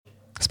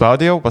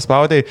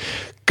Paspaudai.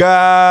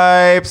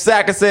 Kaip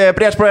sekasi,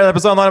 prieš pradedant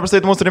epizodą noriu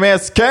pristatyti mūsų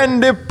rėmėjas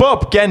Candy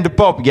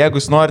Pop. Jeigu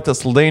jūs norite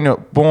saldainių,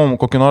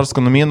 kokį nors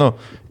skanumynų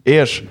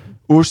iš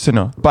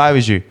užsienio,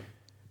 pavyzdžiui,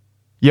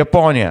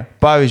 Japonija,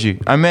 pavyzdžiui,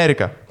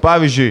 Amerika,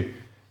 pavyzdžiui,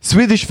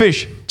 Swedish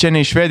Fish, čia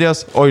ne iš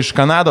Švedijos, o iš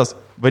Kanados,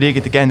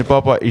 varykite Candy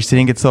Popą,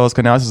 išsirinkite savo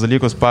skaniausius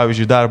dalykus,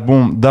 pavyzdžiui, dar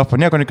Duffo,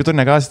 nieko kitur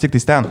negausite, tik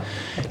tai ten.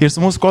 Ir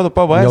su mūsų kodu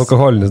PVS.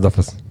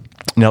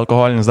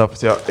 Nealkoholinis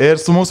Duffas, jo. Ir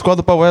su mūsų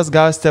kodu PVS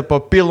gausite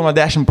papildomą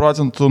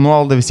 10%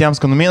 nuolaidą visiems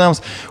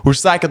skanumynams.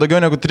 Užsakę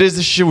daugiau negu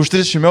 30, už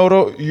 30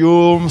 eurų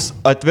jums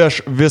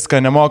atveš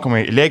viską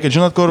nemokamai. Lėkit,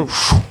 žinot kur?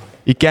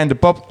 Į Candy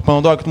Pop,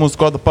 panaudokit mūsų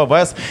kodą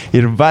PVS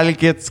ir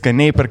valgykit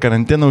skaniai per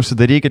karantiną,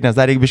 užsidarykit, nes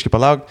dar reikia biškį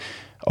palaukti,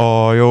 o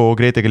jau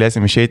greitai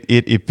galėsim išeiti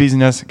ir į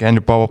fizinės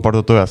Candy Pop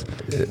parduotuvės.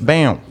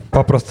 Bam!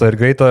 Paprasta ir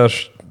greita,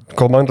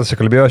 kol man tas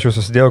įkalbėjo, aš jau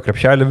susidėjau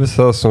krepšelį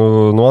visą su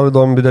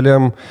nuolaidom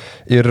didelėm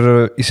ir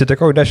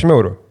įsitekau 10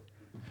 eurų.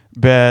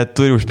 Bet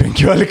turi už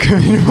 15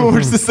 minimų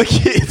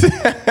užsisakyti.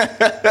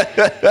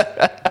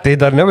 Tai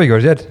dar nebaigiau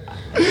žiūrėti.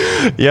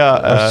 Ja,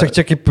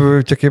 čia kaip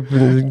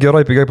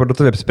geroj pigioj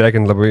parduotuvė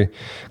apsiprekinti labai,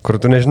 kur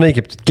tu nežinai,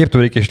 kaip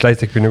tu reikia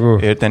išleisti tiek pinigų.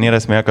 Ir ten yra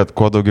esmė, kad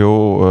kuo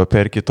daugiau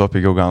perki, to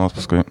pigiau gaunas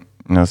paskui,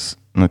 nes,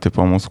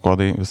 tipo mūsų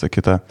kodai, visa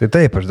kita. Tai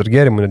taip, aš dar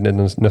gėrimų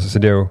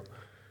nesusidėjau.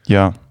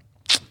 Ja,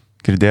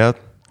 girdėjot?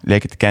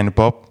 Lėkite Candy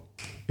Pop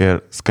ir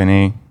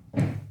skaniai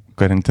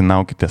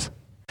karantinaukitės.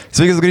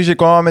 Sveiki, sugrįžę į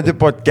Comedy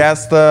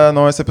podcastą,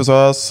 naujas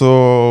epizodas su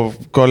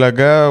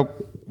kolega,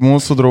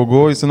 mūsų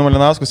draugu, Justinu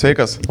Malinausku.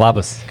 Sveikas.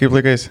 Labas. Kaip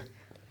laikais?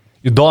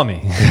 Įdomiai.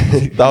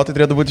 Tau tai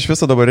turėtų būti iš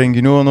viso dabar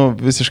renginių,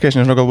 visiškai,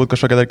 aš nežinau, galbūt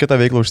kažkokią dar kitą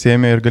veiklą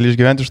užsiėmė ir gali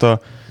išgyventi iš to.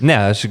 Ne,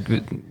 aš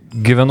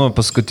gyvenu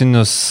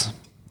paskutinius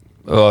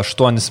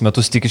 8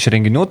 metus tik iš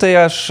renginių, tai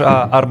aš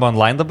arba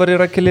online dabar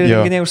yra keli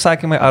renginiai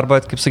užsakymai, arba,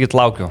 kaip sakyt,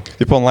 laukiu.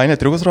 Taip, online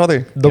triukus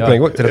rodai? Daug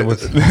lengviau, tai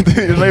būtų.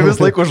 Žinai, vis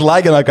laik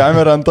užlagina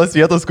kamerą ant tos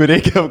vietos, kur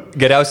reikia.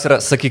 Geriausia yra,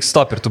 sakyk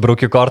stop ir tu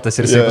brauki kortas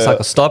ir jis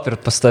pasako stop ir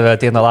pas tave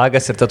ateina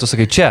lagas ir tu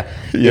sakai čia.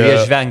 Ir jie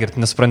žvengia ir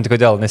tu nesupranti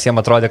kodėl, nes jiems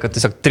atrodė, kad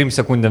tiesiog 3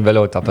 sekundėm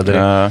vėliau tą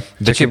padarė.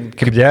 Bet šiaip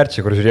kaip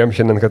derčiai, kur žiūrėjom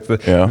šiandien, kad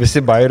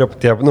visi bairio,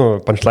 tie,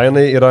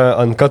 punchline'ai yra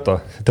ant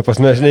kato. Tai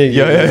pasme, žinai,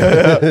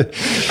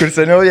 kur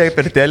seniau jie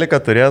per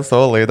teliką turėjo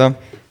savo laidą.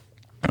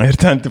 Ir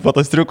ten, tipo,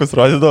 tos triukus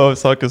rodydavo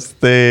visokius,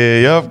 tai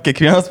jo,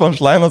 kiekvienas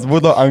punchline'as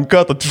būdavo ant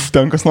kato,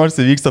 ten kas nors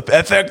įvyksta,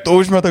 efektų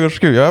užmeta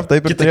kažkokiu, jo,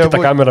 taip ir turėjo būti.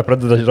 Kita kamera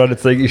pradeda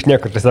rodyti, tai iš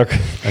niekur tiesiog.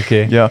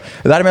 Okay. Jo.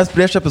 Dar mes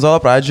prieš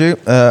epizodo pradžioj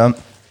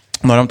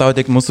norim tau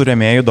teikti mūsų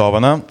rėmėjų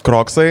dovaną,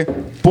 Crocsai,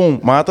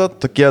 matot,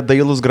 tokie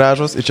dailūs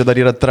gražus, ir čia dar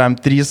yra Tram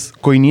 3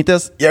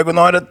 koinytės, jeigu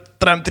norit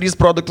Tram 3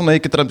 produktų,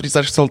 nueikit Tram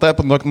 3.lt,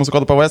 panaudokit mūsų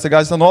kodą PVS,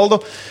 gausite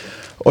nuolaidų,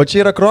 o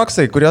čia yra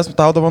Crocsai, kuriuos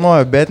tau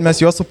dovanojo, bet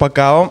mes juos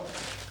supakavom.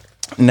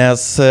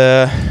 Nes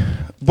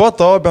buvo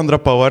tavo bendra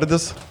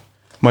pavardis,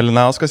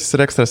 Malinauskas, jis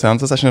yra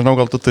ekstrasensas, aš nežinau,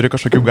 gal tu turi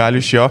kažkokių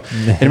galių iš jo.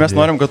 Ir mes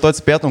norim, kad tu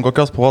atspėtum,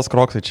 kokios spalvos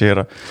Crocsai čia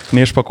yra,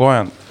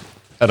 neišpakuojant.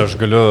 Ar aš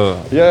galiu...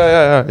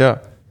 Ja.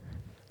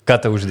 Ką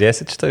tau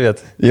uždėsit šitą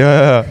vietą?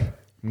 Ja.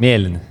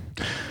 Mėlyni.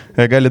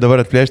 Gali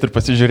dabar atplėšti ir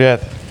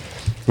pasižiūrėti.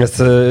 Nes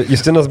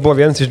Justinas buvo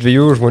vienas iš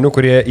 2 žmonių,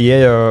 kurie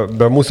įėjo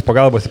be mūsų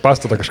pagalbos į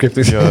pastatą kažkaip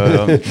tai.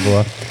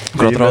 Buvo.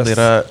 Kur atrodo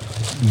yra...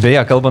 Beje,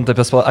 kalbant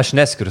apie spalvą, aš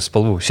neskiriu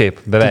spalvų, šiaip,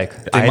 beveik.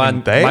 Tai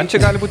man čia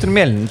gali būti ir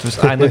mėlyni.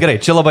 Gerai,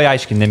 čia labai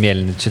aiškiai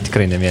nemėlyni, čia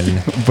tikrai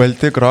nemėlyni.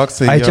 Balti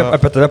Crocsai. Čia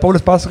apie tave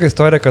Paulius pasakoja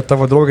istoriją, kad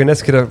tavo draugė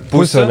neskiria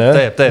pusę, ne?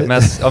 Taip,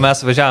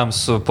 mes važiavom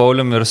su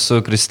Paulium ir su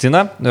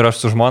Kristina ir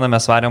aš su žmona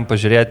mes varėm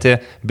pažiūrėti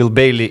Bill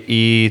Bailey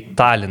į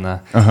Taliną.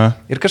 Aha.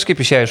 Ir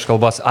kažkaip išėjo iš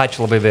kalbos,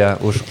 ačiū labai beje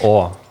už O.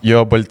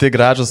 Jo, balti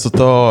gražus su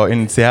to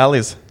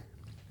inicialais.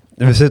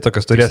 Visi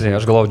tokios turės.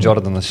 Aš galvoju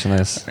Jordanas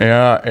šiandien.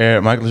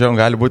 Michael Jordan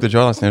gali būti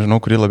Jordanas, nežinau,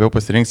 kurį labiau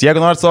pasirinks.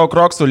 Jeigu norit savo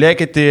Crocsų,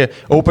 lėkite į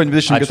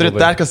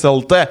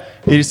open24.lt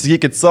ir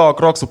įsigykit savo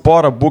Crocsų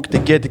porą, būkite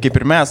tikėti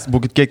kaip ir mes,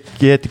 būkite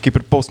tikėti kaip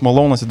ir Post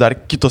Malone'as ir dar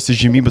kitos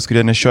įžymybės,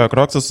 kurie nešioja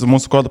Crocs'us,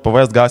 mūsų kodą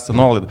PVS gausite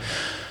nuolaidą.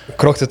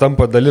 Crocsai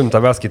tampa dalim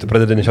tavęs, kai tu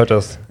pradedi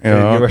nešiotis.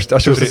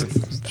 Aš jau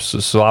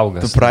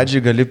suaugęs. Tu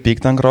pradžiai gali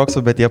pykti ant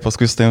Crocsų, bet jie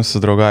paskui su tavim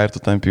susidrauga ir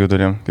tu tampi jų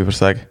dalim, kaip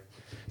ir sakė.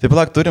 Taip,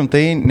 plak, turim,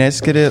 tai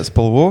neskiri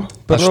spalvų.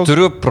 Aš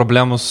turiu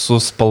problemų su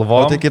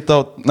spalvom. O tai kaip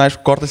tau, na,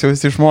 aišku, kortas jau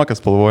visi išmokė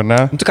spalvų, ar ne?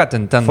 Tu ką,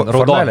 ten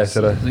raudonės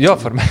yra. Jo,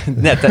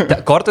 ne,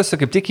 kortas jau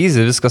kaip tik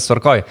easy, viskas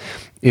tvarkoj.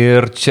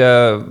 Ir čia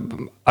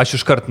aš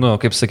iškart,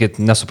 kaip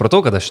sakyt,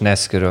 nesupratau, kad aš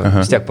neskiriu.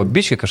 Vis tiek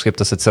pabiškai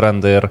kažkaip tas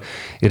atsiranda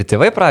ir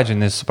tėvai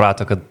pradžiai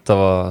nesuprato, kad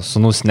tavo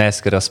sūnus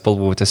neskiria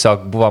spalvų.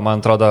 Tiesiog buvo,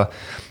 man atrodo,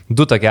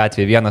 2 tokie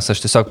atvejai. Vienas,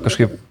 aš tiesiog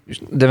kažkaip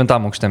 9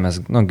 aukšte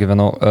mes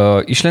gyvenau,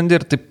 išlendi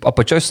ir taip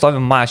apačioj stovi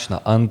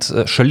mašina ant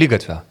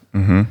šaligatvio.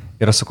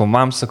 Ir aš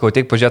sakau,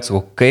 teik pažiūrėt,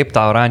 kaip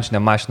tą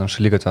oranžinę mašiną ant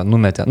šaligatvio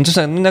numetė.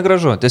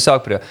 Negražu,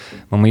 tiesiog prie.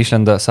 Mama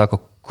išlenda,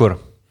 sako,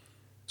 kur?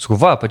 Sakau,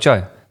 va,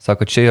 apačioj.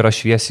 Sako, čia yra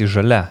šviesiai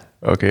žalia.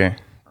 Okay.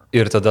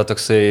 Ir tada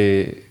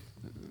toksai...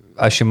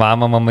 Aš į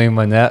mama į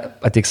mane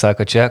ateik,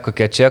 sako,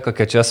 kokia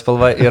čia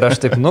spalva ir aš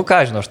taip, ką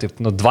žinau, aš taip,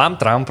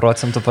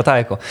 2-3%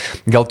 pataikau.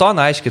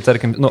 Geltona, aiškiai,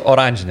 tarkim,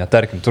 oranžinė,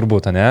 tarkim,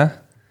 turbūt, ne?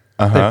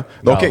 Aha.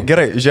 Okay,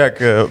 gerai, žiūrėk,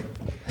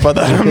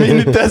 padarom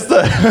mini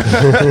testą.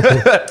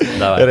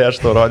 Ir aš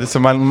tau rodysiu.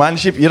 Man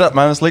šiaip yra,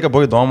 man visą laiką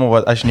buvo įdomu,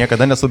 aš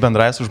niekada nesu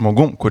bendrai su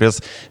žmogum,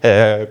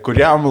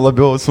 kuriam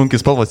labiau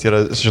sunkiai spalvas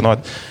yra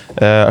žinoti.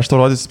 Aš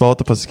tau rodysiu spalvą,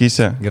 tu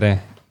pasakysi. Gerai,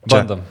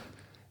 bandom.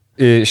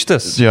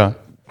 Šitas? Jo.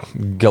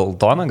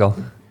 Geltona gal?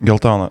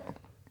 Geltona,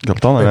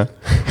 ne?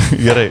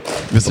 Gerai,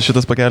 visas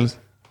šitas pakelis.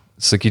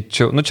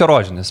 Sakyčiau, čia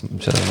rožinis,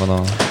 čia manau.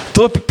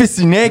 Tu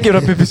apipisinėk ir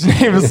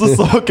apipisinėk visus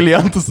savo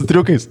klientus su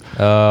triukais.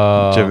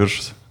 Čia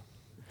viršus.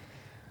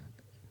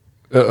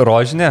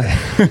 Rožinė?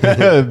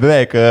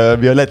 Beveik,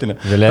 violetinė.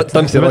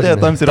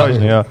 Tamsi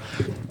rožinė, jo.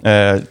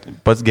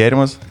 Pats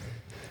gėrimas?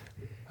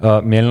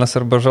 Mėlynas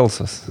arba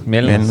žalsas.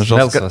 Mėlynas,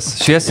 žalsas.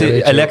 Šviesiai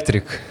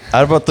elektrik.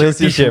 Arba tu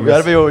esi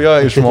arba jau jo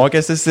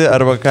išmokėsi,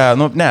 arba ką,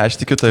 aš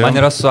tikiu tai. Man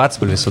yra su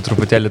atspalviais, su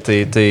truputėlį,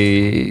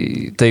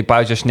 tai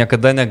pavyzdžiui, aš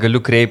niekada negaliu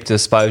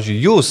kreiptis,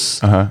 pavyzdžiui, jūs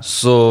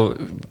su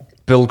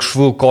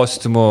pilkšvų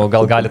kostiumų,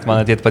 gal galit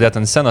man ateit padėti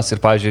ant scenos ir,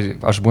 pavyzdžiui,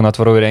 aš būnu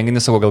atvarau į renginį,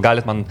 sakau, gal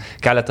galit man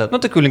keletą,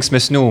 tokių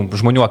linksmesnių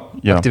žmonių,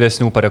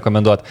 aktyvesnių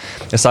parekomenduoti.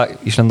 Jis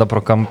išlenda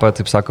pro kampą,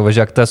 taip sako,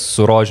 važiuok tas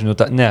su rožiniu,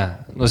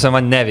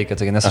 man neveikia,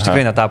 nes aš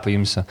tikrai netą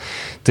paimsiu.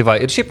 Tai va,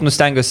 ir šiaip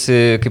nustengiuosi,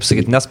 kaip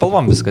sakyti,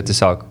 nespalvom viską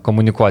tiesiog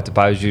komunikuoti.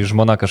 Pavyzdžiui,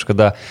 žmona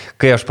kažkada,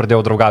 kai aš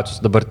pradėjau draugauti,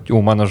 dabar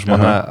jau mano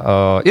žmona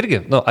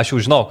irgi, aš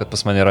jau žinau, kad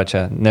pas mane yra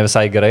čia ne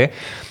visai gerai.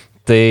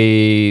 Tai,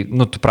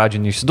 tu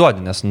pradžioj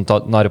neišsiduodi, nes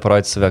nori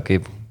parodyti save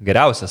kaip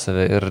geriausią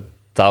save ir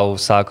tau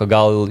sako,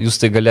 gal jūs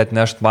tai galėt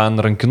nešti man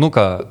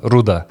rankinuką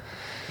rudą.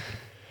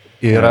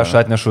 Ir aš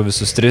atnešu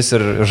visus tris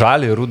ir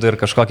žalį, ir rudą ir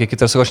kažkokį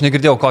kitą. Aš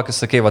negirdėjau, kokį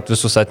sakei,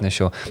 visus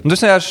atnešiau.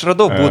 Aš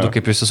radau būdų,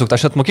 kaip išsisukti.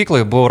 Aš net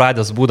mokykloje buvau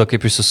radęs būdą,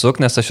 kaip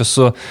išsisukti, nes aš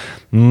esu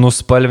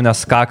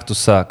nuspalvinęs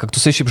kaktusą.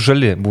 Kaktusai šiaip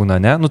žali būna,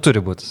 ne?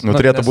 Turi būti.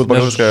 Turėtų būti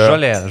bažuška.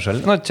 Žalė.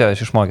 Čia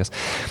aš išmokęs.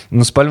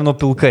 Nuspalvinau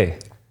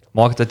pilkai.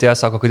 Mokytoja atėjo,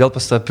 sako, kodėl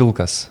pas tave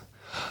pilkas?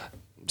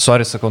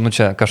 Sorry, sakau,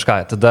 čia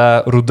kažką.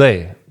 Tada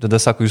rudai. Tada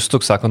sako, jūs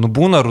tuk, sako,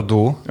 būna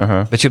rudų,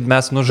 bet šiaip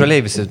mes,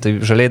 žaliai visi,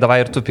 tai žaliai davai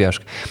ir tu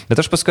piešk. Bet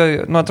aš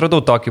paskui,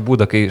 atradau tokį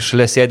būdą, kai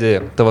šalia sėdi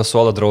tavo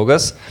suolo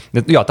draugas.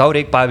 Jo, tau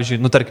reikia,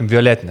 pavyzdžiui, tarkim,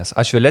 violetinės.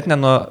 Aš violetinę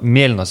nuo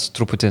mėlynos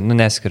truputį,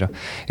 neskiriu.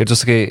 Ir tu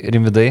sakai,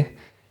 Rimvidai,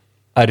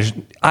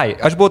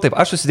 aš buvau taip,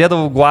 aš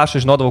susidėdavau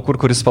guašą, žinodavau,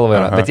 kuris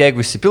spalva yra. Bet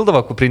jeigu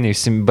įsipildavo kuprinį,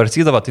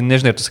 įsibarcydavo, tai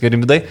nežinai, tu sakai,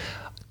 Rimvidai,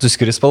 tu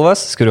skiri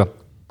spalvas, skiriu.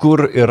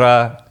 Kur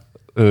yra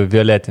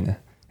violetinė?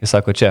 Jis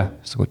sako, čia.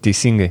 Sakau,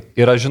 teisingai.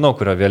 Ir aš žinau,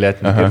 kur yra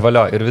violetinė. Ir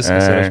valio, ir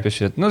viskas yra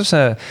išpiešyti.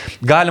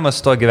 Galima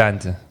su to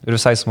gyventi. Ir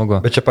visai smagu.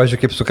 Bet čia,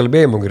 pavyzdžiui, kaip su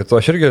kalbėjimu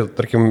gritu. Aš irgi,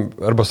 tarkim,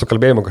 arba su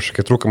kalbėjimu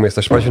kažkokie trūkumais.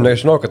 Aš, pavyzdžiui,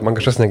 nežinau, kad man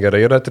kažkas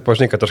negerai yra. Tai,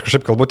 pavyzdžiui, kad aš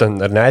kažkaip kalbu ten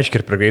ar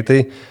neaiškiai ir per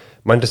greitai.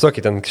 Man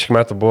tiesiog ten kažkiek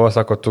metų buvo,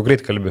 sako, tu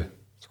greit kalbi.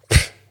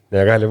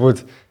 Negali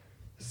būti.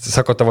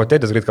 Sako, tavo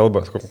tėtis greit kalba.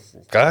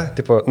 Ką?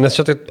 Tipo, nes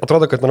čia tai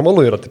atrodo, kad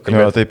normalu yra taip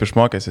kalbėti. Jo, taip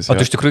išmokęs. O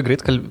tu iš tikrųjų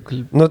greit kalbi?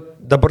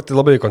 Dabar tai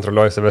labai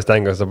kontroliuoju savęs,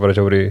 stengiuosi dabar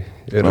žiauriai.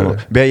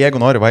 Beje,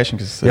 jeigu nori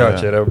vaišintis. Jo,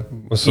 čia yra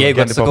mūsų.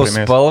 Jeigu atsakau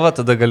spalvą,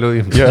 tada galiu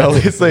imti. Jo,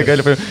 laisvai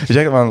gali paimti.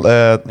 Žiūrėk man,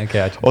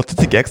 o tu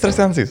tik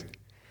ekstrasensais?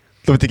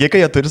 Tu tikėjai,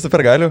 kad jie turi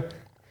supergalių?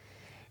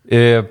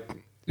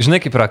 Žinai,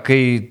 kaip yra,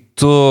 kai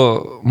tu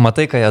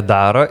matai, ką jie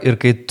daro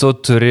ir kai tu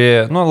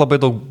turi, labai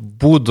daug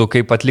būdų,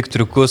 kaip atlikti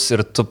triukus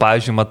ir tu,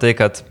 pavyzdžiui, matai,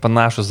 kad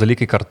panašus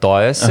dalykai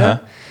kartojasi.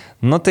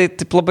 Tai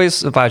taip labai,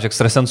 pavyzdžiui,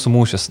 ekstrasensų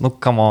mūšis.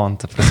 Come on,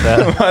 ta prasme.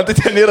 Man tai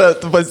ten yra,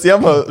 tu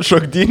pasiema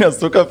šokdynę,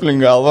 suka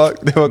aplink galvą,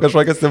 tai va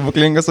kažkokia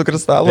stebuklinga su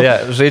kristalu.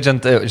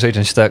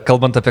 Žaidžiant šitą,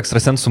 kalbant apie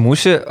ekstrasensų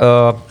mūšį,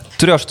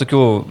 turiu aš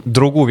tokių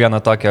draugų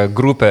vieną tokią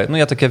grupę,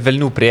 jie tokie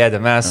velnių priedė,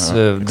 mes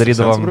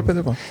darydavom...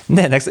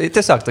 Ne,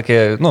 tiesiog tokie,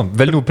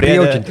 velnių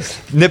priedė.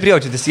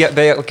 Neprijaučiantis,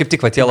 beje, kaip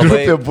tik, tie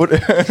labai...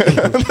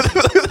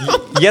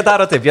 Jie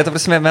daro taip, ta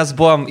prasme,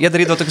 jie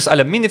darydavo tokius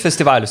mini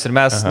festivalius ir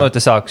mes,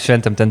 tiesiog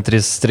šventėm ten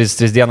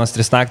 3 dienos,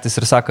 3 naktis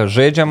ir sako,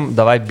 žaidžiam,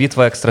 davai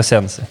bitva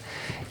ekstrasensai.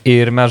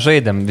 Ir mes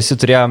žaidėm, visi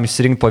turėjom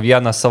išsirinkti po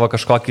vieną savo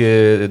kažkokį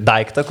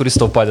daiktą, kuris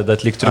tau padeda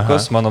atlikti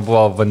triukus. Mano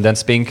buvo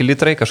vandens 5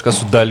 litrai, kažkas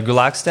su dalgiu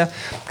lakstė,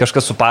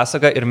 kažkas su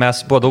pasaga ir mes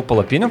buvo daug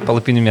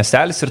palapinių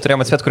miestelis ir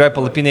turėjom atspėti, kurioje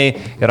palapiniai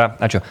yra,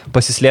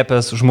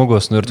 pasislėpęs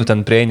žmogus. Ir tu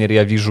ten prieini ir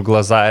jie vyžų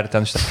glazą ir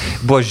ten šitą.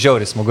 Buvo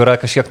žiauriai smagu, yra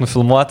kažkiek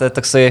nufilmuota,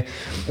 toksai,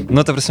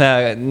 ta prasme,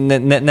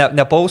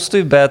 ne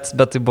paustui, bet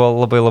tai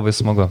buvo labai labai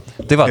smagu.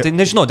 Tai va, tai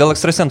nežinau, dėl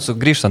ekstrasensų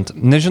grįžtant,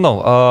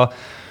 nežinau.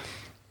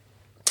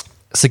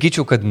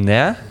 Sakyčiau, kad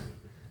ne.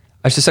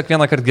 Aš tiesiog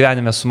vieną kartą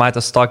gyvenime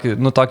sumatęs tokį,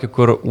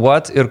 kur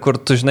ir kur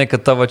tu žinai,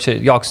 kad tavo čia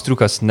joks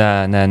triukas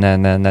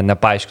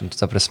nepaaiškintų,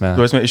 ta prasme.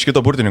 Tu esi iš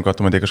kito burtininko,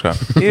 tu matai kažką.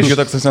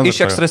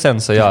 Iš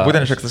ekstrasenso, jo.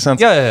 Būtent iš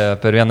ekstrasenso. Jo,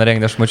 per vieną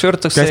renginį aš mačiau ir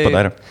toksai... Kas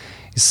padarė?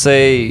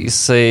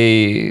 Jisai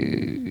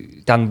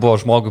ten buvo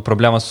žmogui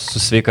problemas su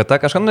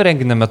sveikata, kažkam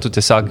renginio metu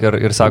tiesiog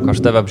ir sako,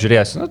 aš tave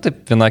apžiūrėsiu.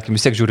 Taip, viena akim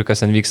vis tiek žiūri,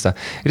 kas ten vyksta.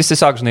 Ir jis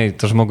tiesiog, žinai,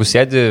 tas žmogus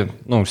sėdi,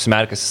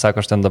 užsimerkęs, jis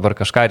sako, aš ten dabar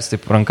kažką ir jis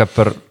taip ranka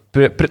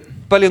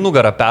palei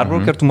nugarą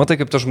perbraukė ir tu matai,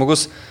 kaip tas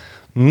žmogus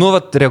nu,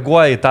 vat,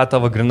 reaguoja į tą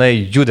tavo grinai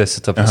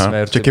judesi, ta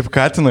prasme. Čia kaip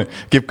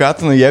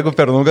katinui, jeigu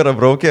per nugarą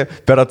braukia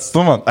per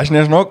atstumą. Aš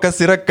nežinau, kas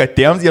yra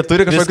katėms, jie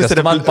turi kažkokius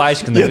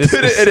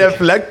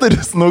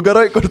reflektorius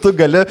nugarai, kur tu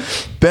gali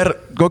per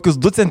kokius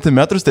 2 cm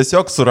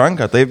tiesiog su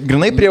ranka, tai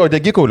grinai prie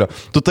odegikaulio.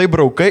 Tu tai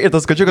braukai ir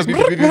tas kačiukas...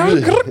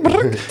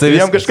 Tai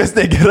jam kažkas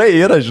negerai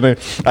yra, žinai.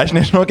 Aš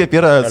nežinau, kaip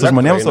yra su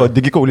žmonėms, o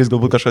odegikaulis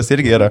galbūt kažkas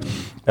irgi yra.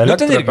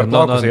 Elektra per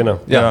plaukus eina.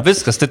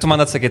 Viskas, tai tu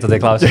man atsakyti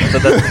tai klausimą.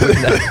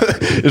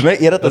 Žinai,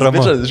 yra tas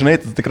bičas, žinai,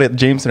 tikrai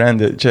James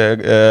Randi, čia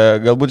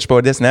galbūt iš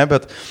pavardės ne,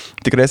 bet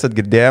tikrai esat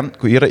girdėję,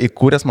 yra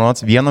įkūręs, manau,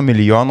 1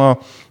 milijono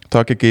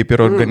tokį kaip ir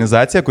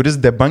organizaciją, kuris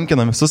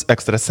debunkina visus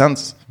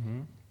ekstrasensus.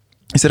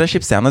 Jis yra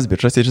šiaip senas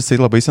bičas ir jisai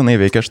labai senai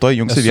veikia, aš to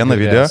įjungsiu vieną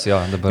video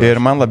ir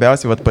man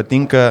labiausiai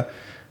patinka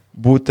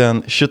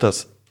būtent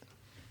šitas.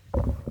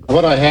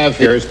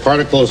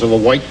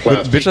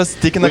 Bičas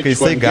tikina, kai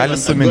jisai gali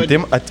su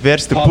mintim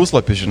atversti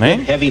puslapį, žinai,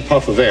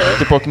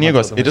 tipo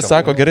knygos. Ir jis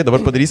sako, gerai,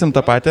 dabar padarysim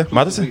tą patį,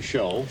 matosi?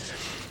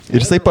 Ir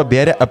jisai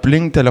pabėrė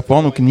aplink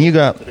telefonų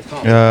knygą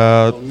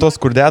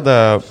tos, kur deda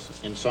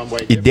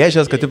į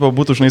dėžės, kad tipo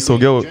būtų, žinai,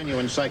 saugiau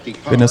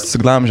ir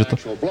nesusiglamžytų.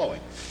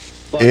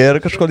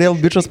 Ir kažkodėl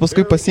bičas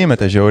paskui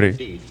pasimetė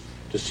žiauriai.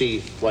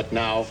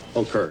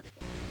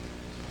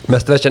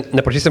 Mes tave čia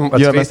neprašysim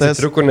atskleisti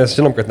triukų, nes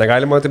žinom, kad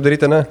negalima taip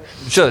daryti, ne?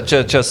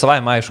 Čia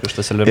savaime aišku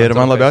šitas elementas. Ir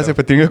man labiausiai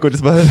patinka,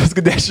 kuris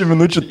paskui 10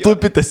 minučių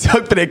tupi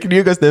tiesiog prie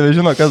knygos,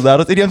 nebežino, kas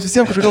daros. Ir jiems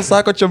visiems kažkodėl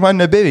sako, čia man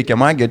nebeveikia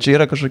magija, čia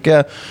yra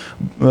kažkokie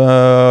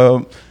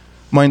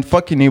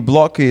mindfuckiniai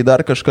blokai,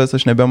 dar kažkas,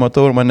 aš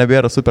nebematau ir man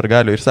nebėra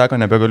supergalių. Ir sako,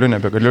 nebegaliu.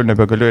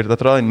 Ir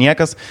atrodo,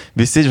 niekas,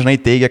 visi, žinai,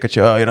 teigia, kad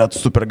čia yra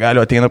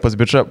supergalių, ateina pas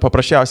bičą,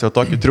 paprasčiausiai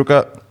tokį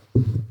triuką.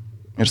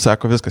 Ir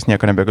sako, viskas,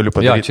 nieko nebegaliu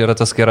padaryti. Jo, čia yra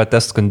tas, kai yra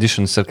test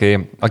conditions ir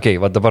kai,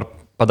 va dabar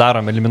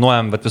padarom,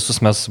 eliminuojam, bet visus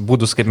mes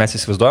būdus, kaip mes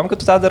įsivaizduojam, kad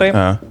tu tą darai.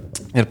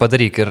 Ir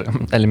padaryk. Ir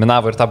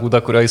eliminavo ir tą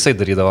būdą, kurio jisai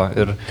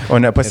darydavo. O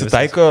ne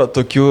pasitaiko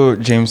tokių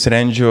James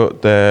Randžių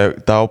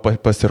tau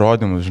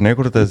pasirodymus, žinai,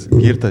 kur tas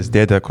girtas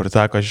dėdė, kur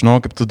sako, aš žinau,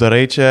 kaip tu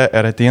darai čia,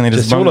 ir ateina ir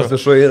jis bando.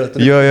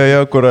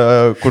 Jo,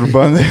 kur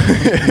bandai.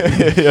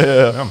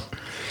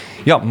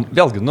 Jo,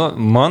 vėlgi,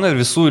 mano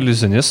ir visų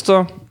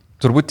iliuzionistų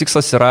turbūt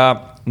tikslas yra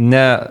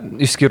ne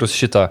išskyrus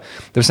šito.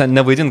 Tai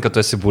nevaidint, kad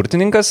tu esi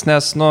burtininkas,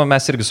 nes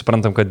mes irgi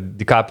suprantam, kad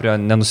DiCaprio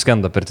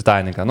nenuskendo per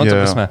Titaniką.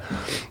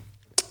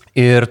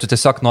 Ir tu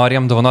tiesiog nori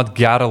jam dovanot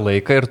gerą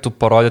laiką ir tu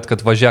parodyt,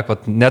 kad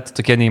važiuok, net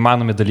tokie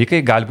neįmanomi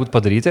dalykai gali būti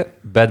padaryti,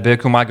 bet be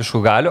jokių magiškų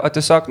galių, o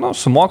tiesiog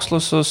su mokslu,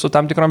 su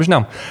tam tikrom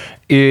žiniom.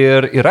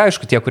 Ir yra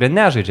aišku tie, kurie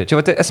nežaidžia.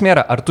 Čia esmė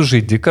yra, ar tu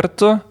žaidi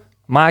kartu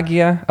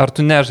magiją, ar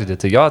tu nežaidi.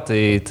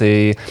 Tai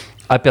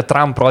apie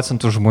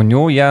 3%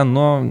 žmonių, jie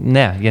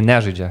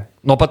nežaidžia.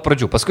 Nuo pat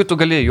pradžių. Paskui tu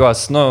gali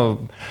juos,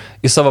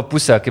 į savo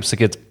pusę, kaip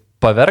sakyt,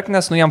 paverk,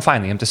 nes, jam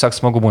fainai, jam tiesiog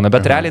smagu būna.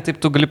 Bet realiai taip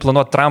tu gali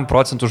planuoti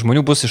 3%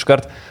 žmonių bus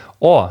iškart,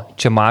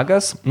 čia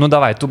magas,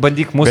 davai, tu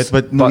bandyk mūsų.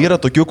 Bet yra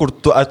tokių, kur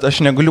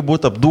aš negaliu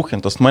būti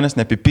apdūkintos, manęs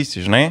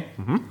nepipisi, žinai?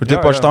 Ir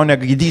taip aš tau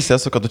negaidysiu,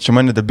 esu, kad tu čia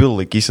mane debil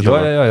laikysi. Jo,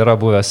 yra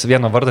buvęs.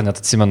 Vieną vardą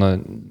net atsimenu,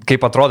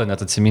 kaip atrodo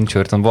net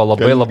atsiminčiau. Ir ten buvo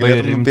labai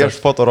rimtas.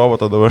 Prieš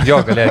fotorobotą dabar. Jo,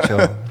 galėčiau.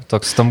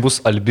 Toks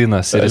stambus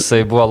Albinas. Ir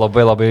jisai buvo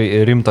labai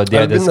rimto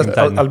dėdės.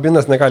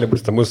 Albinas negali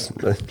būti stambus.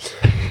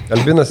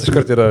 Albinas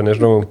iškart yra,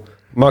 nežinau,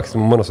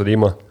 maksimum mano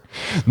sudėjimo.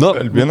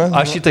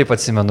 Aš jį taip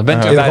atsimenu.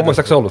 Bent jau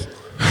homoseksualus.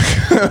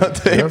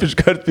 Taip,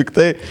 iškart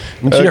piktai.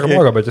 Čia nieko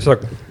blogo, bet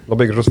tiesiog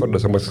labai gražus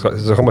vardas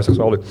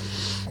homoseksualui.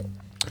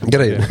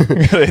 Gerai.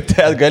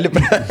 Tai gali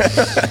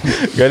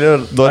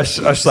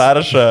duoti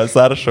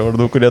sąrašą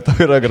vardų, kurie tau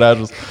yra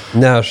gražus.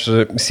 Ne, aš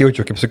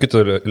įsijaučiau, kaip su kitu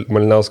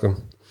Malinausku.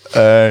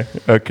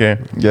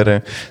 Gerai.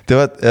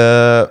 Tai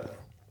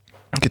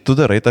kai tu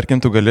darai,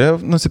 tarkim, tu gali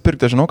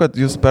nusipirkti, žinau, kad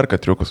jūs perka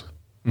triukus.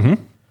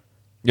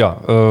 Jo,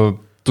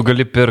 tu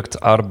gali pirkti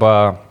arba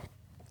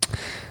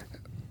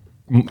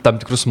tam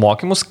tikrus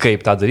mokymus,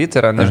 kaip tą daryti,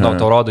 yra, nežinau,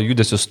 tau rodo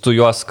judesius, tu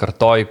juos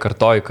kartoji,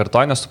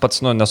 nes tu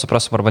pats,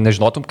 nesuprasim, arba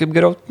nežinotum, kaip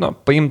geriau,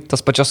 paimti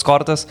tas pačias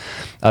kortas,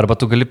 arba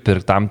tu gali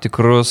pirkti tam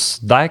tikrus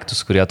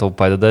daiktus, kurie tau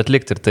padeda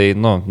atlikti. Ir tai,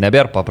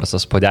 nebėra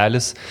paprastas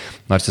puodelis,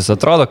 nors jis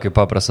atrodo kaip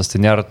paprastas,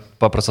 tai nėra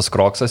paprastas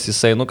kroksas,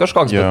 jisai,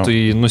 kažkoks, bet tu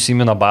jį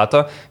nusimina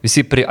bato,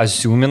 visi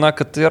priasiumina,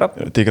 kad tai yra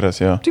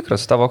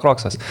tikras tavo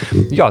kroksas.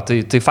 Jo,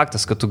 tai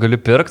faktas, kad tu gali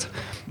pirkti.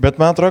 Bet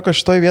man atrodo, kad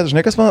šitoj vietoj,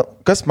 žinai,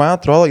 kas man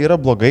atrodo yra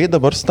blogai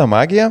dabar su ta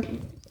magija,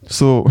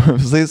 su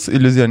visais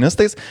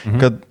iliuzionistais,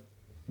 kad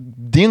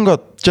dingo,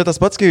 čia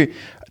tas pats, kai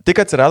tik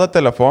atsirado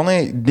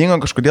telefonai, dingo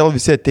kažkodėl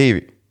visi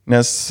ateiviai.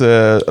 Nes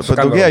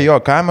padaugėjo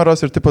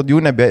kameros ir taip pat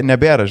jų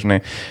nebėra, žinai.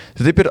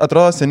 Tai taip ir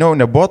atrodo, seniau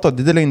nebuvo to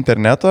didelio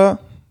interneto,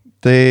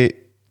 tai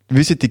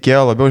visi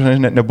tikėjo labiau,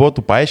 žinai, nebuvo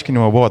tų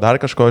paaiškinimų, buvo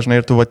dar kažko, žinai,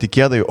 ir tu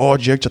tikėdai,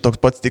 žiūrėk, čia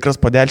toks pats tikras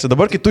padelis.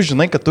 Dabar, kai tu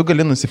žinai, kad tu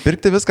gali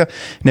nusipirkti viską,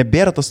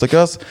 nebėra tos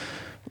tokios,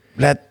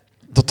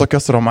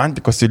 tokios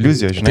romantikos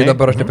iliuzijos, žinai. Tai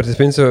dabar aš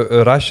neprisispinsiu,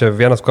 rašė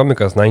vienas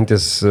komikas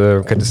 90s,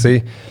 kad jisai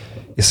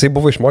jisai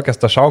buvo išmokęs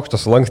tą šaukštą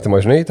sulankstymą,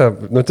 žinai,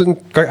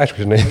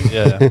 aišku, žinai,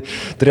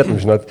 turėtum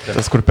žinot.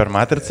 Tas, kur per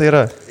matricą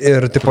yra.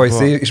 Ir, tipo,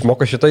 jisai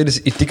išmoko šitą ir jis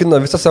įtikino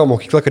visą savo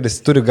mokyklą, kad jis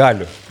turi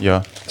galių.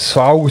 Jo.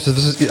 Suaugusius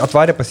visus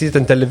atvarė pasitį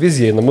ten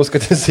televiziją į namus,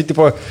 kad jisai,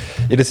 tipo,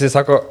 ir jisai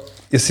sako,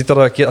 jisai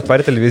tada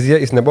atvarė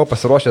televiziją, jis nebuvo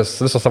pasiruošęs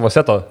viso savo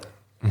seto.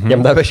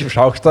 Jam davė šį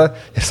šaukštą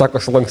ir sako,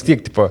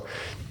 sulankstyk, tipo.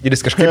 Ir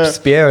jis kažkaip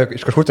spėjo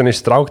iš kažkur ten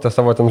ištraukti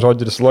savo ten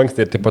žodį ir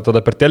sulankstį ir taip pat tada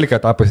per teliką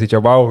tą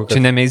pasičiavau. Čia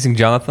ne Amazing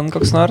Jonathan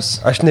koks nors?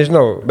 Aš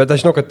nežinau, bet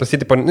aš žinau, kad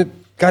pasitį,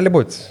 gali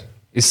būti.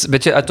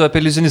 Bet čia tu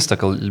apie iliuzionistą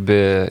kalbi.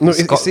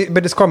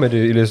 Bet jis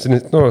comedy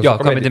iliuzionistą. Jo,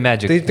 comedy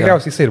magic. Tai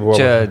tikriausiai jisai ir buvo.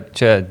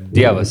 Čia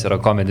dievas yra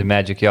comedy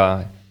magic, jo.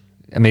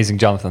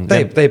 Amazing Jonathan.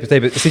 Taip.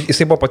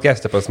 Jisai buvo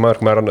podcast'e pas Mark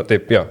Maroną,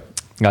 taip, jo.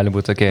 Gali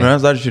būti tokie. Mes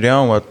dar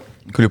žiūrėjom,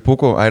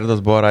 klipukų, Airidas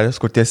buvo radęs,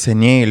 kur tie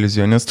senieji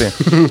iliuzionistai,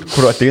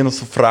 kur ateina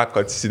su frako,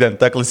 atsisident,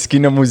 tą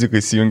klasikinę muziką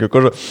įsijungia,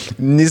 kur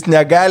jis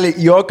negali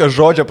jokio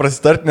žodžio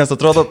prasitarti, nes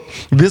atrodo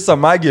visą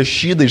magiją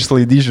šydą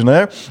išslaidy, žinai,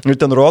 ir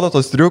ten rodo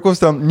tos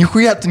triukus, ten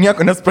nichuja, tu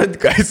nieko nespranti,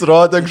 ką jis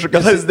rodo,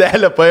 kažkokią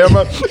lasdelę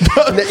paima.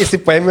 Jis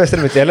paėmė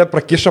servetėlę,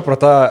 prakišo pro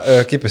tą,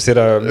 kaip jis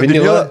yra,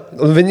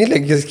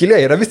 vinilė, skylė,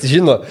 yra visi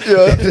žino.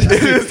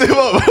 Jis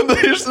bando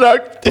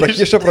ištraukti.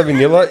 Prakišo pro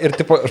vinilą ir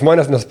tipo,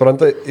 žmonės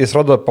nespranta, jis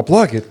rodo,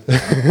 paplokit.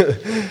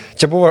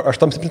 Čia buvo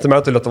 87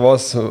 metų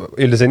Lietuvos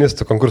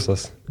iliuzionistų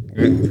konkursas.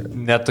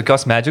 Net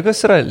tokios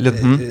medžiagos yra?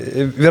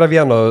 Yra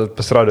vieno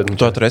pasirodė.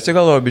 Tu atrasi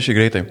gal biškai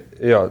greitai?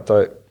 Jo,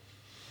 tai.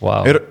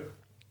 Wow. Ir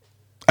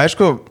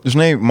aišku,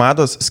 žinai,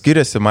 mados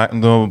skiriasi,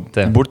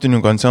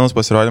 burtininkų ant scenos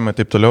pasirodymai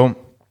ir taip toliau.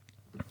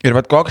 Ir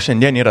bet koks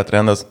šiandien yra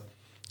trendas.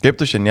 Kaip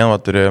tu šiandien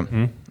turi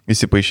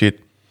įsipaišyti?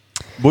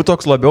 Būtų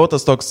toks labiau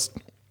tas toks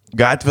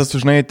gatvės,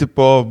 žinai,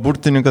 tipo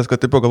burtininkas, kad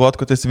taip galvot,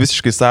 kad esi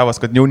visiškai savas,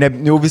 kad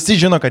jau visi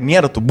žino, kad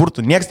nėra tų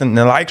burtų, nieks ten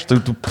nelaikšta,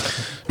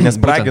 nes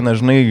bragina,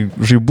 žinai,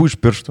 žaibų iš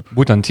pirštų.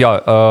 Būtent jo,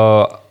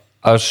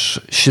 aš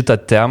šitą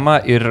temą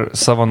ir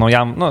savo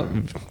naujam,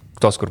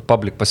 tos, kur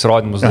public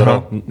pasirodymus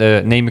darau,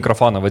 ne į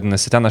mikrofoną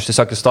vadinasi, ten aš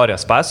tiesiog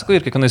istorijas pasakoju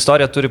ir kiekviena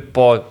istorija turi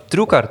po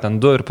triuką ar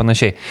ten du ir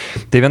panašiai.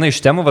 Tai viena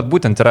iš temų,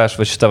 būtent yra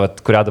aš šitą,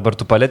 kurią dabar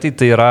tu palėtai,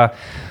 tai yra,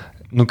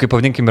 kaip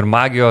pavadinkim, ir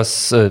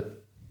magijos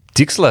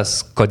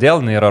tikslas,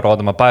 kodėl jinai yra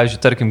rodoma. Pavyzdžiui,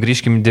 tarkim,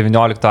 grįžkim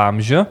 19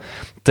 amžių,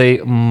 tai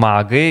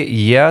magai,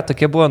 jie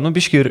tokie buvo,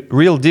 biški ir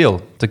real deal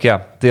tokie.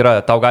 Tai yra,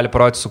 tau gali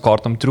parodyti su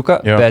kortom triuką,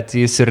 bet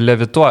jis ir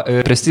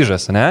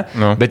prestižas, ne?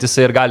 No. Bet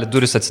jisai ir gali,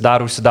 duris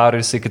atsidaro, užsidaro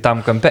ir jisai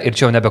kitam kampe. Ir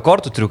čia jau nebe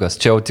kortų triukas,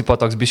 čia jau tipo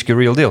toks biški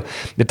real deal.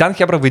 Ir ten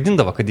Hebra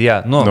vaidindavo, kad jie,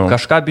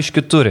 kažką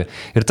biški turi.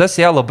 Ir tas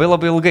jie labai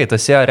labai ilgai,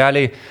 tas jie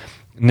realiai,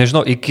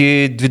 nežinau,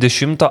 iki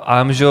 20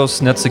 amžiaus,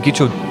 net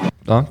sakyčiau,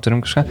 turim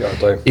kažką?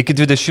 Iki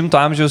 20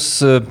 amžiaus,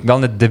 gal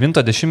net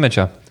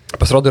 90-mečio.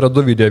 Pasirodo, yra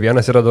du video.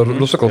 Vienas yra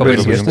rusų kalba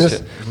ilgesnis,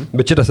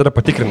 bet šitas yra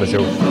patikrintas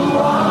jau.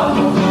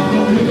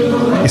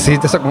 Jisai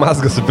tiesiog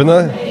mazgą supina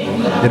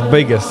ir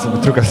baigęs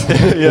triukas.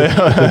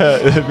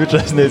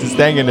 Bičas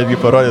nesistengia netgi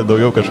parodyti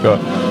daugiau kažko.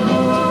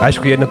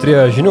 Aišku, jie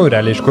neturėjo žinių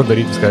realiai iš kur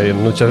daryti viską,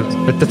 čia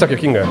tiesiog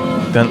jokinga.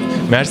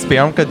 Mes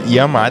spėjom, kad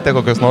jie matė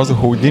kokios nors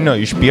Houdinio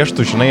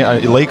išpieštų, žinai,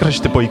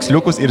 laikraštį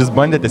paveiksliukus ir jis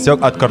bandė tiesiog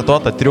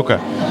atkartotą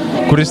triuką,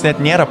 kuris net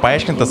nėra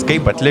paaiškintas,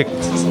 kaip atlikti.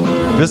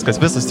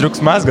 Visas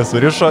triuks mazgas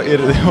surišo ir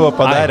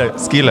padarė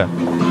skylę.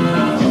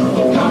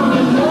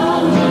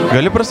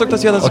 Gali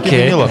prasuktas vietas iki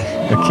vinilo.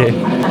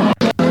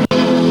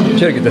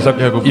 Čia irgi tiesiog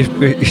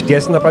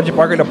ištiesina pradžią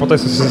pagalę, po to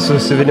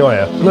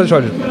susivinioja.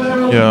 Žodžiu.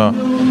 Jo.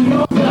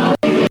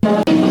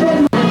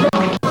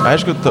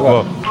 Aišku,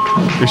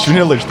 iš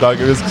vinilo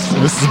ištraukia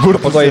visas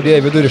burtas. Po to idėja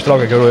vidurį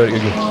ištraukia gerų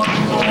irgi.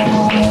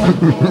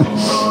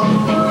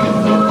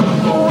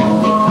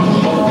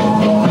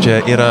 Čia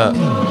yra,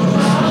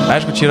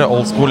 aišku, čia yra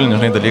old schoolinė,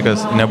 žinai,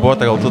 dalykas. Nebuvo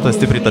gal tu ta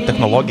stipriai ta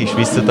technologija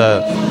išvystyta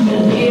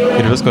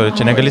ir visko,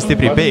 čia negali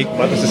stipriai peikti.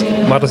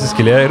 Matosi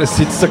skylė ir jis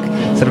tiesiog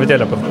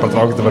servetėlę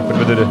patraukti dabar per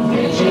vidurį.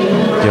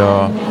 Jo.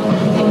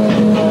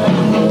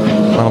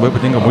 Man labai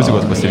patinka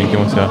muzikos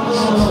pasirinkimus, jo.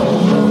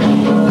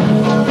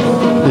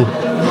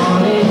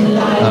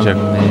 Čia.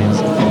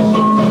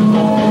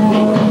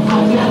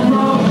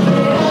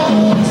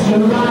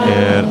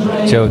 Ir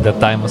čia jau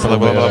detaimas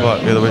labai.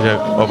 Ir dabar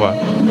žiūrėk, opa,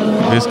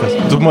 viskas.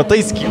 Tu matai,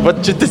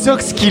 čia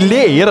tiesiog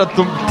skylė yra,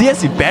 tu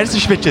tiesiai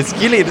persišviečia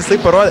skylė ir jisai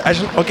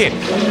parodė,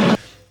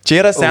 čia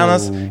yra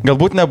senas,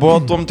 galbūt nebuvo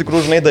tom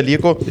tikrų, žinai,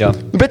 dalykų,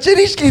 bet čia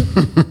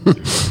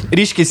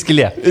ryškiai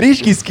skylė.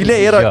 Ryškiai skylė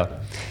yra. Jo.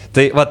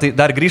 Tai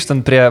dar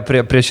grįžtant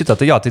prie šitą,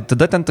 tai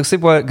tada ten toksai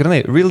buvo, grinai,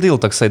 real deal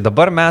toksai.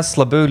 Dabar mes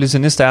labiau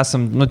iliuzionistai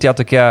esam, tie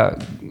tokie,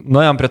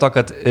 nuėjom prie to,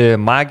 kad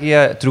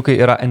magija, triukai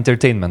yra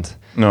entertainment.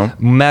 No.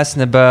 Mes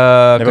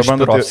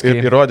nebandot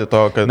įrodyti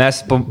to, kad... Mes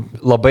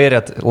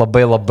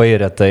labai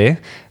retai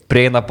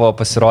prieina po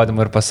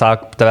pasirodymų ir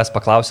tavęs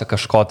paklausia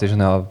kažko, tai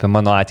žinai, apie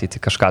mano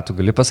ateitį, kažką tu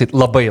gali pasakyti.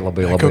 Labai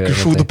Kokį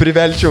šūdų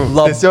privelčiau.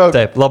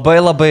 Taip,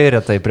 labai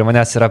retai. Prie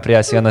manęs yra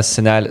priėjęs vienas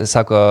senelis,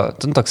 sako,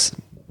 tu toks...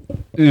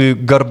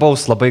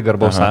 labai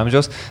garbaus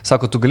amžiaus,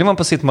 sako, tu gali man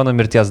pasakyti mano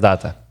mirties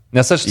datą,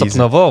 nes aš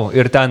sapnavau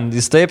ir ten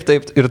jis taip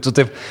ir tu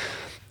taip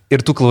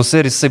ir tu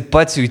klausai, ir jisai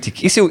pats jų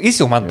tik.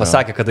 Jis jau man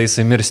pasakė, kada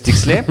jisai mirs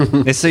tiksliai.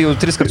 Jisai jau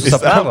 3 kartus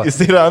sapnavo.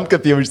 Jis yra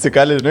antkapį jau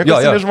išsikalė, žinai,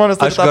 Jo,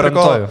 žmonės aš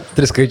garantuoju.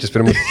 3 skaičius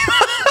pirmus.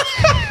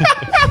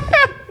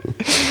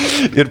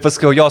 Ir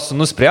paskui jo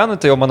sūnus prienu,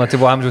 tai jau mano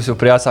tėvų amžiaus jau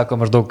prie, sako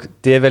maždaug,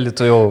 tėveli,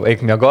 tu jau eik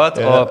miegot,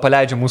 o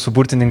paleidžia mūsų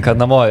burtininką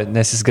namo,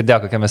 nes jis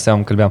girdėjo, kokią mes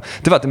jam kalbėjom.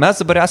 Tai va, tai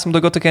mes dabar esame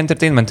daugiau tokie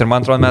entertainment ir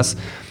man atrodo, mes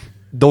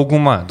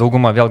dauguma,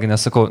 vėlgi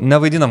nesakau,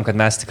 nevaidinam, kad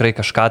mes tikrai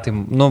kažką tai,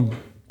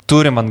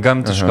 turim ant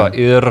gamtiško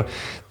ir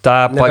tą...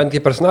 Nebent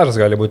kaip personažas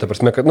gali būti,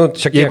 prasme, kad,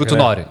 šiek tiek...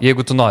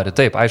 Jeigu tu nori,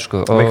 taip,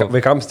 aišku.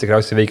 Vaikams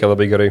tikriausiai veikia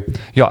labai gerai.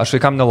 Jo, aš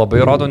vaikam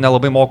nelabai rodau,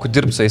 nelabai moku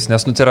dirbti su jais,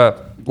 nes, tai yra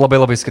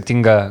labai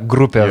skirtinga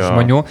grupė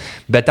žmonių,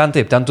 bet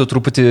ten tu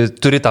truputį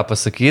turi tą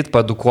pasakyti,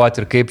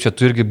 padukuoti ir kaip čia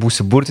tu irgi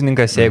būsi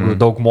burtininkas, jeigu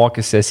daug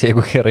mokysies,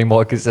 jeigu gerai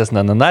mokysies,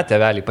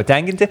 tėveliai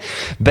patenkinti,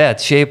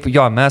 bet šiaip,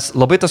 jo, mes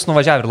labai tas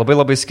nuvažiavę ir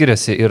labai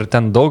skiriasi ir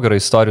ten daug yra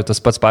istorijų, tas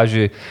pats,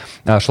 pavyzdžiui,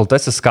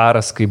 šaltasis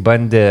karas, kai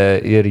bandė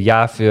ir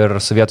JAF, ir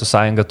Sovietų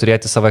sąjunga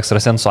turėti savo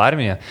ekstrasensų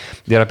armiją.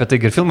 Ir apie tai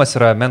ir filmas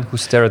yra Men Who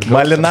Stared at Ghosts.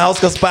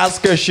 Malinauskas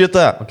pasakojo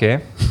šitą. Okay.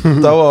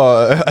 Tavo...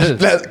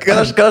 Kai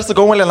aš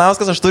sakau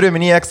Malinauskas, aš turiu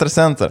minį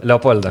ekstrasensą.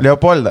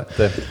 Leopoldą.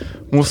 Taip.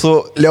 Mūsų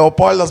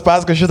Leopoldas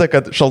pasakojo šitą,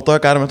 kad šaltojo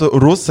karo metu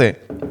rusai,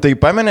 tai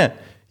pameni,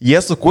 jie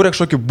sukūrė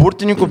kažkokį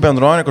burtininkų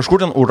bendruomenę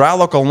kažkur ten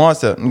Uralo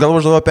kalnuose.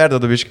 Galbūt žodavo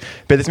perdėdu biškį.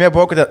 Bet esmė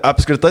buvo, kad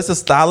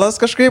apskritasis stalas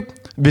kažkaip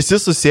visi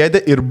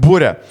susėdė ir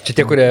būrė. Čia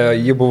tie, kurie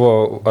jį buvo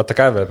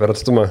atakavę per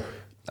atstumą.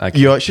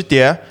 Jo,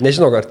 šitie.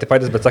 Nežinau, ar tai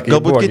patys, bet sakė,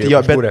 galbūt kiti, jo,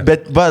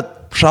 bet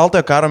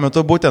šaltojo karo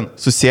metu būtent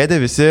susėdė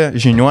visi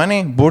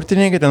žiniuoniai,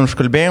 burtininkai, ten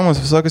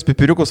užkalbėjimus, visokius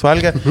pipiriukus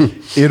valgė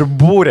ir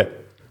būrė.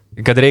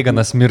 Kad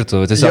Reiganas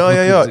mirtų. Tiesiog,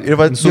 jo. Ir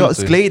jo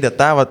skleidė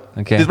tą,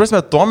 Okay. Tai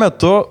prasme, tuo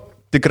metu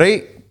tikrai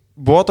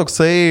buvo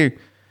toksai,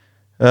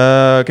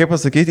 kaip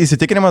pasakyti,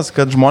 įsitikinimas,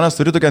 kad žmonės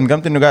turi tokią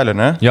antgamtinių galių,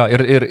 ne? Jo,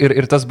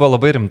 ir tas buvo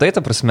labai rimtai,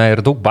 ta prasme,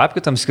 ir daug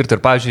babkių tam skirti.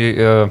 Ir, pavyzdžiui,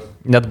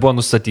 net buvo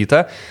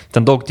nustatyta,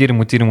 ten daug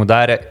tyrimų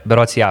darė,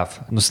 berods JAV,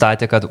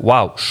 nustatė, kad,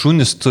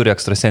 šunys turi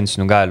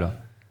ekstrasensinių galių.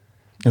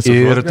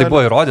 Ir tai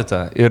buvo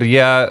įrodyta. Ir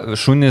jie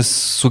šunys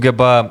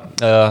sugeba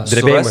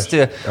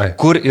surasti,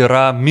 kur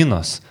yra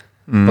minos.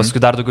 Paskui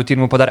dar daugiau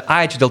tyrimų padarė.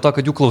 Čia dėl to,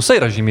 kad jų klausa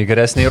yra žymiai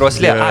geresnė ir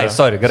uoslė.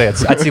 Gerai,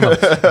 atsimenu.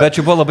 Bet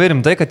čia buvo labai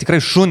rimtai, kad tikrai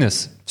šunis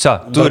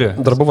turi.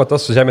 Dar buvo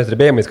tas su žemės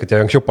drebėjimais, kad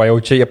jie anksčiau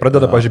pajaučia, jie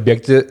pradeda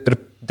pažiūrėti ir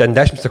ten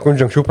 10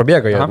 sekundžių anksčiau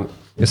prabėga.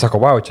 Jie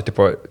sako, čia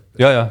tipo...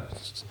 Jo.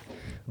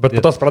 Bet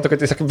po to suprato,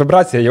 kad jis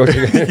vibraciją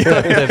jaučia.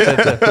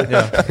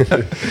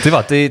 Taip. Tai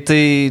va,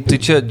 tai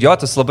čia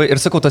jotas labai,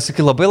 ir sakau, tas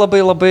iki labai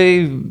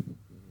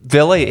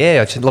vėlai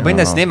ėjo. Čia labai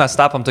nesiniai mes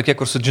tapom tokie,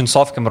 kur su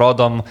džinsovkim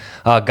rodom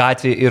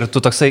gatvį ir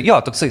tu toksai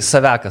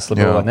savekas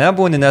labiau,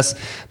 nebūni, nes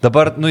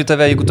dabar, į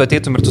tave, jeigu tu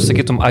ateitum ir tu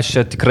sakytum, aš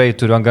čia tikrai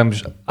turiu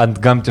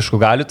ant gamtiškų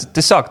galių, tai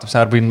tiesiog,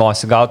 arba į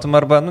nosį gautum,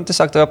 arba,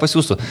 tiesiog tave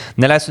pasiūstų.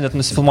 Neleisiu net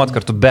nusifilmuoti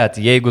kartu,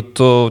 bet jeigu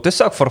tu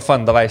tiesiog for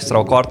fun, davai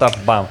ištrau kortą,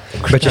 bam.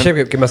 Bet čia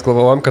šiaip, kai mes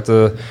galvojam, kad,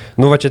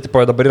 čia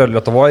tipo dabar yra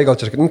Lietuvoje,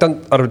 gal čia, ten,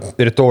 ar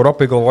rytų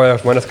Europai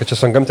galvoja žmonės, kad čia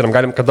su antgamtiniam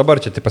galim, kad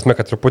dabar čia, pasme,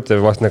 kad truputį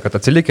vos ne, kad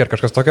atsilikė ar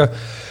kažkas tokio.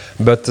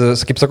 Bet,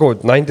 kaip sakau,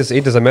 90s,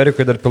 80s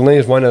Amerikoje dar pilnai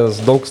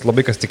žmonės daug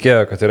labai kas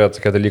tikėjo, kad yra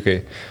tokie dalykai.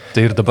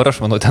 Tai ir dabar aš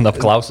manau, ten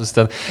apklausus,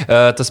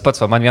 tas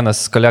pats, man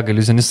vienas kolega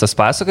iliuzionistas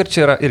pasako, ir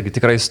čia yra irgi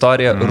tikra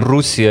istorija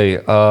Rusijai,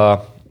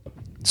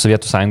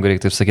 Sovietų sąjungoje,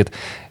 reikia taip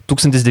sakyti,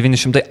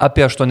 1900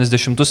 apie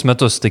 80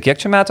 metus. Tai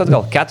kiek čia metų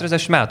atgal?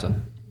 40 metų.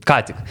 Ką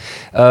tik.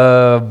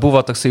 Buvo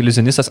toksai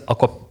iliuzionistas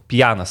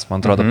Akopianas, man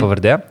atrodo,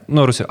 pavardė.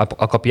 Rusijoje,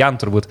 Akopian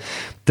turbūt.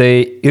 Tai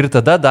ir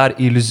tada dar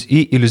į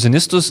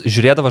iliuzionistus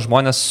žiūrėdavo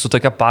žmonės su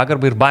tokia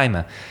pagarba ir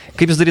baime.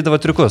 Kaip jis darydavo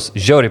triukus?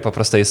 Žiauriai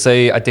paprastai.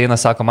 Jisai ateina,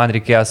 sako, man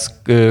reikės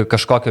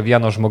kažkokio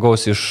vieno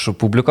žmogaus iš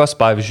publikos,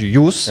 pavyzdžiui,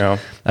 jūs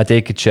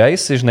ateikit čia,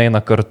 jisai, žinai,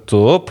 eina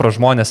kartu, pro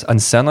žmonės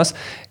ant scenos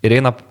ir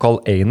eina,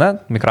 kol eina,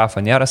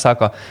 mikrofono nėra,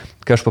 sako,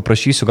 kai aš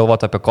paprašysiu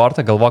galvoti apie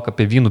kortą, galvok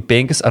apie vynų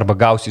 5 arba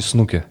gausi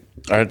snukį.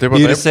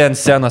 Ir jisai ant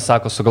scenos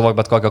sako, sugalvok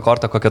bet kokią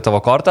kortą, kokią tavo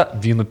kortą,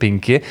 vynų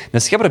 5,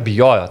 nes Hebra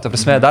bijojo. Ta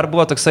prasme, dar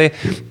buvo toksai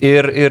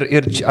ir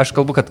aš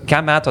kalbu, kad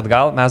kem metų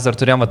atgal mes dar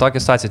turėjome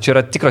tokią situaciją. Čia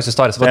yra tikros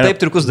istorijos. Va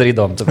taip triukus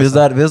darydavom. Vis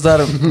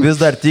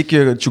dar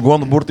tiki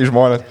čigonų burtai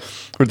žmonės.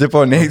 Kur,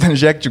 tipo, neik ten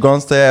žiūrėk,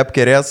 čigons tai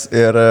apkerės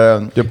ir,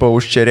 tipo,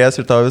 užčerės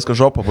ir tavo viską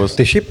žopo bus.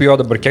 Tai šiaip jo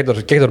dabar, kiek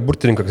dar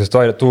burtininkų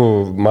egzistuoja, tų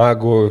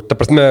magų, ta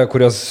prasme,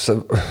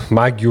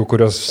 magijų,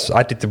 kurios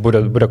ateitį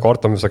būrė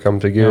kortom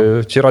visokiam. Taigi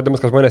čia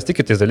įrodymas, kad žmonės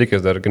tiki tais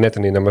dalykais dar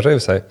ganėtinai nemažai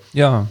visai.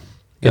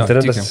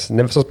 Internetas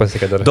ne visus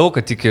pasiekė dar. Daug,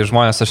 kad tiki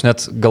žmonės, aš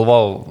net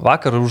galvojau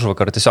vakar ir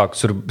užvakar, tiesiog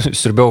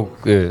siurbiau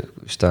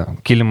šitą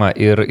kilimą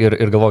ir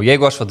galvojau,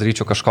 jeigu aš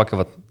daryčiau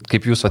kažkokią,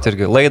 kaip jūs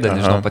irgi laidą,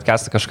 nežinau,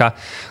 podcastą kažką,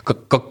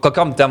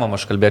 kokiom temom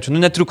aš kalbėčiau,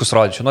 netriukus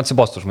rodyčiau,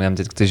 atsibostų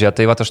žmonėms tik tai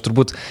žiūrėti, tai aš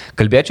turbūt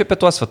kalbėčiau apie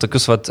tuos,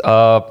 tokius,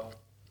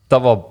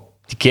 tavo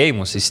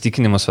tikėjimus,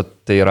 įsitikinimus,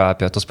 tai yra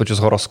apie tos pačius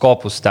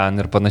horoskopus ten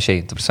ir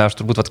panašiai. Aš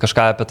turbūt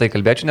kažką apie tai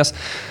kalbėčiau, nes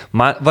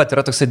man,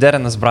 yra toksai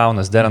Darren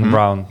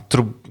Brown,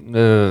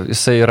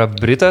 jisai yra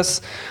britas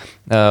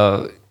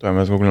Tuo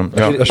mes googlim.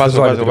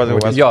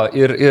 Jo,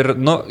 ir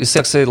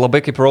jisai labai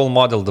kaip role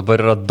model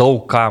dabar yra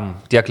daug kam,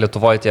 tiek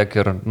Lietuvoje, tiek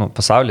ir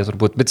pasaulyje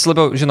turbūt, bet jis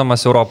labiau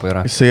žinomas Europoje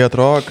yra. Jisai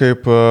atrodo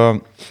kaip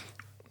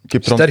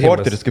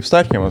transporteris, kaip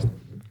Starkimas.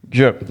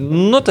 Žiūrėk.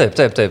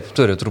 Taip,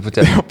 turi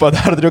truputį.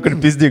 Padar triuk ir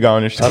pizdį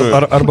gauni iš tikrųjų.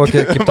 Arba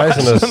kaip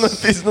Tysonas.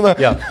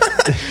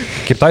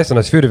 Kaip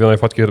Tysonas Fury vienai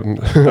fotkai ir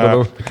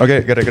radau.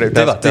 Okay, gerai.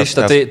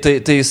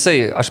 Tai jisai,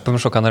 aš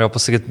pamiršau, ką norėjau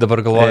pasakyti,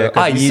 dabar galvoju.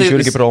 Jis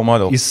žiūri kaip role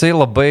model. Jisai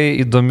labai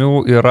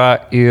įdomių yra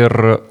ir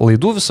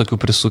laidų visokių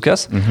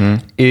prisukęs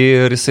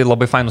ir jisai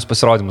labai fainus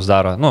pasirodymus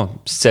daro,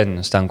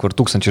 sceninius ten, kur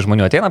 1000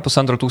 žmonių ateina,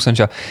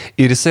 1500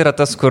 ir jisai yra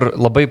tas, kur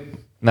labai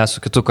mes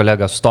su kitu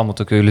kolega, su Tomu,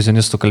 tokiu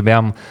iliuzionistu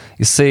kalbėjom,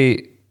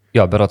 jisai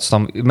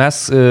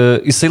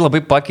labai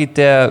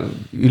pakeitė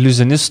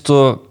iliuzionistų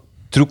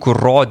triukų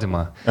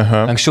rodymą.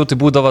 Anksčiau tai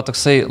būdavo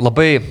toksai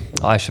labai,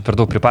 aš čia per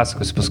daug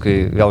pripasakosiu,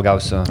 paskui vėl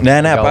gausiu.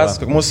 Ne,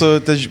 pasakok,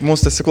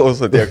 mūsų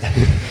tesiklauso tiek.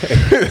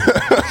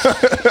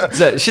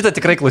 Šitą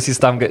tikrai klausys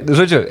tam.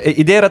 Žodžiu,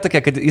 idėja yra tokia,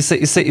 kad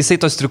jisai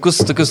tos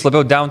triukus tokius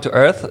labiau down to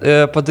earth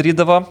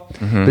padarydavo,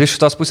 bet iš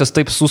šitos pusės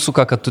taip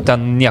susuka, kad tu ten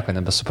nieko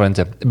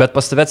nebesupranti. Bet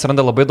pas tave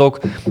atsiranda labai daug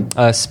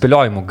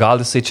spėliojimų. Gal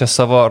jisai čia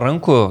savo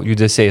rankų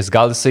judesiais,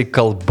 gal jisai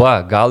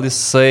kalba, gal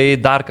jisai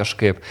dar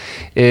kažkaip.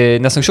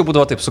 Nes anksčiau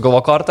būdavo taip,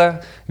 sugalvo kortą,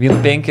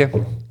 1-5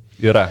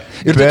 yra.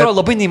 Ir tai atrodo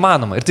labai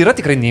neįmanoma. Ir tai yra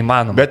tikrai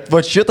neįmanoma. Bet va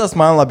šitas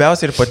man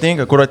labiausiai ir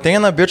patinka, kur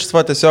ateina bičias,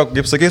 va tiesiog,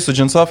 kaip sakai, su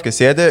džinsovkė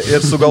sėdė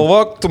ir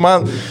sugalvok, tu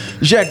man,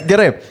 žiūrėk,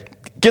 gerai.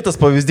 Kitas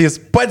pavyzdys,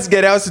 pats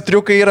geriausi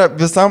triukai yra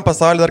visam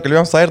pasauliu, dar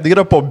kalbėjom, Sairdą,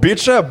 yra po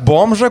bičą,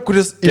 bomžą,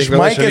 kuris iš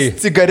maikės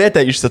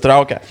cigaretę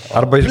išsitraukia.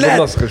 Arba iš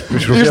burnos,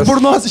 iš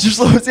burnos, iš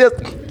išlausės.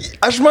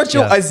 Aš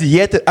mačiau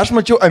azijietį, aš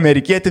mačiau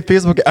amerikietį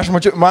Facebook'e,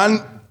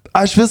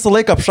 aš visą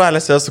laiką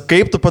apšalęs esu,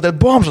 kaip tu padarė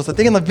bomžas,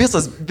 ateina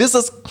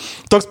visas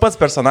toks pats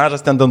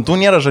personažas, ten dantų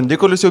nėra,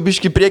 žandikolius jau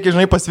biški prieki,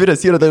 žinai,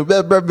 pasviręs yra, tai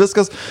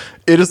viskas.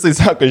 Ir jisai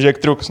sako, žiūrėk,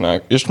 triukus,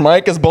 iš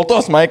maikės,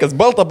 baltos maikės,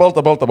 balta.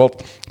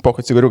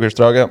 Poko cigariuką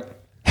ištraukia,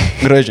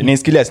 gražiai, nei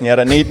skylės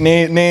nėra,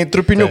 nei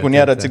trupiniukų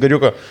nėra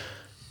cigariuko.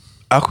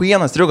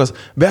 Ahuienas triukas,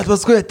 bet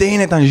paskui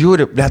ateina ten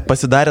žiūri, bet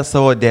pasidarė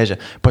savo dėžę,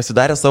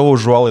 pasidarė savo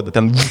užuolaidą,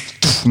 ten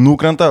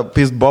nukrenta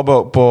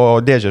pizbobo po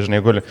dėžę,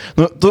 žinai, guli.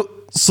 Tu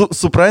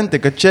supranti,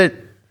 kad čia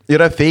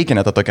yra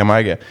feikinė ta tokia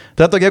magija.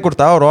 Ta tokia, kur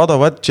tau rodo,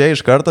 va, čia iš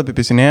karto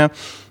apipisinėja,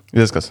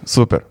 viskas,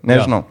 super,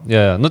 nežinau.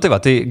 Tai va,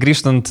 tai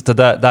grįžtant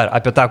tada dar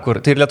apie tą,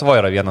 kur, tai ir Lietuvoje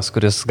yra vienas,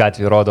 kuris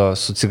gatvėje rodo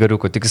su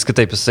cigariuku, tik jis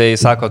kitaip, jisai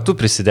sako, tu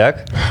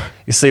prisidėk,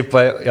 jisai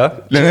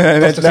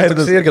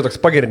Jisai irgi toks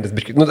pagerintis,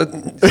 biškai,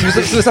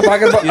 visą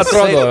pagarbą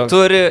atrodo.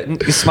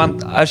 Jis man,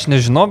 aš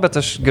nežinau, bet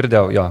aš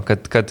girdėjau,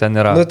 kad ten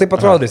yra. Taip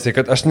atrodo jisai,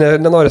 kad aš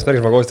nenoriu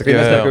smerkti žmogaus, tikrai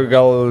nesmerkiu,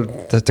 gal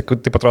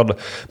taip atrodo,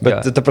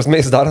 bet ta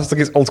prasme jis daro su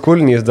tokiais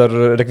oldskooliniais dar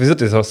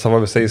rekvizitais savo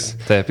visais.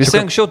 Taip,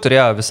 jisai anksčiau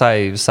turėjo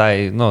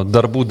visai,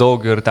 darbų daug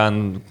ir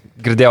ten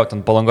girdėjau, ten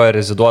Palangoje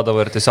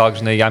reziduodavo ir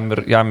tiesiog, žinai,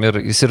 jam ir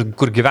jis ir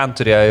kur gyvent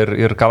turėjo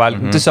ir ką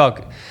valgyti.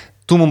 Tiesiog,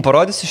 tu mums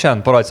parodysi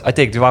šiandien,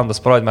 ateik 2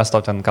 valandas, parodį, mes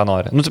tau ten ką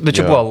nori. Bet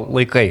čia buvo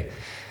laikai.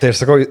 Tai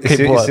aš sakau,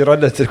 jis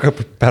įrodė,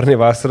 pernai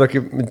vasarą,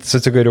 kaip su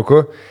cigariuku,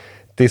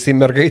 tai jisai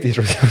mergaitė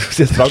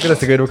ištraukė tą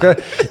cigariuką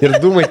ir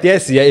dūmai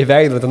tiesiai ją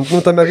įveido.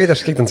 Ta mergaitė,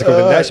 aš kiek ten sakau,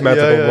 10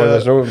 metų buvo,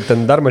 nežinau,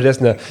 ten dar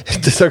mažesnė.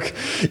 Tiesiog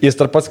jis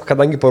tarp pats,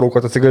 kadangi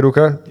parūko tą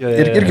cigariuką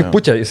ir irgi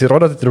pučia, jis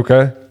įrodė tą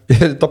triuką.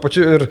 Ir to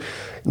pačiu ir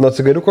nuo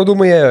cigariuko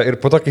dūmai ėjo ir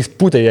po to, kai jis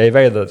pūtė ją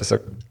įveido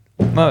tiesiog.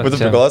 Bet tu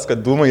prigalas, kad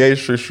dūmai jie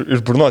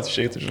iš burnos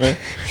išeitų, žinai.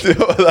 Tai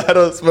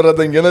padaro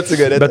smaradangina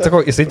cigaretę. Bet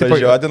sakau, jisai tipo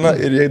žodina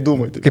ir jie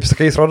dūmai. Kaip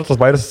sakai, jis rodo tos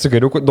bairius su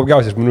cigariuku,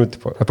 daugiausiai žmonių,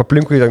 tipo.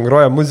 Aplinkui ten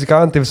groja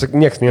muzikantai,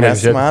 nieks neina.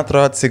 Nes man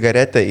atrodo,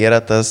 cigaretė yra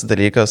tas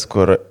dalykas,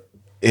 kur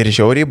ir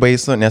žiauriai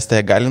baisu, nes tai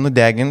gali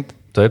nudeginti.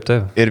 Taip.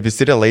 Ir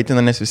visi yra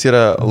laitina, nes visi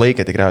yra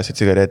laikę tikriausiai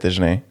cigaretę,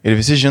 žinai. Ir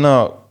visi žino,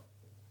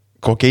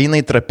 kokia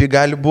jinai trapi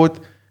gali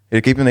būti. Ir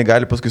kaip jinai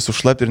gali paskui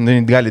sušlapti ir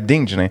jinai gali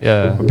dingti, žinai.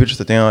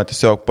 Papičius ateina,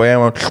 tiesiog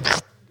paėmė,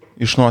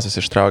 iš nosies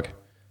ištraukė.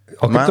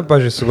 O kaip tu,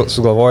 pažiūrėjau,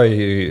 sugalvojai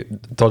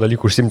to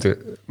dalykų užsimti?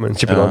 Man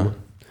čia įdomu.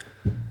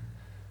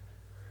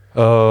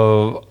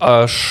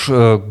 Aš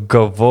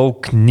gavau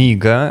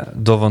knygą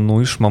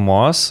dovanų iš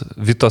mamos,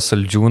 Vito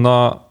Saldžiūno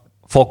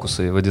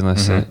Fokusai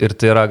vadinasi. Ir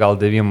tai yra gal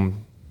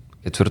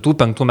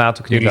 4-5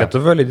 metų knyga. Ir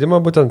lietuvio leidimą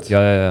būtent? Jo.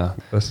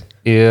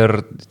 Ir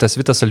tas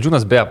Vitas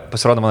Saldžiūnas, beje,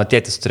 pasirodo, mano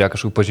tėtis turėjo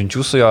kažkokių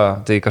pažinčių su jo,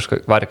 tai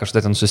varė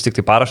kažkada ten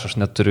susitikti parašą, aš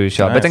neturiu iš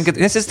jo. Nice. Bet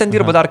nes jis ten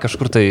dirba dar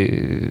kažkur tai.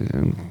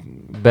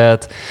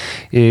 Bet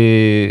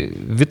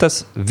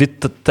Vitas,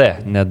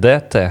 ne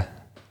DT,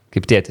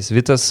 kaip tėtis,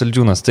 Vitas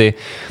Saldžiūnas. Tai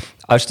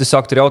aš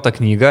tiesiog turėjau tą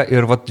knygą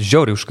ir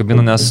žiauriai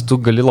užkabinu, nes tu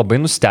gali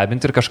labai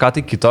nustebinti ir kažką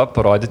tai kito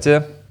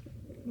parodyti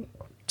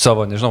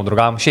savo, nežinau,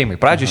 draugam, šeimai.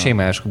 Pradžioje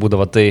šeimai, aišku,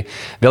 būdavo, tai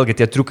vėlgi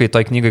tie triukai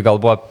toj knygai gal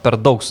buvo per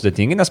daug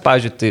sudėtingi, nes,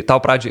 pavyzdžiui, tai tau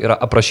pradžioje yra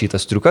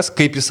aprašytas triukas,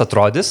 kaip jis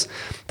atrodys,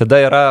 tada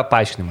yra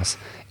paaiškinimas.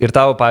 Ir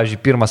tau,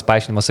 pavyzdžiui, pirmas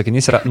paaiškinimas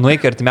sakinys yra,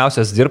 nueik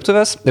artimiausias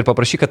dirbtuvės ir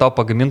paprašyk, kad tau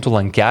pagamintų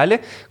lankelį,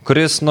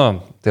 kuris,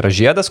 Tai yra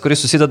žiedas,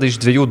 kuris susideda iš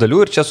 2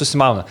 dalių ir čia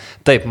susimauna.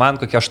 Taip, man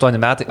kokie 8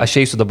 metai, aš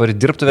eisiu dabar į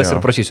dirbtuvės ir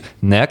prašysiu.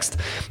 Next.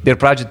 Ir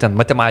pradžioj ten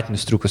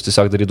matematinius triukus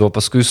tiesiog darydavau,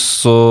 paskui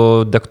su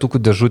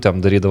degtukų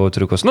dėžutėm darydavau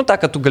triukus. Nu, tą,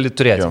 kad tu gali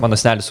turėti. Mano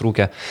senelis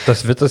rūkė.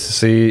 Tas Vitas,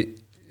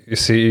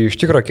 jisai iš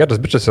tikrųjų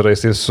kietas bičias yra,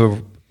 jisai su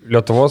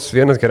Lietuvos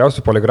vienas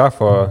geriausių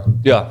poligrafo.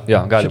 Jo,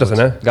 gali šitas,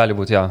 būt. Ne? Gali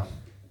būti, jo.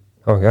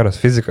 O, geras,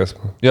 fizikas.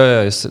 Jo,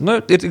 jis, nu,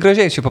 ir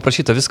gražiai čia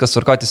paprašyta, viskas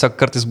tvarko, tiesiog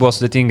kartais buvo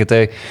sudėtingi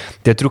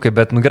tie triukai,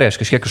 bet, nu gerai, aš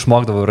kažkiek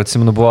išmokdavau ir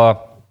atsimenu,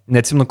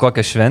 neatsimenu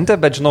kokią šventę,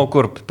 bet žinau,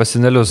 kur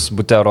pasinelius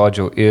bute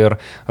rodžiau ir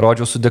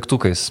rodžiau su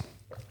degtukais.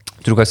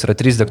 Triukas yra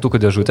 3 degtukų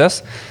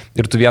dėžutės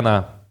ir tu vieną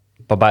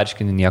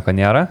pabarškini, nieko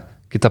nėra,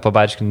 kitą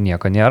pabarškini,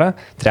 nieko nėra,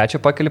 trečią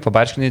pakeli,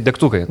 pabarškini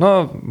degtukai.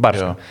 Nu,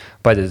 barškini.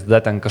 Padėti,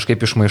 tada ten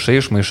kažkaip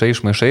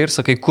išmaišai ir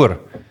sakai, kur.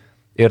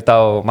 Ir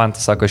tau, man tai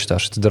sako šitą,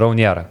 aš atidarau,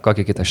 nėra.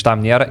 Kokį kitą? Šitam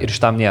nėra ir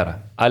šitam nėra.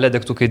 Ale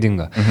degtukai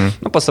dingo.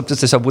 Nu,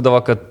 paslaptis tiesiog būdavo,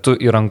 kad tu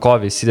į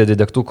rankovį įsidedi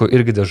degtukų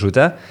irgi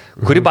dėžutę,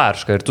 kuri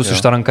barška. Ir tu su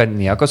šitą ranką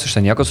nieko, su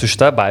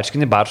šitą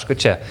barškinį barška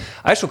čia.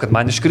 Aišku, kad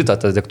man iškrito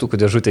ta degtukų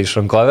dėžutė iš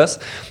rankovės.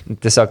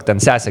 Tiesiog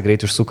ten sesė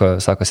greit išsuko,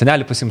 sako,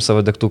 senelį pasiim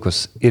savo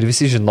degtukus. Ir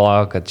visi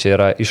žinojo, kad čia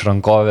yra iš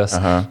rankovės.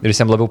 Ir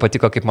visiems labiau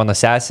patiko, kaip mano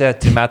sesė,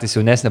 3 metais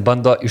jaunesnė,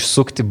 bando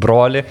išsukti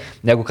brolį,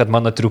 negu kad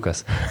mano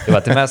triukas. Tai,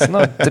 va, tai mes,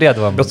 nu,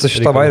 turėdavom. Bet su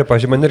šitą vairį,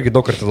 pažiūrėjau, man irgi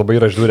daug kartų labai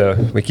yra išdūrę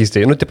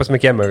vaikystėje. Nu, tai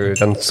pasmekėme,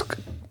 ten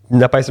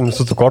nepaisim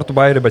visų tų kortų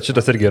bairį, bet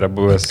šitas irgi yra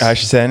buvęs.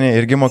 Aš seniai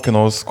irgi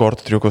mokinaus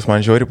kortų triukus,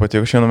 man žiauriai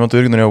patiko, šiandien metu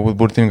irgi norėjau būti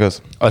burtininkas.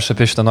 Aš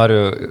apie šitą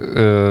noriu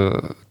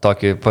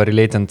tokį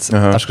parelėtint.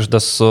 Aš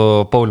kažkada su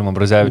Pauliumi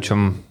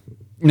Brazevičium,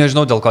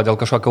 nežinau dėl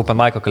kažkokio open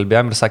mic'o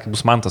kalbėjom ir sakė,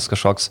 bus mantas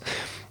kažkoks.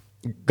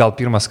 Gal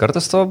pirmas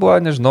kartas tavo buvo,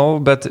 nežinau,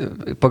 bet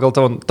pagal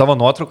tavo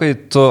nuotraukai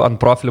tu ant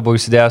profilio buvo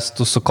įsidėjęs,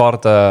 tu su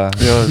kortą.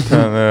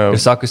 Ir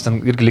sako, jis ten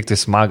irgi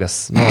liktais magas.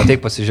 Nu,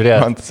 ateik pasižiūrėti.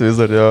 Man tas vis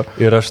dar jo.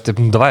 Ir aš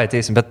taip, davai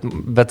ateisim,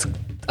 bet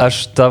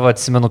aš tavo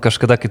atsimenu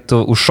kažkada, kai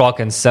tu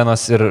užšokai ant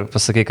scenos ir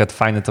pasakai, kad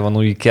fainai tavo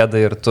nauji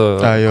kėdai ir tu...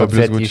 Jo,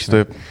 blizgučiai,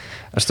 taip.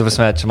 Aš tu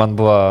prasme, čia man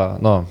buvo,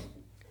 nu...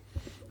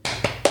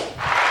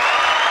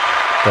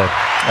 Taip.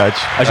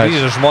 Ačiū. Aš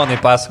grįžau žmonai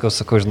pasakau,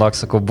 sakau, žinok,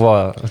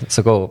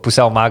 sakau,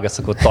 pusiau magas,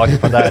 sakau, tokį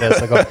padarė,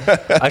 sakau,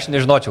 aš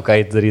nežinočiau, ką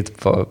daryti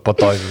po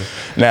to.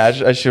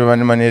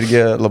 Ne, man irgi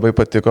labai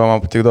patiko,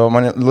 man patikdavo,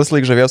 man vis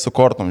laik žavėjo su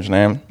kortom,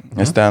 žinai,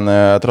 nes ten,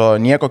 atrodo,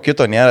 nieko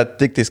kito nėra,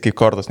 tik tais kaip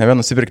kortos, ne vien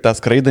nusipirkti tą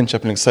skraidančią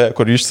aplink save,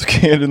 kur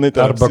išsukė ir jinai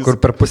ten. Arba kur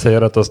per pusę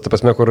yra tos, ta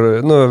prasme, kur,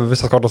 nu,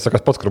 visas kortos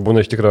sakas pats, kur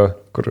būna iš tikrųjų,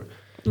 kur...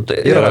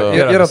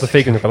 Yra tų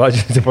feikinių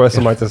kaladžių, tipo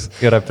esu matęs.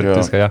 Yra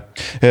pirktis, ja.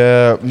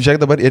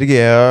 Žiūrėk, dabar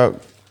irgi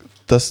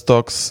tas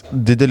toks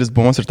didelis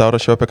bumas ir tau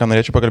rašiau, apie ką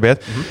norėčiau pakalbėti.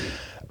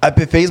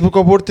 Apie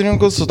Facebooko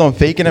burtininkus su tom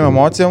feikinėm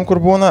emocijom, kur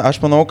būna, aš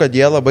manau, kad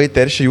jie labai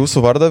teršia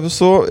jūsų vardą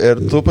visų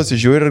ir tu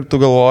pasižiūri ir tu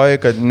galvoji,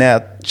 kad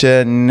net čia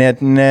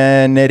net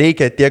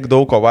nereikia tiek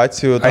daug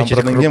ovacijų tam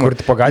pradangimui. Kur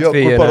tipo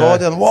gatvėje kur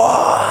parodė,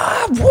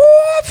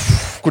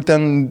 kur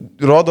ten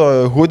rodo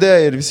hudė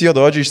ir visi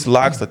juodaodžiai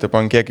išsilaksta,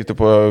 tipo, ant kiek,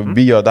 tipo,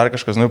 bijo dar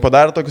kažkas. Nu,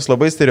 padaro tokius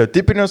labai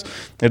stereotipinius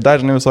ir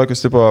dažnai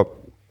visokius, tipo,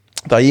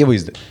 tą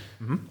įvaizdį.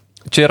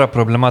 Čia yra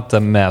problema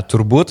tame,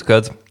 turbūt,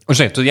 kad,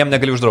 žinai, tu jiem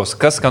negali uždrausti.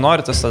 Kas, ką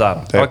nori, tas tą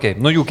daro. Okay.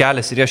 Nu, jų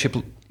kelias ir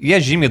jie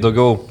žymiai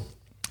daugiau,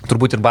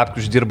 turbūt ir babkių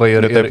uždirba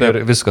ir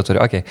visko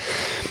turi. Okay.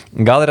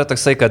 Gal yra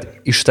toksai, kad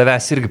iš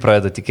tavęs irgi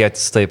pradeda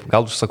tikėtis taip.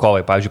 Gal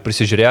užsakovai, pavyzdžiui,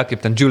 prisižiūrėjo,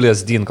 kaip ten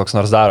Julius Dean koks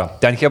nors daro.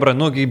 Ten hebra,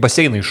 nu, į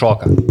baseiną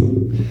iššoka.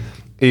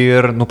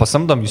 Ir, nu,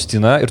 pasamdom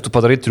Justiną ir tu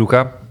padarai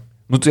triuką,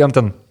 nu, tu jam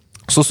ten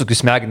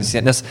susukiu smegenis.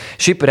 Nes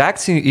šiaip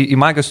reakcija į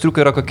magijos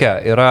triuką yra kokia?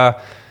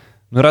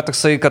 Yra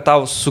toksai, kad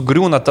tau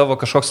sugriūna tavo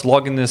kažkoks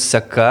loginis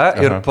seka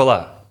ir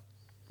pala.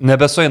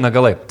 Nebesueina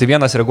galai. Tai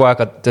vienas reaguoja,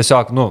 kad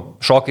tiesiog, nu,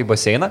 šoka į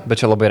baseiną,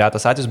 bet čia labai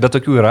retas atvejis, bet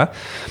tokių yra.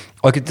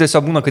 O kiti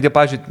tiesiog būna, kad jie,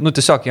 pavyzdžiui, nu,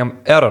 tiesiog jiem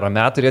erorą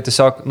metą ir jie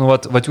tiesiog, nu,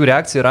 vat jų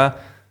reakcija yra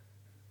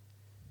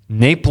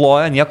nei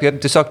ploja, nieko, jie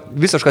tiesiog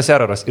visiškas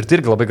eroras. Ir tai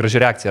irgi labai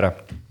graži reakcija yra.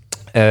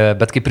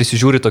 Bet kai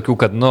prisižiūri tokių,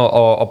 kad, nu,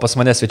 o pas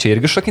mane svečiai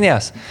irgi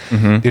šokinės.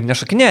 Ir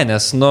nešokinė,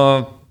 nes, nu,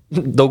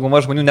 dauguma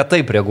žmonių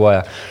netaip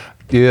reaguoja.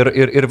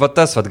 Ir va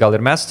tas, va, gal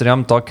ir mes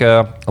turėjom tokią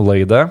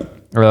laidą,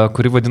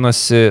 kuri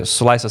vadinosi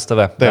Su laisvės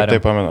TV.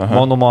 Taip, pamenu.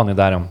 Monai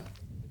darėm.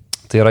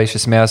 Tai yra iš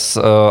esmės,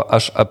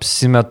 aš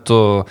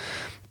apsimetu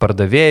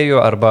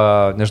pardavėjų arba,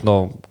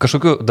 nežinau,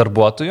 kažkokių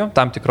darbuotojų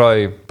tam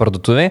tikroj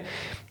parduotuviai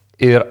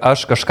ir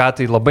aš kažką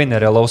tai labai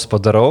nerealaus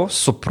padarau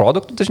su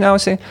produktu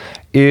dažniausiai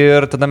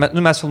ir tada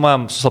mes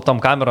filmuojam su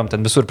slaptom kamerom, ten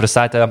visur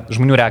pristatę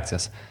žmonių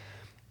reakcijas.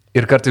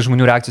 Ir kartais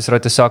žmonių reakcijos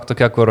yra tiesiog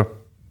tokia, kur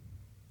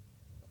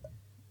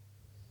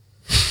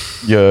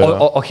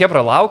O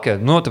hebra laukia,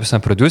 nu, taip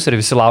visame produceriai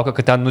visi laukia,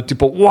 kad ten, nu,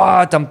 tipo,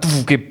 ten,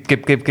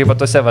 kaip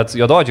tose,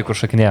 juododžiai, kur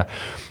šakinėje.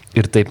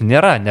 Ir taip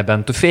nėra,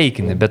 nebent tu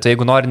feikini, bet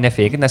jeigu nori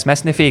nefeikinti, nes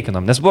mes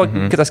nefeikinom. Nes buvo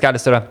kitas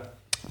kelias, yra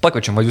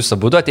Pakviečiam, va jūs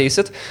abudu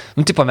ateisit,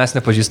 nu, tipo, mes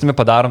nepažįstami,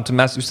 padarom, tu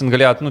mes, jūs ten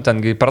galėjot, nu, ten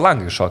per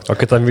langą iššokti. O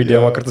kitam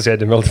video kartu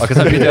sėdėm vėl. O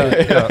kitam video,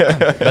 jo.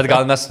 Bet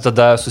gal mes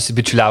tada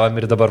susibičiuliavom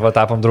ir dabar va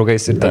tapom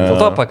draugais ir ten dėl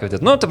to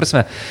pakvietėt. Nu, ta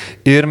prasme.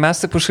 Ir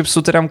mes taip kažkaip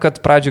sutarėm, kad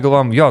pradžioj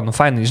galvom, jo, nu,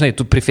 fainai, žinai,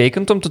 tu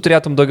prifeikintum, tu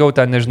turėtum daugiau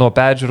ten, nežinau,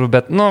 peržiūrų,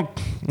 bet, nu,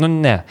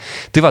 ne.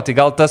 Tai va, tai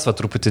gal tas va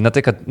truputį, ne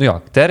tai, kad, nu, jo,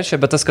 teršia,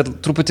 bet tas, kad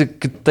truputį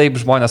kitaip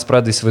žmonės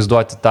pradeda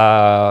įsivaizduoti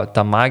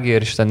tą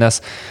magiją ir šitą,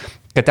 nes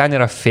kad ten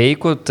yra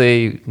feikų,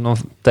 tai, nu,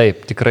 taip,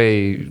 tikrai,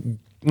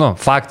 nu,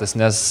 faktas,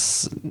 nes...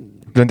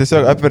 Vien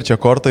tiesiog apverčia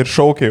kortą ir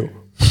šaukia jau.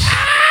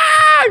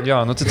 Jo,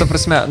 nu, tai ta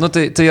prasme, nu,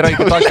 tai yra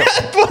iki tokio...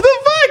 What the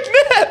fuck,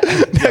 ne?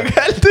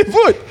 Negali tai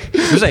būti.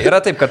 Žinai,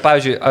 yra taip, kad,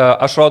 pavyzdžiui,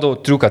 aš rodau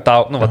triuką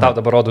tau, nu, va, tau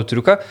dabar rodau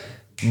triuką,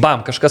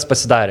 bam, kažkas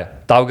pasidarė,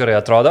 tau gerai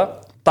atrodo,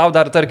 tau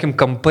dar, tarkim,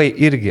 kampai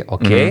irgi,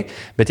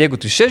 bet jeigu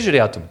tu čia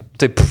žiūrėtum,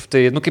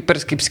 tai nu, kaip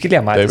skylė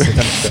matėsi.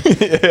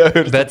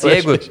 Bet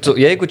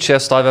jeigu čia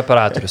stovi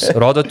operatorius,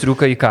 rodo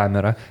triuką į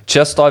kamerą,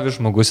 čia stovi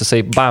žmogus,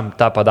 jisai, bam,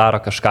 tą padaro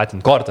kažką,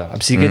 ten kortą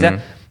apsikeitė,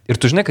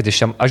 ir tu žinai, kad iš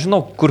čia, aš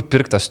žinau, kur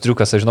pirktas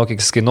triukas, aš žinau, kiek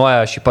jis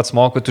kainuoja, aš jį pats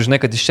moku, tu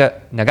žinai, kad iš čia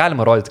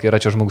negalima rodyti, kai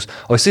yra čia žmogus,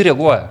 o jisai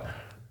reaguoja.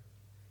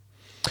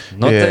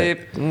 Nu,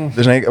 taip.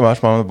 Žinai,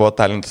 aš manau, buvo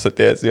talentus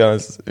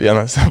atėjęs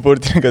vienas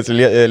burtininkas,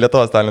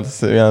 Lietuvos talentus,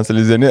 vienas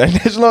iliuzionierius,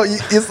 nežinau,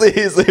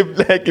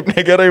 jisai kaip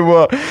negerai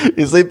buvo,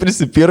 jisai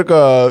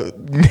prisipirko,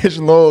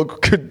 nežinau,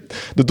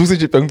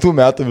 2005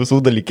 metų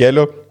visų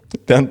dalykėlių.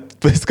 Ten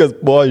viskas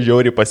buvo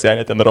žiauriai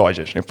pasienė, ten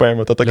rožė, žinai,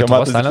 paėmė tą tokią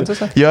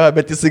matą. Jo,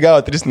 bet jisai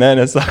gavo 3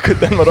 mėnesius, sako,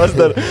 ten maros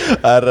dar,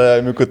 ar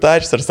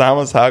Mikutačis, ar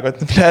Samas, sako,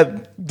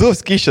 du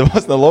skyščiai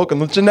vos nelauka,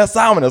 nu čia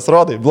nesąmonės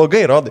rodai,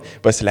 blogai rodai.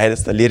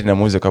 Pasileidęs tą lyrinę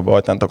muziką, buvo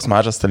ten toks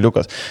mažas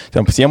staliukas,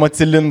 ten pasiemo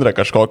cilindrą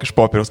kažkokį iš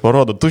popieriaus,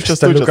 parodo, tuščias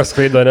staliukas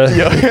skraido, ne?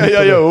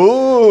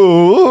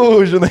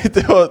 Žinai,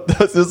 tai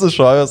tas visus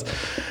šovės.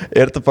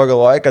 Ir tu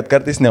pagalvoji, kad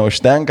kartais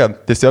neužtenka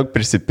tiesiog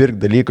prisipirk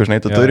dalykų,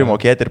 žinai, tu turi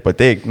mokėti ir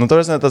pateikti. Nu,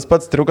 tas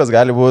pats triukas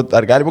gali būti,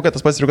 kad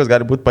tas pats triukas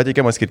gali būti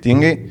pateikiamas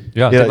skirtingai.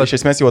 Ir iš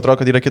esmės jau atrodo,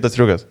 kad yra kitas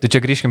triukas. Tai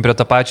čia grįžkim prie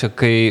tą pačią,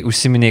 kai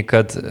užsiminiai,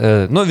 kad,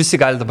 nu, visi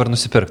gali dabar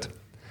nusipirkti.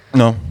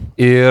 No.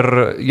 Ir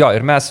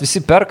mes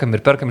visi perkam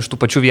iš tų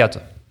pačių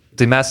vietų.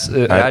 Tai mes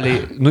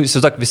realiai, nu,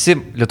 įsivaizduok, visi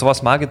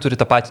Lietuvos magai turi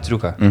tą patį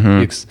triuką.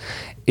 X.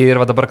 Ir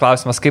va dabar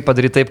klausimas, kaip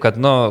padaryti taip, kad,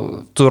 nu,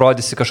 tu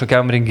rodysi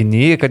kažkokiam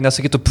renginį, kad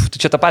nesakytų,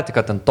 tu čia tą patį,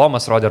 kad ten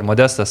Tomas rodė ar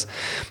Modestas,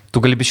 tu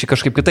gali biškai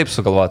kažkaip kitaip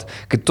sugalvoti.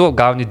 Kai tu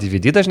gauni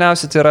DVD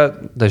dažniausiai, tai yra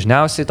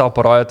dažniausiai tau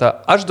parodyta,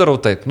 aš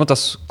darau taip, nu,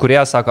 tas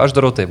kuriejas sako, aš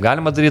darau taip,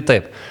 galima daryti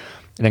taip.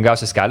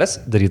 Lengviausias kelias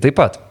 - daryti taip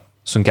pat.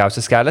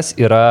 Sunkiausias kelias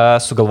yra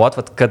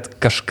sugalvoti, kad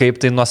kažkaip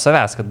tai nuo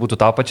savęs, kad būtų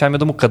tau pačiam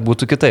įdomu, kad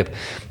būtų kitaip.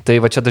 Tai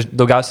va čia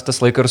daugiausiai tas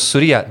laiko ir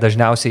suryja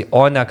dažniausiai,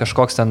 o ne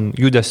kažkoks ten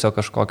judesio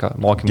kažkokio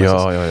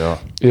mokymas. Jo.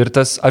 Ir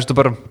tas, aš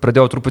dabar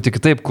pradėjau truputį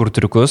kitaip kur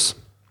triukus,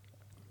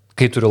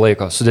 kai turiu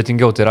laiko.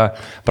 Sudėtingiau, tai yra,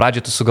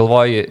 pradžiai tu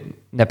sugalvoji,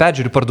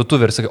 neperžiūri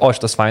parduotuvę ir sakai, o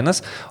šitas fainas,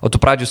 o tu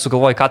pradžiai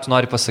sugalvoji, ką tu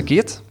nori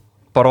pasakyti,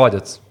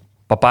 parodyti,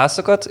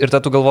 papasakot ir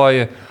tada tu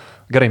galvoji,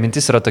 gerai,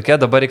 mintis yra tokia,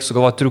 dabar reikia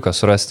sugalvoti triuką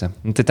surasti.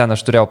 Tai ten aš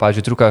turėjau,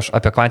 pavyzdžiui, triuką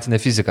apie kvantinę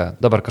fiziką.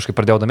 Dabar kažkaip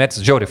pradėjau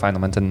domėtis, žiauriai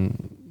faina, man ten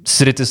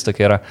sritis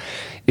tokia yra.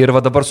 Ir va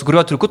dabar su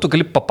kuriuo triuku tu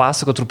gali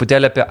papasakoti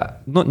truputėlį apie,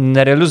 nu,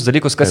 nerealius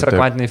dalykus, kas yra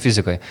kvantiniai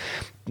fizikoje.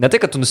 Ne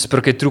tai, kad tu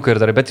nusipirkai triuką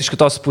ir dar, bet iš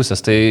kitos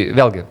pusės. Tai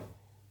vėlgi,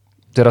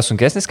 tai yra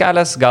sunkesnis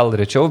kelias, gal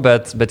rečiau,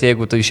 bet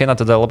jeigu tai išeina,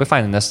 tada labai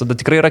faina, nes tada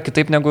tikrai yra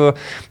kitaip, negu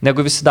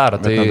visi daro.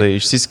 Bet tada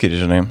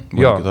išsiskiri, žinai.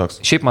 Jo,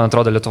 šiaip man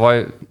atrodo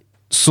Lietuvoje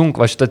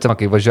sunku, va šitą temą,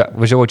 kai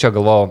važiavau čia,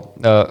 galvojau,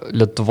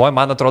 Lietuvoje,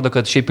 man atrodo,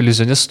 kad šiaip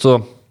iliuzionistų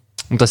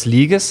tas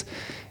lygis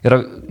yra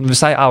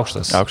visai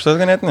aukštas. Aukštas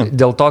ganėtinai?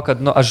 Dėl to,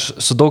 kad, nu, aš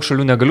su daug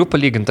šalių negaliu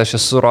palyginti, aš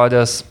esu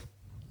rodęs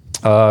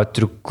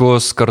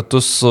triukus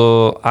kartu su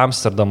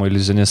Amsterdamo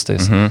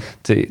iliuzionistais.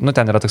 Tai, nu,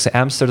 ten yra toksai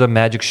Amsterdam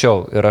Magic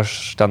Show ir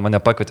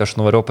mane pakvietė, aš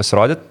nuvariau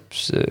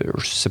pasirodyti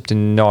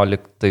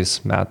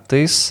 17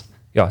 metais.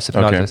 Jo,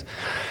 17. Okay.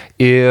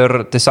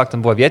 Ir tiesiog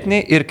ten buvo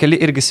vietiniai ir keli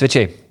irgi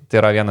svečiai. Tai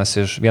yra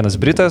vienas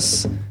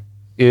Britas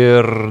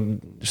ir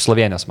iš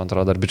Slovenijos, man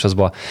atrodo, dar bičias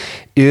buvo.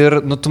 Ir,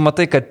 nu, tu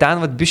matai, kad ten,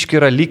 vat, biški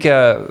yra likę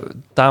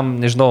tam,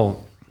 nežinau,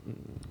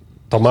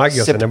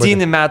 7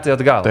 metai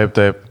atgal.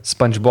 Taip.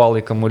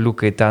 Spongeballai,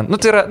 kamuoliukai ten. Nu,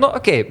 tai yra, nu,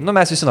 okei, nu,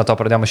 mes visi nuo to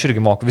pradėjome, aš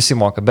irgi moku, visi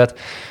moka, bet,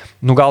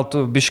 nu, gal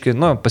tu biški,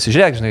 nu,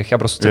 pasižiūrėk, žinai,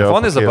 Hebra su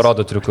telefonais dabar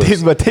rodo triukus.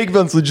 Teik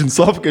bent su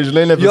džinsovka,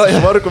 žinai,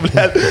 nebesivarku,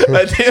 blėt,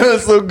 ateina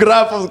su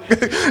grafos.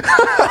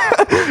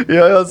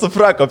 Jo, su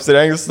fraku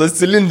apsirengęs, tas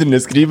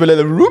cilindrinės skrybelė,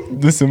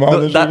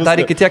 nusimauna. Dar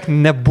iki tiek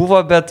nebuvo,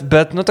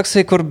 bet, nu,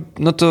 toksai, kur,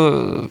 nu, tu,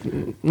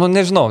 nu,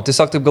 nežinau,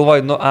 tiesiog taip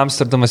galvoju, nu,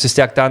 Amsterdamas vis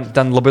tiek,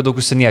 ten labai daug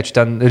užsieniečių,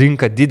 ten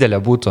rinka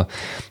didelė būtų,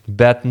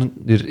 bet, nu,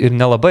 ir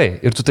nelabai.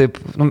 Ir tu taip,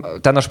 nu,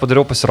 ten aš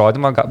padariau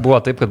pasirodymą, buvo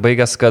taip, kad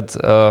baigęs, kad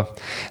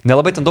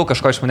nelabai ten daug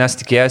kažko iš manęs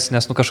tikėjęs,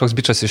 nes, nu, kažkoks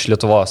bičas iš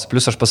Lietuvos.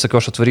 Plus aš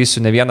pasakiau, aš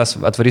atvarysiu ne vienas,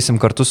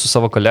 atvarysim kartu su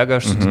savo kolega,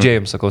 aš su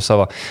didžėjim sakau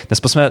savo,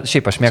 nes pas mane,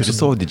 šiaip aš mėgstu.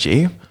 Su savo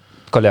didžėjai?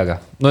 kolega.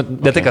 Nu,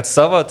 ne tai, kad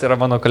savo, tai yra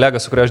mano kolega,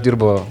 su kuriuo aš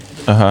dirbu.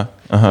 Aha.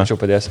 Ačiū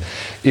padėsiu.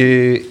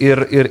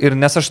 Ir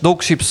nes aš daug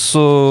šiaip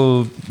su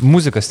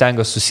muzika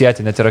stengiuosi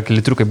susijęti, net yra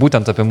keli triukai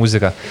būtent apie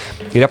muziką.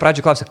 Ir jie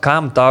pradžioje klausė,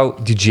 kam tau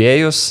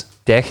didžėjus,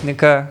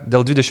 technika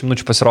dėl 20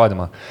 minučių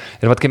pasirodymo.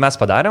 Ir vat kai mes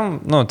padarėm,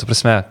 nu, tu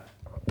prasme,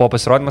 po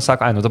pasirodymą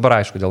sako, ai, nu dabar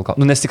aišku dėl ko.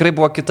 Nu, nes tikrai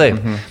buvo kitaip.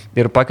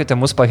 Ir pakvietė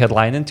mus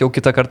paheadlininti, jau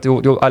kitą kartą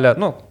jau ale,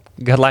 nu,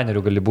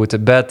 headlinerių gali būti,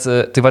 bet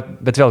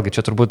vėlgi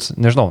čia turbūt,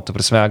 nežinau, tu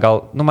prasme,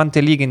 gal, nu, man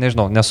tie lygiai,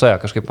 nežinau, nesuoja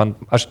kažkaip,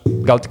 aš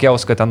gal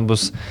tikėjausi, kad ten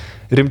bus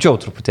rimčiau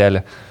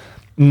truputėlį.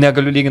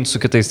 Negaliu lyginti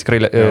su kitais,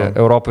 tikrai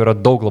Europoje yra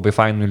daug labai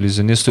fainų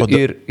iliuzionistų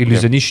ir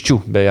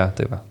iliuzioniščių, beje.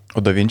 Tai va.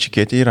 O Da Vinci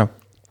kieti yra?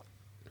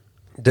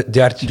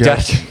 Diarči.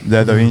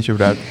 Da Vinci,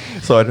 bret.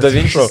 Sorry. Da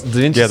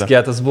Vinci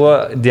kietas buvo,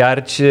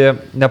 Diarči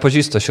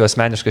nepažįstu aš jau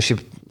asmeniškai,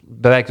 šiaip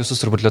beveik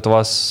visus turbūt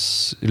Lietuvos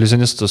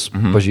iliuzionistus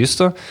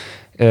pažįstu.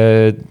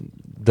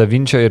 Da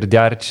Vinčio ir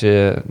Diarči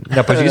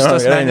nepažįstu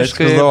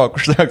asmeniškai.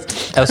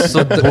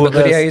 Esu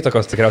turėjo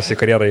įtakos tikriausiai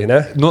karjerai,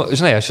 ne? Nu,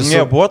 žinai, aš esu...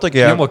 Jie buvo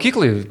tokie... Jie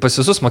mokyklai,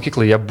 pas visus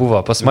mokyklai jie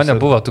buvo, pas mane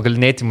buvo, tu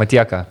gali neiti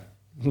Matieką,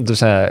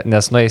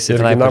 nes nueisi...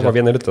 Ir kainavo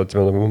 1 litrą,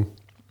 atsimenu.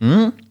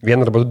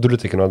 1 arba 2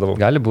 litai kainuodavo.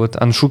 Gali būti,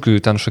 ant šūkių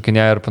ten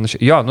šokinėja ir panašiai.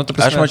 Jo, nu, tu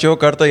prasme... Aš mačiau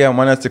kartą, jie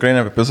manęs tikrai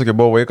neapipiso, kai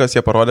buvo vaikas,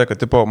 jie parodė,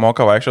 kad tipo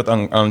moka vaikščioti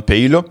ant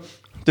peilių,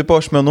 tipo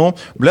ašmenų.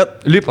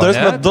 Blet, lipo,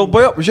 ne?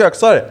 Dalbojo, žiūrėk,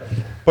 sorry.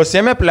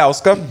 Pasiėmė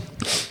pliauską,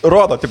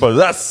 rodo, tipo,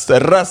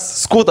 ras,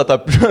 skuta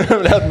tą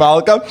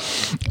malką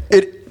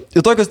ir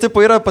tokios tipo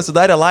yra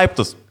pasidarę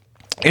laiptus.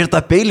 Ir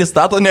tą peilį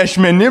stato ne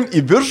ašmenim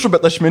į viršų,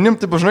 bet ašmenim,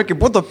 taip, žinai, kaip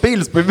būtų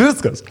peilis,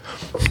 viskas.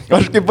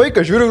 Aš kaip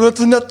vaikas žiūriu,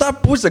 tu ne tą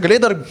pusę,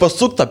 galėjai dar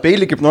pasukti tą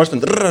peilį, kaip nors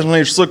ten,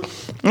 žinai, išsuk.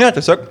 Ne,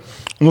 tiesiog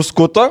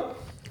nuskuto,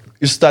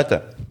 išstatė.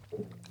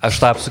 Aš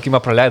tą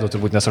apsukimą praleidau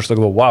turbūt, nes aš tą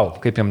galvoju, wow,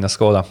 kaip jam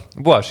neskauda.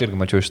 Buvo, aš irgi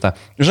mačiau šitą.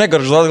 Žinai,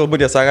 garžuot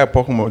galbūt jie sako,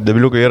 pohumų,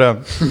 debiliukai yra,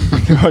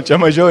 o čia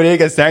mažiau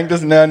reikia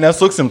stengtis,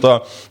 nesuksim to.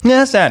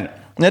 Ne, seni,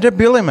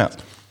 nerebilai mes.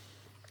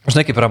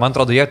 Žinai, kaip yra, man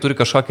atrodo, jie turi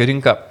kažkokią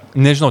rinką,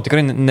 nežinau,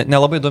 tikrai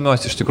nelabai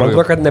domiuosi iš tikrųjų. Man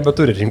atrodo, kad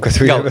nebeturi rinkos.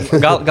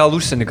 Gal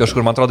užsienį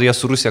kažkur, man atrodo, jie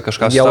su Rusija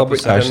kažką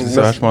susitapusi.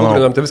 Aš manau.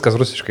 Tai viskas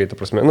rusiškai, ta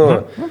prasme. Nu.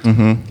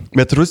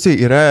 Bet Rusija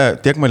yra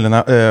tiek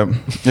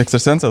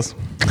ekstrasensas.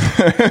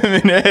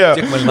 Minėjo.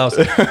 Tiek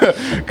Malinauskas.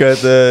 Kad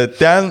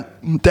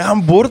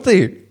ten burtai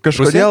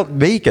kažkodėl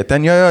veikia.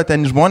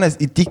 Ten žmonės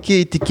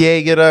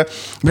įtikėjai yra.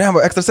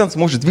 Bremba, ekstrasensas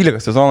mūšis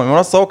 12 sezonų.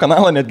 Mano savo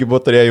kanalą netgi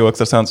buvo turėjau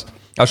ekstrasensų.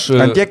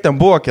 Ten tiek ten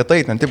buvo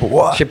kietai, ten tipo,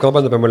 wow. Šiaip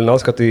kalbant apie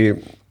Malinauską, tai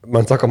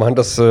man sako,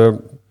 Mantas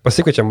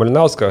pasikviečia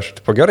Malinauską, aš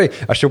tipo gerai,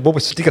 aš jau buvau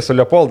sutikęs su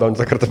Leopoldu,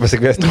 antrą kartą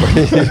pasikviesti,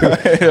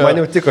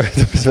 man jau tiko.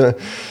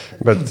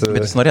 Bet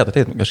jis norėtų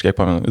ateiti, kažkiek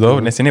pamenu.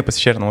 Neseniai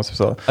pasišėrino mūsų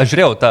viso. Aš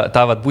žiūrėjau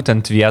tą vat,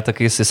 būtent vietą,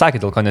 kai jisai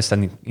sakė, dėl ko nes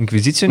ten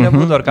inkvizicijų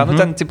nebūtų, ar ką, nu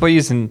ten tipo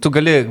jis, tu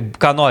gali,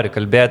 ką nori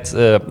kalbėti,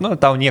 nu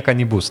tau nieka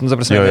nebus, nu ta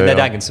prasme,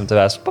 nedeginsim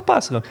tavęs,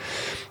 papasakok.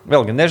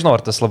 Vėlgi, nežinau,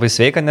 ar tas labai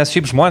sveika, nes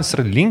šiaip žmonės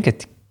yra linkę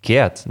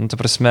tikėti, nu ta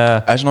prasme.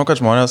 Aš žinau, kad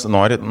žmonės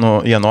nori,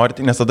 jie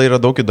nori, nes tada yra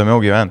daug įdomiau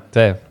gyventi.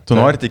 Taip. Tu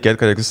nori tikėti,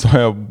 kad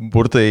egzistuoja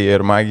burtai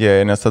ir magija,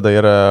 nes tada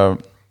yra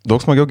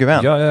daug smagiau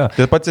gyventi. Jo.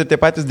 Tie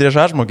patys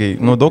driežažmogiai,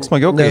 daug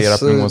smagiau, kai yra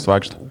aplink mūsų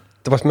vaikšto.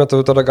 Ta prasme, tu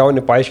tada gauni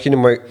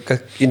paaiškinimą,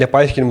 į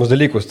nepaaiškinimus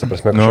dalykus, ta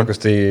prasme, kažkokius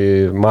tai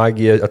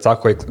magija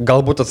atsako,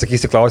 galbūt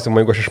atsakysi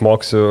klausimą, jeigu aš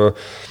išmoksiu,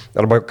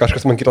 arba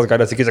kažkas man kitas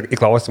gali atsakyti į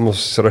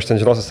klausimus ir aš ten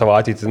žinosiu savo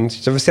ateitį.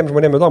 Čia visiems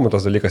žmonėms įdomu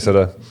tas dalykas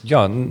yra.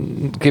 Jo,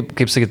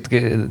 kaip sakyt,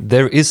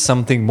 there is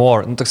something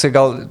more. Nu, toksai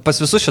gal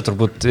pas visus čia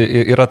turbūt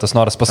yra tas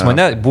noras, pas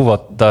mane buvo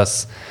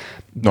tas.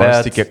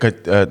 Noras tikė,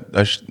 kad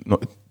aš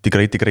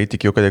tikrai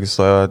tikiu, kad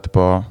egzistuoja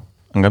tipo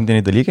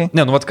gamtiniai dalykai?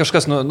 Ne, nu, vat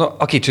kažkas,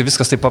 okei, čia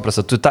viskas taip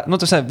paprasta,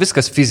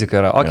 viskas fizika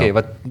yra, okei,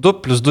 vat 2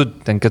 + 2,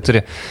 ten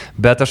 4,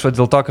 bet aš vat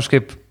dėl to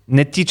kažkaip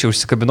netyčia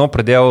užsikabinau,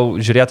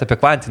 pradėjau žiūrėti apie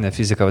kvantinę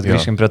fiziką, vat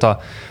grįžkim prie to.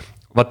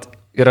 Vat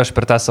ir aš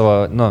per tą savo,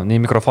 į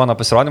mikrofoną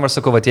pasirodymą, aš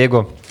sakau, vat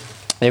jeigu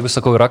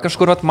sakau, yra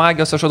kažkur vat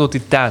magijos, aš radau,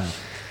 tai ten.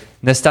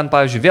 Nes ten,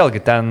 pavyzdžiui, vėlgi,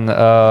 ten,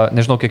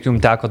 nežinau, kiek jums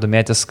teko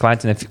domėtis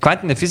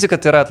kvantinė fizika,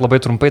 tai yra, labai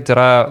trumpai, tai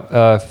yra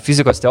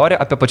fizikos teorija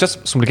apie pačias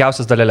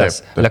smulkiausias daleles.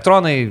 Taip.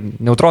 Elektronai,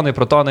 neutronai,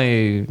 protonai,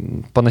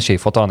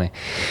 panašiai, fotonai.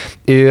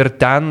 Ir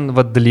ten,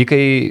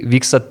 dalykai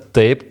vyksta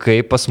taip,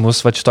 kaip pas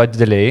mus, šitoj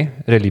dideliai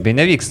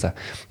realybėje nevyksta.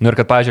 Ir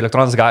kad, pavyzdžiui,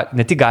 elektronas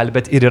ne tik gali,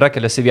 bet ir yra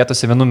keliose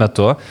vietose vienu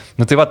metu.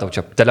 Tai tau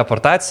čia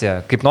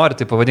teleportacija, kaip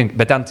nori tai pavadink,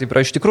 bet ten taip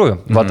yra iš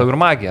tikrųjų. Tau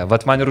ir magija,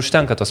 man ir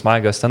užtenka tos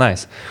magijos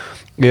tenais.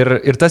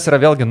 Ir tas yra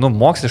vėlgi,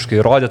 moksliškai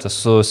įrodytas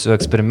su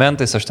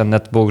eksperimentais, aš ten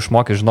net buvau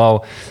išmokęs, žinau,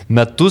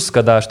 metus,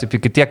 kada aš taip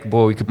iki tiek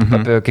buvau,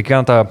 apie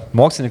kiekvieną tą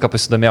mokslininką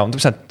pasidomėjau,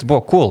 tai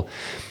buvo cool.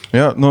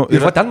 Ja,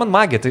 ir ten man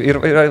magija,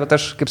 ir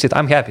aš, kaip sakyt,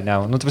 I'm happy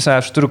now,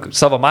 aš turiu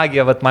savo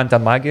magiją, man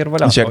ten magija ir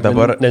valia. Žiūrėk,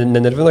 dabar...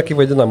 Nenervina, kai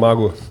vaidina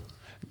magų.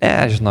 Ne,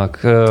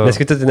 žinok. Nes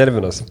kiti tai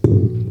nervinas.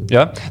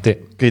 Ja, tai.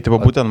 Kai tai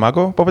būtent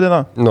magų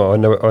pavadino?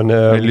 O ne...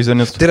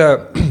 Iliuzionistų. Tai yra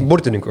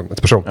burtininkų,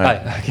 atsiprašau.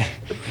 Okay.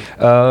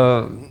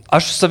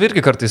 Aš savi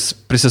irgi kartais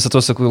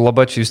prisisatau, sakau,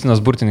 labai čia Justinas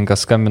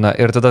Burtininkas skambina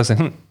ir tada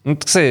sakai,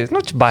 toksai,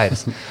 čia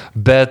bairis.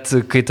 Bet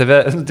kai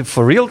tave,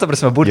 for real, ta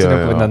prasme,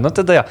 Burtininkas,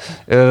 tada ja.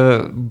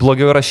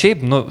 Blogiau yra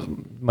šiaip,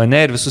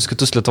 mane ir visus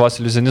kitus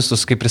Lietuvos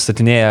iliuzionistus, kaip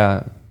pristatinėja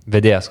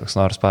vedėjas koks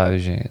nors,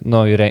 pavyzdžiui,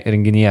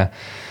 renginyje.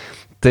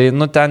 Tai,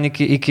 ten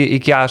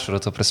iki ašarų,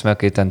 ta prasme,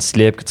 kai ten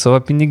slėpkit savo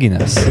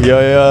piniginės.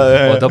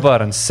 O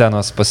dabar ant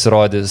scenos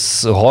pasirodys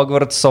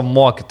Hogwartso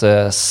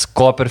mokytojas,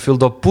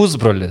 Copperfieldo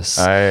pusbrolis.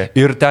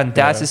 Ir ten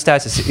tęsis.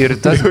 Ir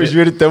tas... Jau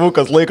žiūri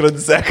tėvukas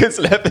laikrodis sekas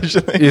slėpia,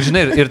 žinai. Ir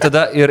žinai, ir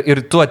tada,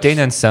 ir tu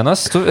ateini ant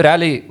scenos, tu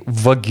realiai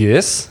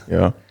vagis.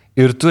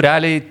 Ir tu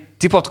realiai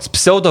tipo toks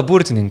pseudo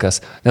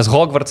burtininkas, nes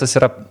Hogwartsas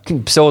yra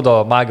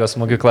pseudo magijos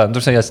mokykla,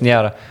 jas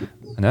nėra.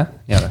 Ne?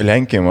 Nėra.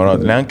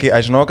 Lenkai,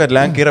 aš žinau, kad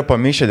Lenkai yra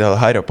pamišę dėl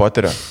Hario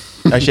Poterio.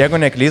 Aš jeigu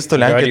neklystu,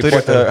 Lenkai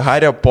turi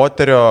Hario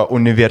Poterio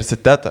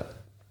universitetą,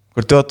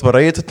 kur tu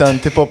atvarai, tu ten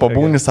tipo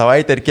pabūni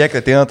savaitę ir kiek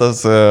ateina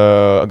tas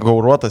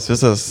gauruotas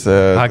visas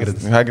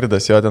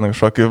Hagridas, jo ten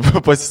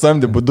kažkokį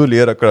pasisamdį budulį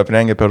yra, kur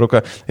aprengia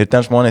peruką ir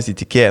ten žmonės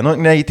įtikėja.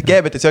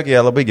 Neįtikėja, bet tiesiog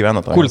jie labai gyvena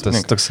to.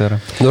 Kultas toks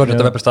yra. Ir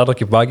tave pristato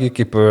kaip vagį,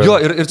 kaip... Jo,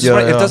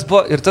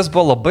 ir tas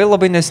buvo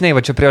labai neseniai,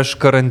 va čia prieš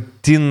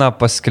karantiną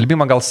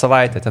paskelbimą, gal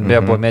savaitę, ten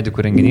beje buvo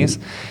medikų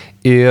renginys.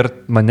 Ir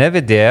mane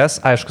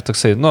vedėjas, aišku,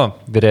 toksai,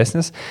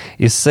 vyresnis,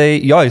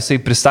 jisai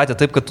pristatė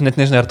taip, kad tu net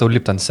nežinai, ar tau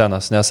lipti ant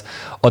scenos,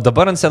 o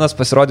dabar ant scenos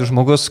pasirodė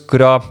žmogus,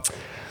 kurio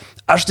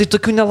aš tai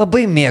tokių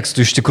nelabai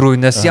mėgstu iš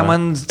tikrųjų, nes jie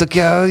man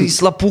tokie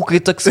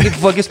įslapukai, toks kaip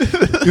vagis,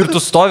 ir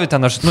tu stovi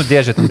ten, aš,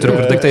 dėžė, ten turiu,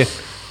 ir tai...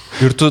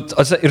 Ir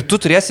tu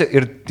turėsi,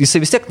 ir jisai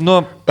vis tiek,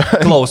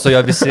 klauso jo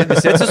visi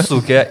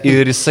atsisukė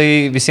ir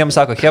jisai visiems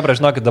sako, hebra,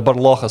 žinokit, dabar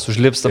lochas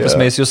užlips, ta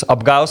prasme, jis jūs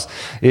apgaus,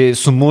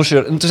 sumuš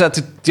ir,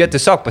 jie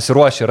tiesiog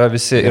pasiruošė yra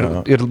visi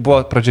ir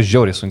buvo pradžia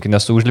žiauriai sunki,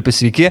 nes tu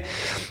užlipis iki,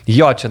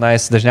 jo, čia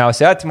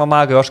dažniausiai atima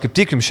magai, aš kaip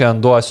tik jums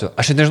šiandien duosiu,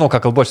 aš nežinau,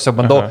 ką kalbu, aš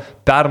tiesiog bandau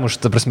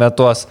permušti, ta prasme,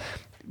 tuos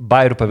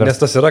bairių pavirsti. Nes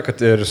tas yra, kad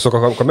ir su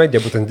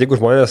komedija, būtent jeigu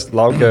žmonės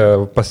laukia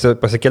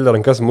pasikėlę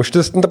rankas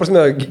muštis, ta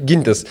prasme,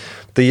 gintis,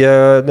 tai jie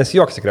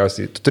nesijoks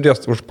tikriausiai. Tu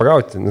turėjos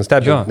užpagauti,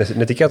 nustebinti,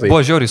 netikėtai.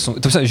 Buvo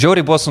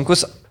žiauriai buvo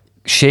sunkus.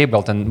 Šiaip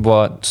gal ten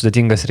buvo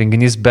sudėtingas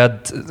renginys,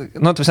 bet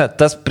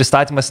tas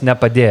pristatymas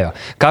nepadėjo.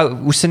 Ką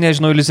užsienyje,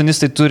 žinau,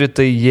 iliuzionistai turi,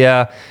 tai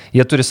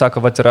jie turi, sako,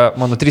 yra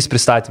mano 3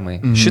 pristatymai.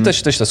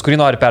 Šitas, kurį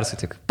nori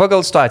perskaityti.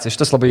 Pagal situaciją,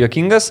 šitas labai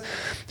juokingas,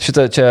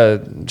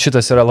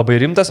 šitas yra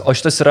labai rimtas, o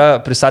šitas yra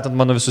pristatant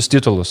mano visus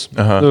titulus.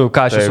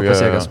 Ką aš esu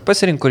pasiekęs.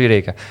 Pasirink, kurį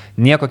reikia.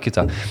 Nieko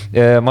kito.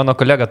 Mano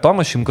kolega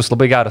Tomas Šimkus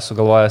labai geras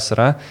sugalvojęs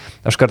yra.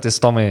 Aš kartais,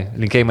 Tomai,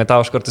 linkėjimai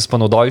tau, aš kartais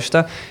panaudoju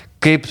šitą.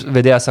 Kaip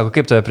vedėjas sako,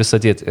 kaip tave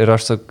pristatyti?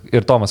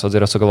 Ir Tomas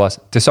yra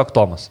sugalvojęs. Tiesiog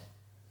Tomas.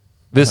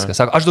 Viskas.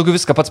 Sako, aš daugiau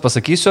viską pats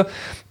pasakysiu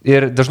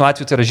ir dažnu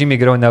atveju tai yra žymiai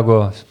geriau negu...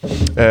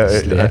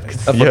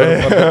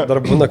 Dar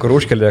būna, kur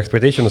užkelia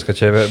expectations, kad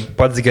čia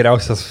pats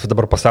geriausias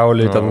dabar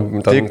pasaulyje.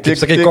 Kaip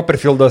sakai,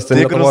 Copperfieldas.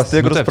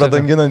 Tigrus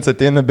pradanginant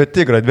ateina, bet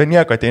tigrą, be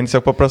nieko ateina,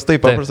 tiesiog paprastai.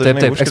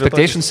 Taip,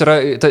 expectations yra,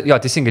 jo,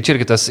 teisingai, čia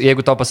irgi tas,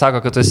 jeigu tau pasako,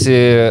 kad tu esi,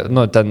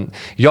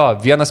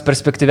 vienas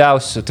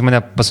perspektyviausių, tai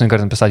mane paskutinį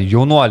kartą pasakė,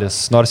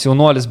 jaunuolis, nors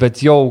jaunuolis, bet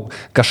jau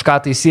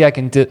kažką tai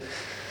siekinti.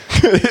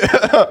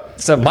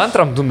 Man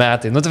 2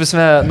 metai,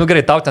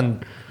 gerai, tau ten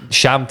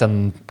šiam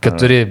ten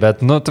 4,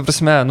 bet,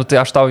 tai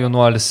aš tau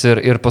jaunuolis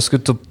ir paskui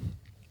tu,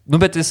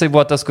 bet jisai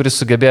buvo tas, kuris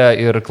sugebėjo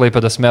ir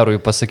Klaipėdos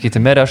merui pasakyti,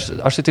 merė,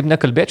 aš tai taip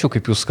nekalbėčiau,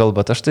 kaip jūs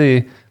kalbat, aš tai,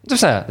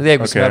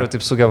 jeigu merui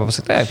taip sugeba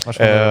pasakyti,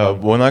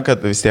 būna, kad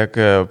vis tiek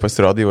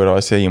pasirodo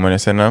įvairiose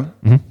įmonėse,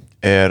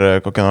 ir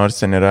kokia nors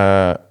ten yra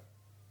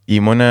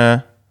įmonė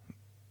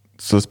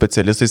su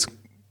specialistais,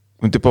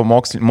 tipo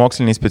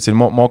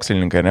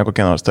mokslininkai, ne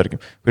kokie nors, tarkim,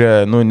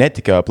 kurie,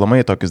 netikia aplamai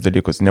tokius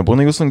dalykus.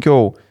 Nebūna jų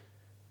sunkiau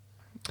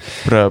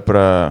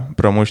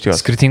pramušti juos.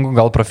 Skirtingų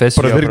gal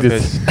profesijų.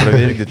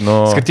 Pravirkdyti.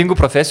 Skirtingų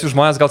profesijų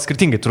žmonės gal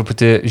skirtingai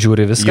truputį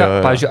žiūri viską.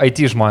 Pavyzdžiui,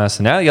 IT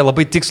žmonės, ne? Jie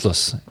labai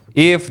tikslus.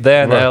 If,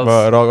 then,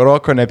 else.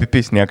 Roko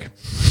nepipis niek.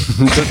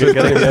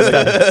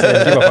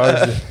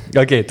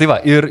 Okay, tai va,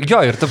 ir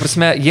ta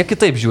prasme, jie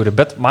kitaip žiūri,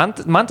 bet man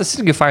tas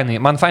irgi fainai,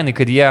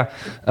 kad jie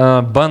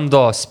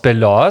bando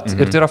spėliot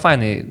ir tai yra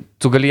fainai,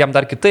 tu gali jam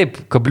dar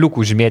kitaip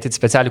kabliukų užmėtyti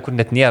specialiai, kur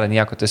net nėra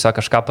nieko, tiesiog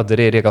kažką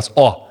padarė ir reikas,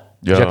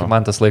 žiūrėk,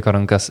 man tas laiko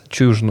rankas,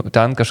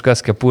 ten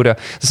kažkas kepurė,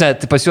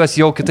 tai pas juos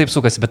jau kitaip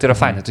sukasi, bet tai yra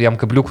fainai, tu jam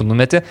kabliukų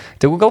numeti,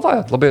 tai jeigu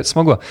galvoju, labai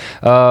smagu.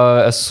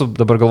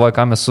 Dabar galvoju,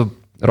 kam esu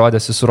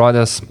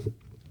surodęs,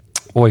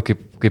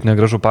 kaip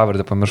negražu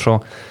pavardę,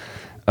 pamiršau.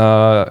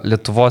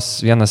 Lietuvos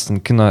vienas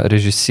kino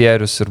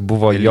režisierius ir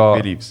buvo jo...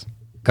 Felips.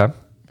 Ką?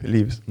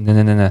 Felips.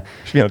 Ne.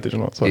 Aš vieną tai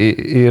žinau.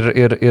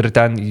 Ir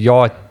ten jo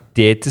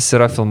tėtis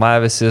yra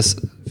filmavęsis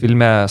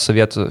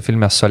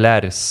filme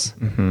Solaris.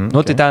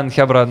 Tai ten,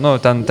 hebra,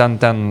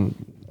 ten...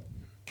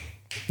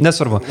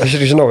 Nesvarbu. Aš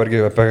ir žinau,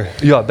 irgi apie...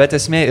 Jo, bet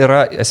esmė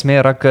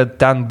yra, kad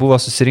ten buvo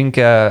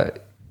susirinkę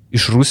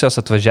iš Rusijos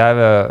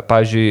atvažiavę,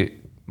 pavyzdžiui,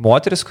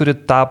 moteris, kuri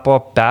tapo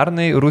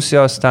pernai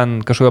Rusijos ten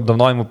kažkokio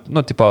apdovanojimų,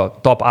 nu, tipo,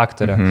 top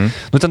aktorė.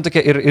 Nu, ten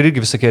tokie ir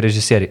irgi visokie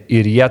režisieriai.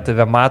 Ir jie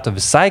tave mato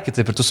visai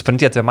kitaip, ir tu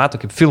supranti, jie tave mato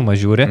kaip filmą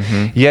žiūri.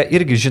 Jie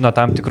irgi žino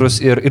tam tikrus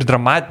ir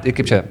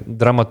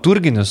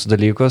dramaturginius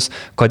dalykus,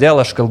 kodėl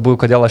aš kalbu,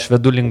 kodėl aš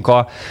vedu linko.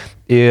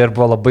 Ir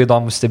buvo labai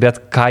įdomu stebėti,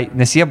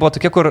 nes jie buvo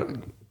tokie, kur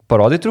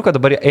parodai triuką,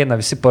 dabar jie eina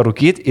visi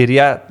parūkyti ir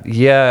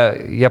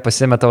jie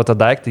pasiėmė tavo tą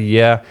daiktą,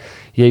 jie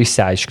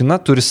išsiaiškina,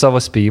 turi savo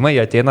spėjimą,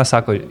 jie ateina,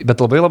 sako, bet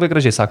labai labai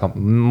gražiai sako,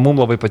 mums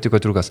labai patiko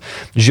triukas,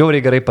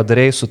 žiauriai gerai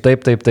padarėjai su taip.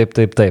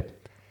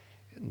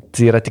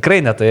 Tai yra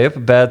tikrai ne taip,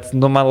 bet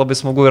man labai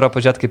smagu yra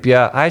pažiūrėti, kaip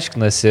jie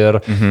aiškinasi ir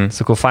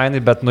sakau, fainai,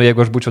 bet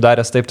jeigu aš būčiau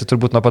daręs taip, tai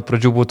turbūt nuo pat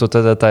pradžių būtų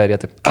tada ir jie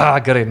taip,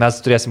 gerai, mes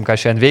turėsim ką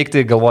šiandien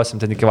veikti, galvosim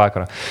ten iki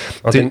vakaro.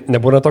 O tai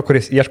nebūna to,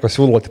 kuris ieško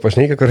siūlo, tai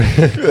pažinai, kur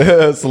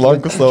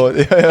sulanku savo.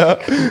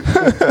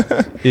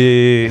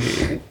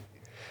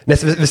 Nes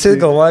visi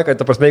galvoja, kad,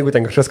 ta prasme, jeigu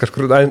ten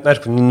kažkur,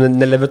 aišku,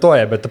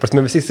 nelevituoja, bet, ta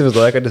prasme, visi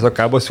įsivaizduoja, kad tiesiog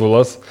kabo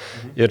siūlos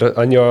ir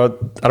ant jo,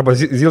 arba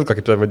zilka,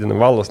 kaip tai vadinam,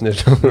 valos,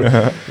 nežinau.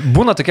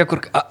 Būna tokie,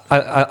 kur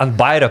ant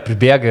bairio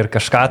pribėga ir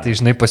kažką, tai,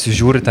 žinai,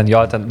 pasižiūri ten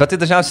jo ten, bet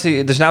tai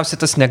dažniausiai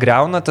tas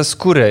negriauna, tas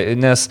kuria,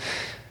 nes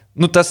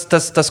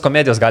tas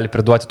komedijos gali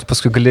priduoti, tu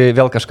paskui gali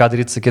vėl kažką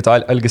daryti, sakyti,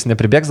 Algis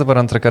nepribėgs dabar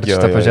antrą kartą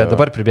šitą pažiūrėti,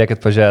 dabar pribėgit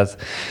pažiūrėti.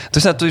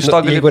 Tu iš to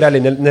gali... Jeigu realiai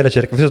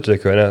neliečia rekvizitų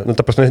jokių, ne?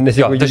 Ta prasme, nes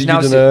jeigu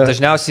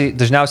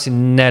dažniausiai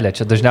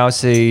neliečia,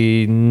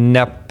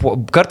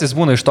 kartais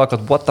būna iš to,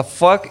 kad what the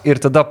fuck ir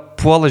tada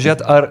puola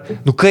žiūrėti, ar,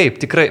 kaip,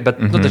 tikrai, bet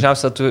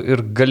dažniausiai tu ir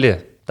gali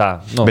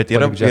tą. Bet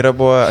yra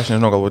buvo, aš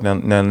nežinau, galbūt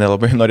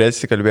nelabai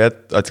norėsi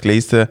kalbėti,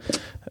 atskleisti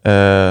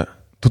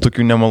tų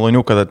tokių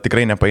nemalonių, kada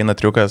tikrai nepaeina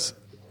triukas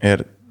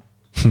ir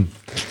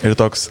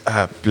toks,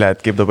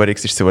 kaip dabar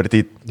reiks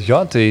išsivartyti.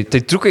 Jo, tai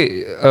triukai,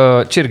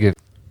 čia irgi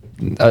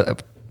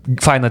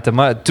faina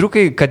tema,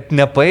 triukai, kad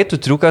nepaeitų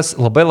triukas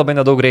labai labai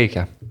nedaug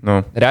reikia.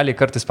 Realiai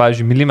kartais,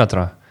 pavyzdžiui,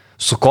 milimetro.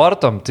 Su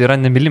kortom tai yra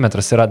ne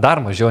milimetras, yra dar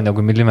mažiau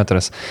negu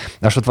milimetras.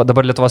 Aš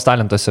dabar Lietuvos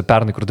talentuose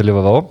pernai, kur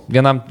dalyvavau,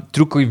 vienam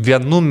triukui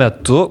vienu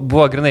metu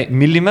buvo grinai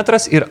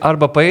milimetras ir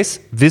arba paeis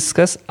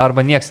viskas,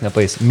 arba nieks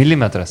nepaeis.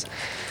 Milimetras.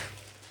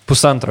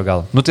 Pusantro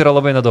gal. Tai yra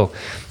labai nedaug.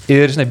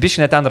 Ir, žinai,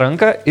 biškinė ten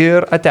ranka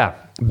ir ate.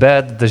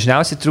 Bet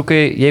dažniausiai triukai,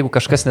 jeigu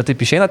kažkas netaip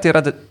išeina, tai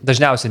yra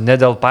dažniausiai ne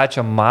dėl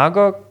pačio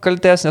mago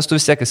kaltės, nes tu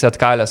vis tiek esi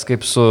atkalęs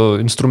kaip su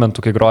instrumentu,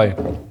 kai groji.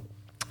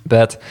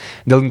 Bet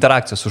dėl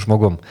interakcijos su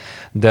žmogum,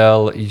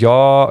 dėl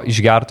jo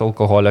išgerto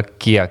alkoholio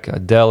kiekio,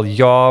 dėl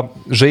jo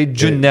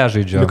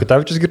nežaidžiu.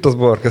 Mikutavičius girtas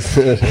buvo, ar kas?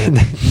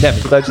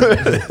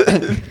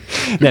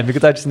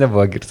 Mikutavičius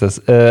nebuvo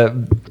girtas.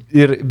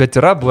 Bet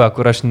yra buvę,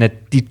 kur aš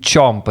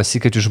netyčiom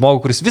pasikeičiu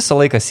žmogų, kuris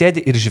visą laiką sėdi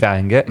ir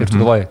žvengia ir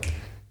tu galvoji,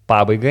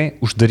 pabaigai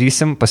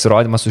uždarysim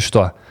pasirodymą su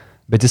šituo,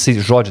 bet jisai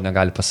žodžio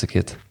negali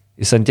pasakyti.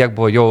 Jis ant tiek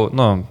buvo jau,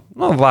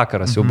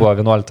 vakaras, jau buvo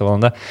 11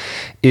 valanda.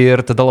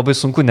 Ir tada labai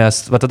sunku,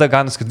 nes tada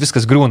ganas, kad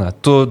viskas griūna.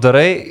 Tu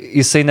darai,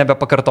 jisai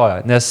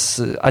nebepakartoja, nes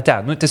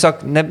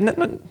tiesiog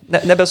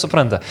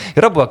nebesupranta.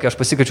 Yra buvo, kai aš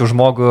pasikeičiau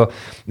žmogų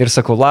ir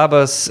sakau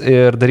labas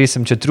ir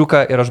darysim čia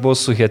triuką ir aš buvau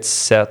su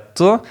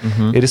headsetu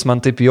ir jis man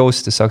taip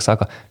jausi, tiesiog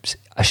sako,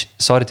 aš,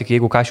 tik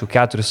jeigu kažkiu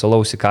 4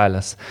 alaus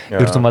įkalęs.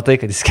 Ir tu matai,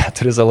 kad jis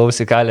 4 alaus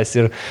įkalęs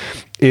ir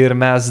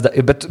mes,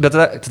 bet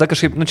tada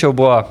kažkaip, čia jau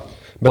buvo...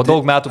 Po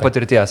daug metų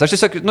patirties. Aš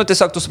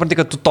tiesiog tu supranti,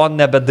 kad tu to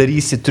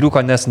nebedarysi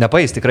triuko, nes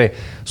nepaeis tikrai.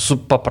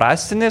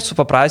 Supaprastini,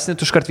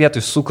 tu iškart vietoj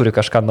sukuri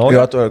kažką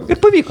naujo.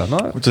 Ir pavyko.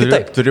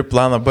 Turi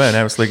planą B,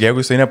 ne vis laik, jeigu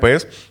jisai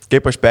nepaeis,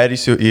 kaip aš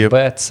perysiu į... B,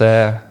 C.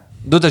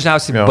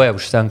 Dažniausiai B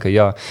užtenka,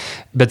 jo.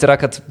 Bet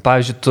yra, kad,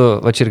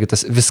 pavyzdžiui, čia irgi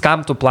tas,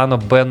 viskam tu plano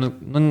B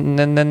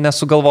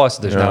nesugalvosi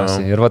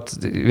dažniausiai. Ir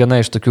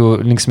viena iš tokių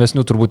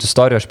linksmesnių turbūt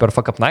istorijų, aš per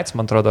Fuck Up Nights,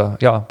 man atrodo,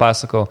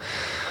 pasakau.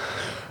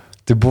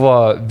 Tai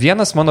buvo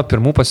vienas mano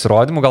pirmų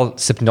pasirodymų, gal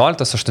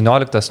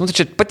 17-18, tai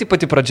čia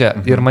pati pradžia.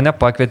 Ir mane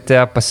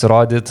pakvietė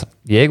pasirodyti,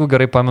 jeigu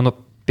gerai pamenu,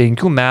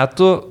 5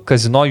 metų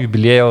kazino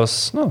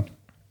jubilėjaus,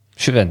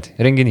 šventį,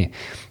 renginį,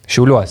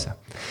 Šiauliuose.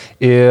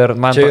 Ir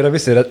man čia yra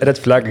visi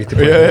red flagai.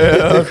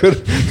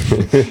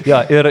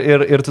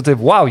 Ir tu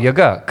taip, wow,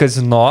 jėga,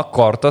 kazino,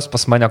 kortos,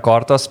 pas mane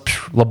kortos,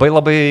 labai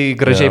labai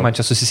gražiai man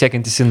čia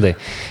susisiekiantys indai.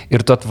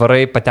 Ir tu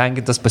atvarai,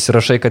 patenkintas,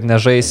 pasirašai, kad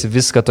nežaisi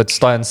viską, tu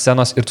atsistoji ant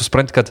scenos ir tu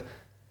supranti, kad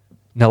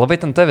nelabai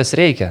ten tavęs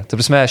reikia. Tai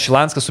prasme,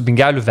 Šilanskas su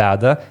Bingeliu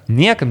veda,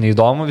 niekam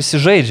neįdomu,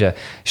 visi žaidžia.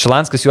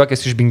 Šilanskas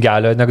juokiasi iš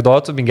Bingelio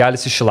anekdotų,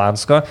 Bingelis iš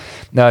Šilansko,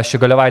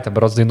 Šigalevaitė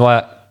berods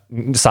dainuoja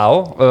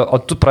savo, o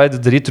tu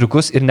pradedi daryti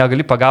triukus ir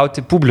negali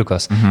pagauti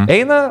publikos.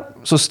 Eina,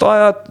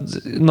 sustoja,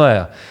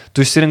 nuėjo.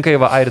 Tu išsirinkai,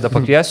 Airidą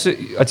pakviesiu,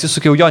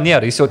 atsisukiau, jo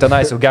nėra, jis jau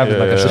tenais jau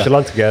gemina kažką.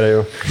 Šilanskas gerai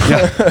jau.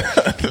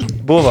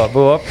 Buvo.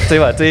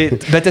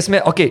 Bet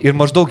esmė, ir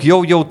maždaug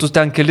jau tu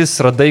ten kelis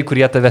radai,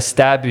 kurie tave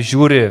stebi,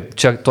 žiūri,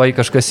 čia tuoj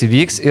kažkas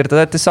įvyks ir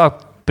tada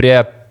tiesiog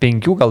prie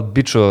 5 gal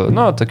bičių,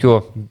 tokių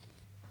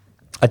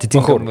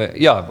atitinkamai.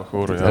 Jo,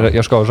 Bachūrų, jo.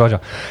 ieškau žodžio.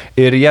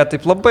 Ir jie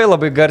taip labai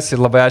labai garsiai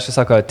ir labai aiškiai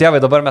sako, tėvai,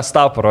 dabar mes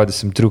tau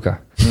parodysim triuką.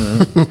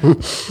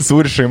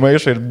 Surišai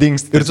maišą ir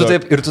dingsti. Ir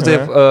tu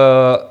taip,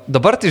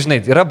 dabar tai, žinai,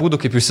 yra būdų,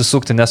 kaip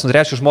išsisukti, nes,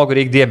 reiškia, žmogui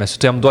reikia dėmesio,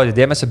 tu jam duodi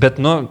dėmesio, bet,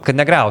 kad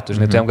negriautų,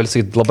 žinai, tu jam gali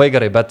sakyti labai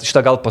gerai, bet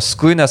šitą gal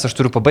paskui, nes aš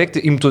turiu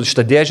pabaigti, imtų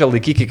šitą dėžę,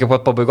 laikyk iki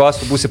pat pabaigos,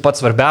 tu būsi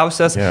pats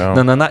svarbiausias,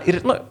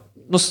 ir,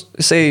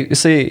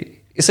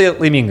 jisai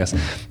laimingas.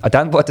 O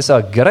ten buvo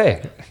tiesiog gerai,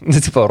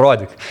 tipo,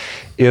 rodyk.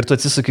 Ir tu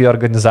atsisuki į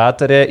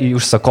organizatorę, į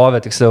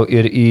užsakovę, tiksliau,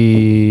 ir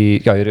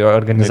į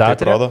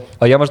organizatorę.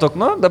 O jie maždaug,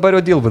 dabar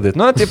jau deal with it.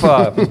 Tipo,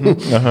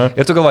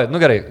 ir tu galvoji,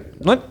 gerai,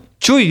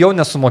 čiui jau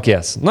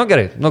nesumokės.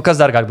 Gerai,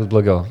 kas dar gali būti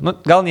blogiau?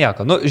 Gal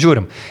nieko,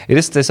 žiūrim.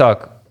 Ir jis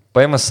tiesiog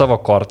paima savo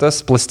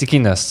kortas,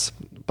 plastikinės.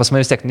 Pas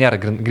mane vis tiek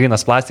nėra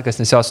grinas plastikas,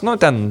 nes jos,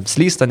 ten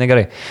slysta,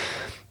 negerai.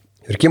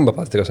 Ir kimba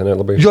plastikas, ne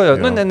labai. Jo,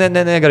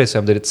 negerai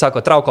su jam daryti.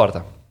 Sako, trauk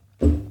kortą.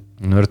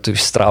 Ir tu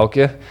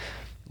ištraukė,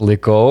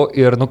 laikau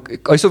ir,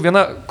 aš jau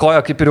viena koja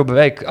kaip ir jau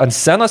beveik ant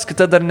scenos,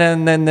 kita dar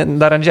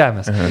ant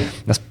žemės,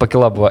 nes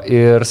pakila buvo.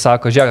 Ir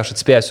sako, žiūrėk, aš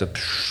atspėsiu,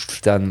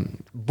 ten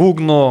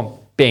būgnų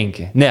 5,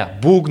 ne,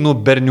 būgnų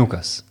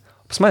berniukas.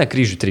 Pas mane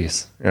kryžių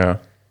 3.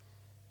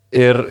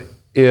 Yeah.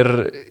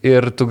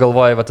 Ir tu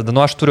galvoji, va tada,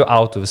 aš turiu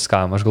auto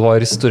viskam, aš galvoju,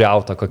 ir jis turi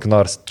auto kokį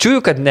nors. Čiūju,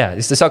 kad ne,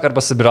 jis tiesiog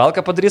arba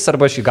sabiralką padarys,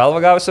 arba aš į galvą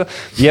gausiu,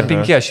 jie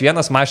 5, aš 1,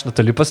 mašiną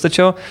toli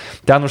pastačiau,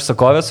 ten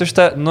užsakovės už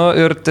tą,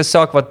 ir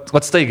tiesiog,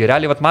 va staigiai,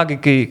 realiai, va magai,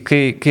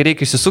 kai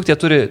reikia išsisukti, jie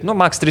turi,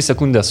 maks 3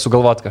 sekundės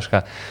sugalvoti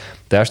kažką.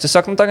 Tai aš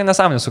tiesiog, tokia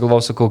nesąmonė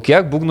sugalvojau, sakau,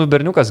 kiek būgnų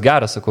berniukas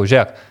geras, sakau,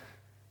 žiūrėk,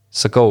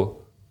 sakau,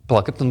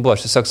 kaip ten buvo,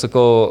 aš tiesiog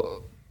sakau,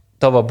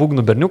 tavo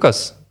būgnų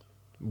berniukas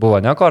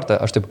buvo ne kortą,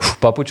 aš taip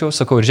papučiau,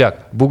 sakau, ir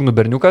žiūrėk, būgnų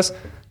berniukas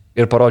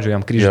ir parodžiau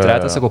jam kryžių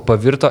tretą, sakau,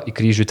 pavirto į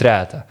kryžių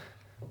tretą.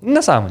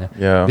 Nesąmonė.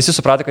 Yeah. Visi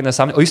suprato, kad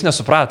nesąmonė, o jis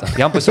nesuprato.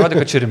 Jam pasirodė,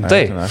 kad čia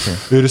rimtai.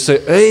 Ir jisai,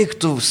 eik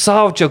tu,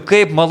 savo čia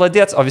kaip,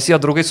 maladėts, o visi jo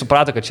draugai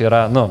suprato, kad čia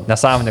yra,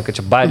 nesąmonė, kad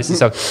čia bairis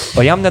tiesiog.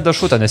 O jam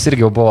nedašuta, nes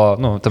irgi jau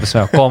buvo, ta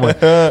prasme, komui.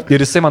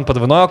 Ir jisai man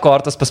padovanojo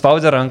kortas,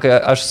 paspaudė ranką,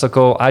 aš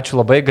sakau, ačiū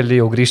labai,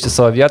 gali jau grįžti į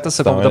savo vietą,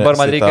 sakau, dabar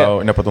man reikia...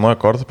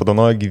 Nepadovanojo kortas,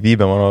 padovanojo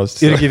gyvybę, manau.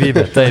 Ir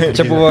gyvybę, taip.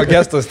 Čia buvo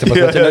gestas,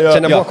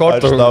 čia nebuvo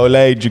kortų. Aš tau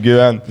leidžiu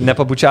gyventi.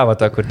 Nepabučiavo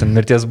tą, kur ten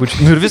mirties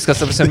bučiavo. Ir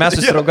viskas, mes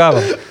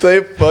susidraugavom.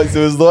 Taip,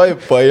 įsivaizduoju,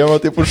 paėmė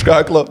taip už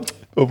kaklo,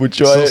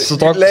 pabučiuoja. Su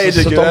tom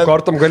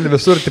kortom gali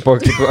visur, tipo,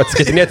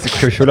 atskaitinėti,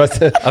 kaip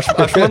šiuliuosi. Aš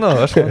manau.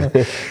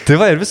 Tai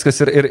va, ir viskas.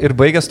 Ir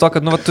baigęs to,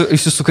 kad, tu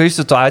išsisukai iš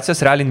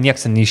situacijos, realiai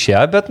nieks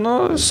neišėjo, bet,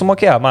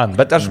 sumokėjo man.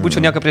 Bet aš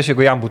būčiau nieko prieš,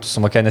 jeigu jam būtų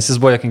sumokėję, nes jis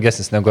buvo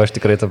jokingesnis, negu aš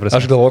tikrai, ta prasme.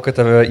 Aš galvoju,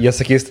 kad jie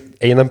sakys,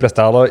 einam prie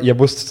stalo, jie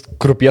bus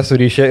krupie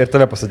suryšę ir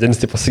tave pasadins,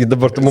 tai pasakyti,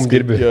 dabar tu mums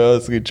dirbi. Jo,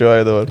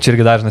 skaičiuoju dabar. Čia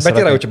irgi dažnas. Bet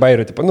yra jau čia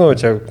bairių, tipo,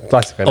 čia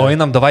klasika. O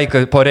einam davai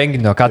po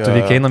renginio, ką tu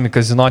veikia, einam į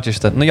kazino čia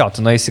šitą.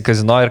 Tu nueisi į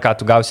kazino ir ką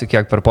tu gausi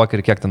kiek per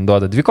pokerį, kiek ten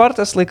duoda. 2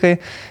 kortas laikai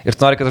ir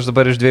tu nori, kad aš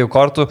dabar iš 2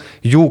 kortų,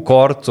 jų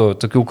kortų,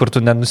 tokių, kur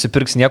tu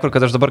nenusipirks niekur,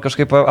 kad aš dabar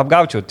kažkaip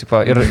apgaučiau.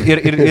 Tipo,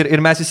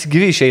 ir mes visi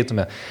gyvi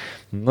išeitume.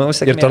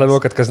 Ir to labiau,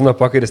 kad kazino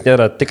pokeris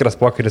nėra tikras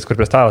pokeris, kur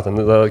prie stalo.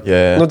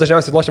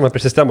 Dažniausiai lošiama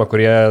prieš sistemą,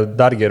 kurie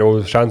dar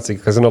geriau šansai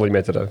kazino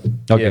laimėti yra.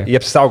 Okay. Jie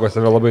apsisaugo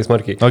save labai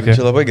smarkiai. Okay.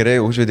 Čia labai gerai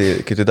užvedė,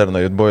 kiti dar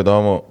norėt, buvo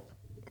įdomu.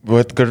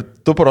 Bet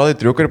tu parodai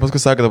triuką ir paskui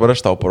sakai, dabar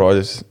aš tau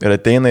parodysiu. Ir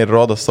ateina ir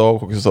rodo savo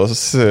kokius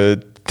tos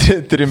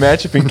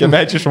 3-mečiai,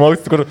 5-mečiai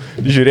išmoksti, kur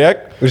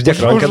žiūrėk,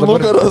 uždėk ranką už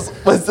nugaros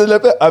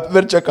pasilepia,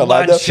 apverčia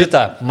kaladę.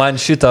 Man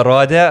šitą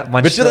rodė.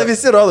 Bet šitą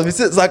visi rodo,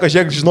 visi sako,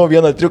 žiūrėk, žinau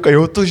vieną triuką,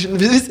 jau tu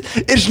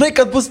ir žinai,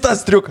 kad bus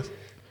tas triukas.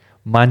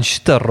 Man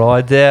šitą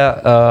rodė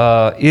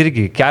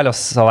irgi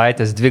kelios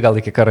savaitės, 2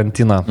 gal iki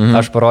karantino.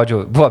 Aš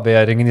parodžiau, buvo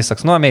beje renginys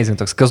toks, amazing,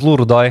 toks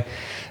Kazlų Rūdoj.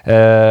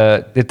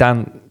 Ir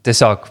ten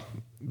tiesiog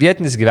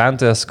vietinis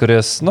gyventojas,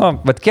 kuris,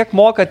 kiek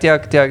moka,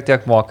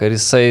 tiek moka. Ir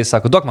jisai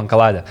sako, duok man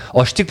kaladę.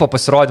 O aš tik po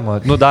pasirodymo,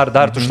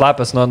 dar tu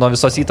šlapęs nuo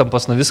visos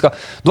įtampos, nuo visko,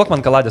 duok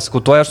man kaladę, sakau,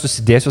 tuoj aš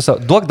susidėsiu,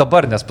 duok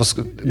dabar, nes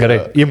paskui,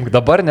 gerai, imk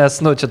dabar, nes,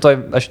 čia tuoj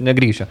aš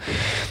negrįšiu.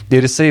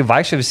 Ir jisai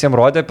vaikščia visiems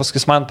rodė,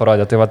 paskui man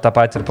parodė, tai va tą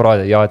patį ir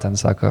parodė, jo, ten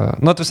sako,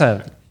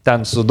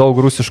 ten su daug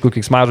rusiškų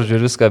keiksmažodžių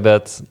ir viską,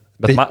 bet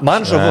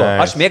man žavu,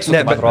 aš mėgstu,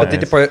 man rodo.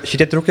 Tai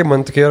šitie triukai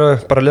man tokia yra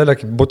paralelė,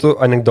 kaip būtų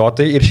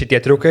anekdotai ir šitie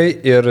triukai,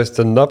 ir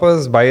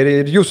stand-upas,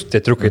 bairiai ir jūsų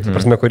tie triukai, tai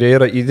prasme, kurie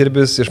yra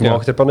įdirbis,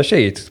 išmokti ir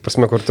panašiai. Tai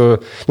prasme, kur tu,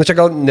 čia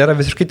gal nėra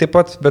visiškai taip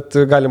pat, bet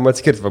galima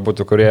atskirti,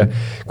 būtų,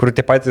 kur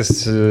tie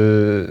patys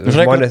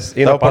žmonės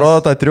eina. Tau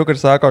parodo tą triuką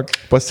ir sako,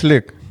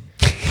 paslik.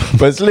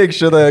 Paslik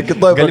šitą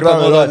kitoj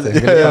programoje.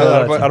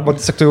 Arba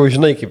tiesiog tu jau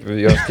žinai, kaip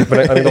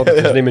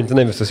anekdotas, žinai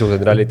mintinai visus jau,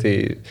 realiai tai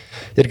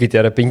irgi tie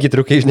yra 5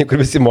 triukai, žinai, kur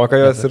visi moka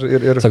jos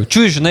ir...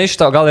 Sakai, žinai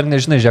šitą, gal ir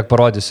nežinai, žiūrėk,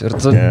 parodysiu.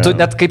 Ir tu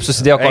net kaip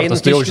susidėjo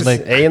kortas, tu jau žinai.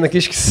 Eina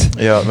kiškis.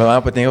 Jo,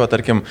 man patinka,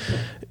 tarkim,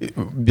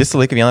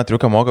 visą laiką vieną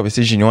triuką moka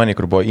visi žiniuoniai,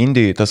 kur buvo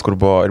Indijai, tas, kur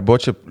buvo, ir buvo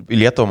čia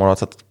į Lietuvą,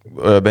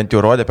 manau, bent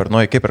jau rodė per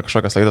kaip per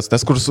kažkokias laidas,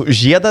 tas, kur su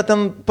žiedą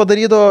ten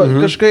padarydo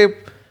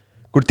kažkaip...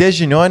 Kur tie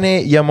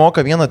žinioniai, jie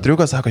moka vieną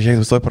triuką, sako, žiūrėk,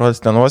 visoj parodys,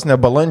 ten vos ne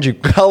balandžiai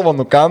galvą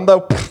nukanda,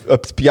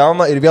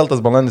 apspjauna ir vėl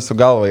tas balandis su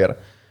galva yra.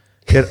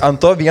 Ir ant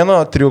to vieno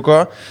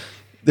triuko,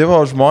 dievo,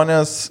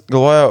 žmonės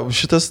galvoja,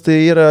 šitas tai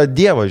yra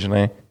dievas,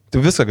 žinai.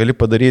 Tu viską gali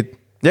padaryti.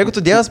 Jeigu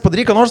tu dievas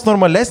padaryk, ką nors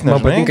normalesnį,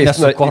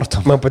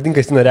 man patinka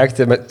įsina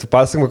reakcija, bet tu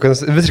pasakom, kad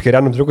visiškai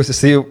random triukus,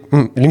 jisai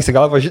linksi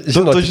galvą,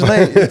 žinot.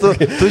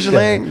 Tu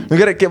žinai, nu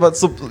gerai,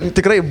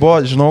 tikrai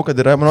buvo, žinau, kad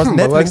yra, manos,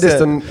 Netflix'e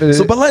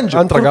su balandžiu.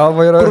 Antra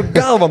galva yra. Kur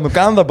galva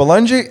nukanda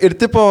balandžiai ir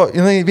tipo,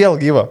 jinai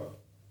vėl gyva.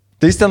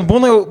 Tai jis ten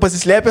būna jau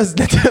pasislėpęs,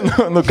 net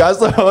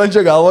nukasta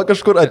balandžio galvą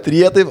kažkur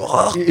atryja, taip.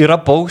 Yra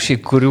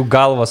paukščiai, kurių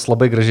galvas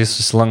labai gražiai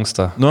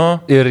susilanksto. Nu.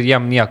 Ir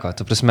jam nieko.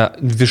 Tu prasme,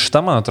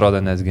 višta, man atrodo,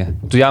 netgi.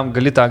 Tu jam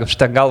gali tą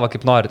galvą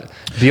kaip nori.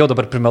 Bijau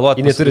dabar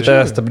primeluoti. Jis neturi tą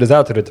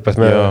stabilizatorių, tai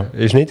prasme.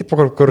 Žinai, tipo,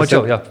 kur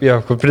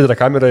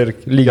prideda kamerą ir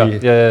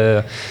lygiai.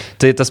 Ja.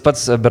 Tai tas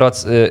pats,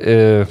 berots,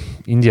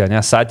 Indija, ne,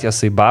 Satya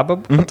Sai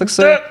Baba.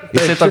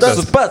 Jisai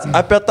toks pats,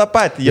 apie tą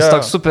patį. Jis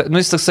toks super, nu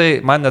jis toksai,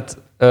 man net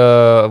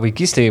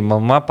vaikystėje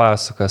mama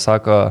pasako,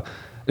 sako,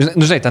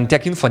 nu žinai, ten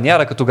tiek info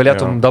nėra, kad tu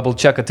galėtum double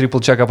checką, triple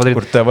checką padaryti.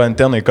 Kur TV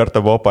antenai kartą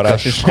buvo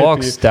parašęs.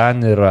 Kažkoks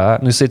ten yra,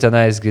 nu jisai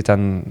tenaisgi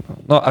ten,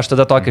 nu aš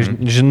tada tokią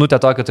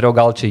žinutę tokią turėjau,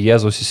 gal čia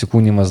Jėzaus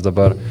įsikūnymas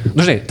dabar.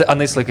 Nu žinai,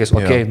 anais laikais,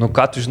 okei, nu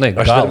ką tu žinai.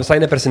 Aš visai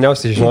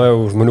neperseniausiai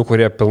žinojau žmonių,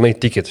 kurie pilnai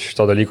tikit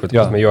šito dalyko,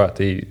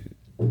 tai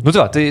Nu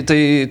tai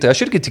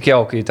aš irgi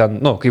tikėjau, kai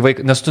ten, nu, kai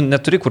vaikai, nes tu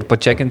neturi kur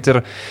pačekinti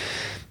ir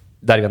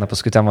dar vieną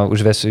paskui temą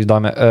užvesiu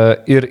įdomią.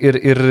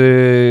 Ir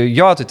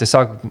jo, tu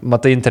tiesiog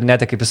matai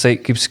internete, kaip jisai,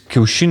 kaip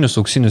kiaušinius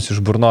auksinius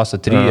iš burnos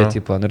atryja,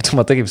 tipo, ir tu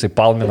matai, kaip jisai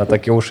palmina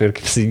tą kiaušą ir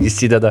kaip jisai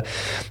įsideda.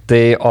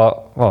 Tai,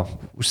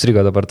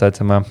 užstrigo dabar tą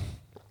temą.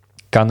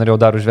 Ką norėjau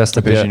dar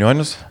užvesti apie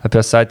žinionius?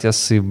 Apie Satya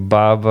Sai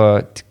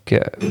Baba,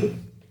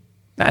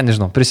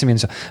 nežinau,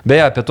 prisiminsiu. Beje,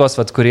 apie tuos,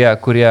 kurie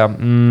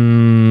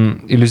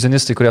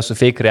iliuzionistai, kurie su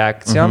fake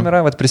reakcijom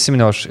yra,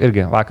 prisiminiau, aš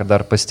irgi vakar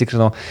dar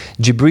pasitikrinau,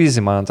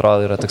 G-Breezy, man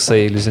atrodo, yra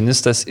toksai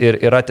iliuzionistas ir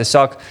yra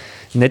tiesiog,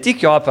 ne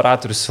tik jo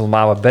operatorius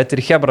filmavo, bet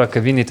ir Hebra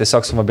kavinį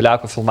tiesiog su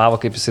mobiliaku filmavo,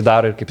 kaip jisai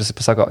daro ir kaip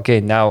jisai pasako, okay,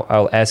 now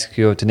I'll ask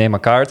you to name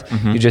a card,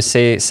 you just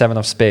say 7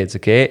 of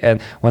spades, okay, and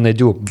when I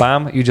do,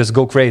 bam, you just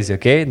go crazy,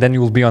 okay, then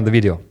you will be on the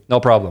video, no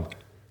problem.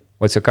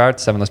 What's your card?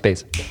 7 of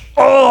spades.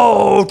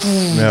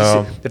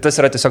 Ir tas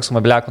yra tiesiog su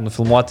mobiliaku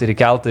nufilmuoti ir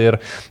įkelti ir,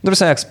 nu,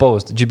 visai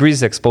exposed.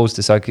 G-Breezy exposed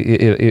tiesiog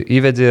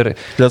įvedi ir...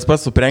 Tas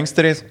pats su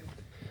pranksteriais?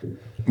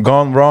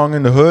 Gone wrong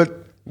in the hood?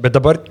 Bet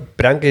dabar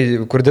prankai,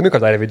 kur Demiko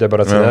darė video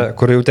berods,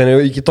 kur jau ten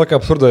iki tokio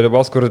absurdo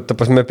ribos, kur, ta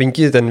prasme, 5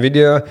 ten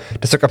video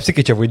tiesiog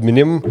apsikeičia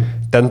vaidminim,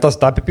 ten tas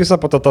tapė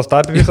pisą, po to tas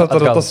tapė pisą,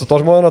 tas su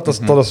to žmona,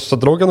 tas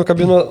su draugė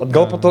nukabino,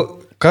 atgal po to,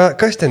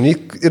 kas ten,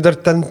 ir dar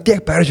ten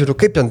tiek peržiūrų,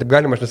 kaip ten taip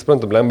galima, aš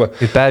nesuprantu, blemba.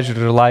 Ir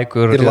peržiūrų, ir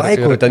laikų. Ir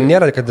laikų, ten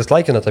nėra, kad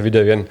dislaikina tą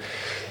video vien.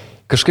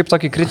 Kažkaip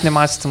tokį kritinį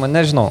mąstymą,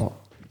 nežinau.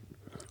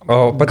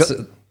 O pats...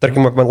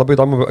 Tarkim, man labai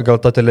įdomu gal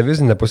ta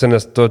televizinė pusė,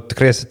 nes tu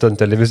tikrai esi ten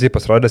televizijai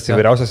pasirodęs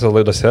įvairiausiose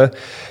laidose.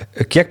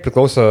 Kiek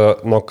priklauso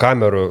nuo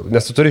kamerų?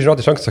 Nes tu turi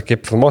žinoti iš anksto,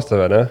 kaip filmuos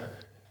tave, ne?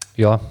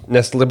 Jo.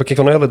 Nes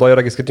kiekvienoje laidoje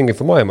yra skirtingai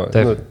filmuojama.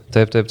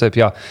 Taip,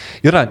 jo.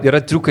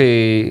 Yra triukai,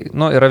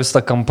 nu, yra vis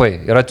ta kampai.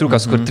 Yra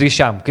triukas, kur 3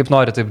 šiam, kaip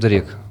nori taip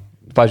daryk.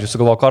 Pavyzdžiui,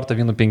 sugalvo kortą,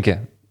 vynu 5.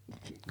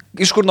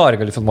 Iš kur nori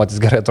gali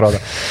filmuotis, gerai atrodo.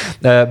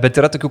 Bet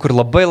yra tokių, kur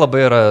labai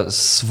yra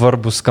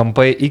svarbus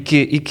kampai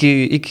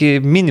iki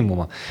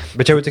minimumo.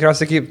 Bet čia jau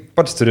tikriausiai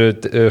pats turi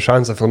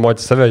šansą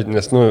filmuoti save,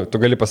 nes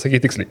tu gali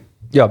pasakyti tiksliai.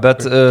 Jo,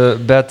 bet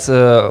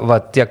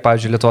tiek,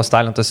 pavyzdžiui, Lietuvos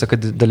talentuose,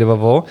 kad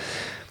dalyvavau,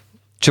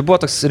 čia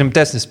buvo toks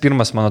rimtesnis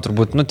pirmas mano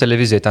turbūt,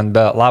 televizijoje, ten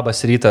be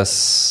Labas rytas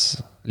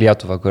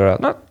Lietuva, kur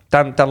yra,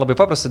 ten labai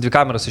paprasta, 2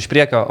 kameros iš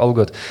priekio, all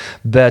good.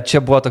 Bet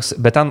čia buvo toks,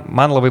 bet ten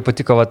man labai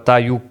patiko ta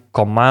jų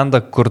komanda,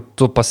 kur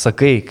tu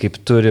pasakai, kaip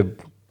turi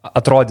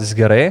atrodys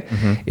gerai.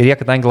 Ir jie,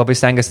 kadangi labai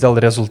stengiasi dėl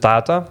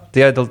rezultato,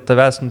 tai jie dėl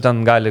tavęs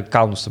ten gali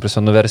kalnus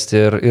nuversti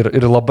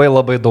ir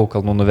labai daug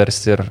kalnų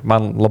nuversti. Ir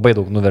man labai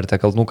daug nuvertė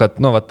kalnų, kad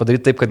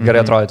padaryti taip, kad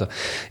gerai atrodytų.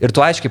 Ir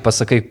tu aiškiai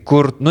pasakai,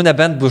 kur,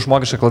 nebent bus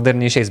žmogiška klaida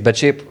ir neišeis,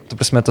 bet šiaip, tu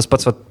prasme, tas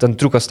pats ten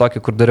triukas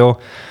tokį, kur dariau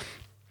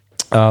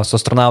su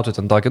astronautu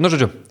ten tokį.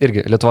 Žodžiu,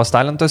 irgi Lietuvos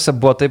talentuose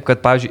buvo taip, kad,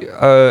 pavyzdžiui,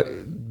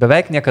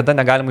 beveik niekada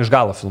negalima iš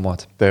galo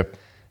filmuoti. Taip.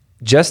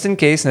 Just in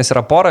case, nes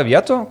yra pora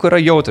vietų, kur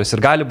yra jautrios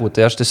ir gali būti.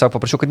 Tai aš tiesiog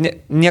paprašiau, kad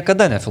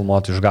niekada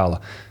nefilmuotų iš galo.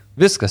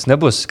 Viskas,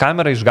 nebus.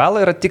 Kamera iš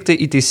galo yra tik tai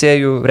į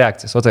teisėjų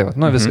reakcijas. O tai,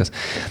 viskas.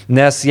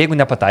 Nes jeigu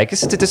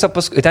nepataikysi, tai tiesiog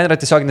paskui, ten yra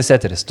tiesioginis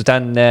eteris. Tu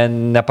ten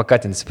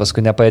nepakatinsi,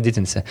 paskui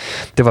nepaeditinsi.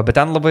 Tai bet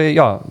ten labai,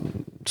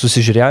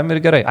 susižiūrėjom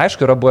ir gerai.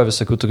 Aišku, yra buvo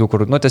visokių tokių,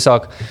 kur,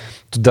 tiesiog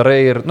tu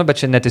darai ir,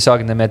 bet čia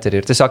netiesioginė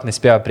eterį ir tiesiog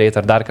nespėjo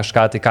prieiti ar dar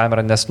kažką tai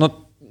kamerą, nes,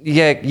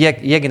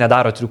 jiegi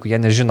nedaro triukų, jie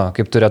nežino,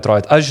 kaip turi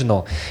atrodyti. Aš žinau.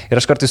 Ir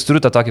aš kartais turiu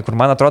tą tokį, kur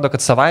man atrodo,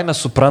 kad savaime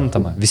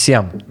suprantama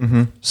visiems.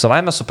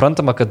 Savaime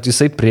suprantama, kad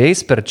jisai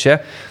prieis per čia.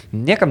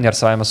 Niekam nėra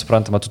savaime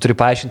suprantama. Tu turi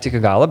paaiškinti iki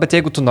galo, bet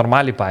jeigu tu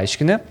normaliai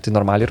paaiškini, tai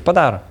normaliai ir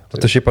padaro.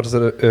 Tu šiaip pats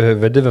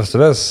vedi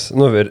vestuves,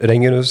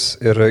 renginius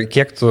ir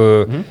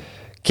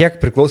kiek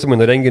priklausomai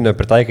nuo renginio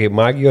pritaikai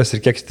magijos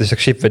ir kiek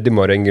tiesiog šiaip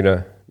vedimo renginio.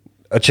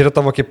 Ar čia yra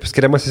tavo kaip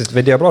skiriamasis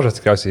vedėjo bruožas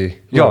tikriausiai?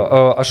 Jo,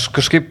 aš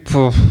kažkaip...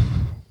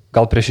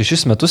 Gal prieš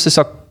 6 metus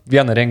tiesiog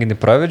vieną renginį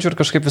pravedžiu ir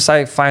kažkaip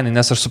visai fainai,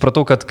 nes aš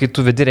supratau, kad kai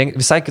tu vedi renginį,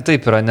 visai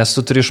kitaip yra, nes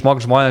tu turi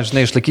išmokti žmonės,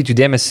 žinai, išlaikyti jų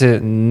dėmesį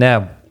ne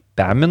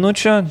 5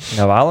 minučių,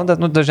 ne valandą,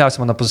 nu,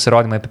 dažniausiai mano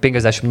pasirodymai apie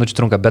 50 minučių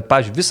trunka, bet,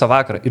 pavyzdžiui, visą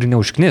vakarą ir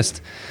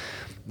neužknist.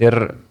 Ir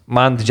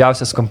man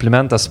didžiausias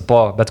komplimentas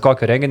po bet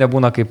kokio renginio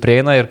būna, kai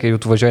prieina ir kai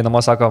tu važiuoji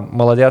namo, sako,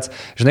 maladėts,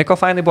 žinai, ko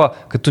fainai buvo,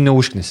 kad tu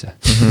neužknisi.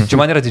 Čia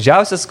man yra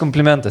didžiausias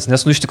komplimentas,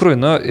 nes, nu, iš tikrųjų,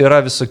 nu,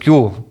 yra visokių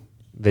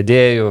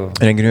vedėjų.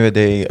 Renginių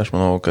vedėjai, aš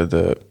manau, kad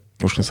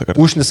užknisa kartu.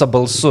 Užknisa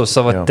balsu,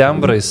 savo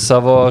tembrais,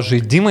 savo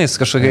žaidimais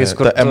kažkokiais,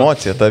 kur... Ta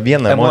emocija, ta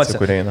viena emocija,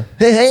 kur eina.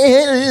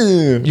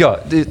 Jo,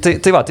 tai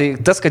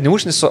tas, kad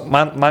neužknisu,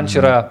 man čia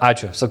yra,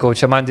 ačiū, sakau,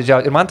 čia man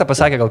didžiausia. Ir man tą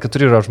pasakė, gal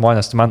 4 yra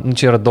žmonės, tai man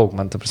čia yra daug,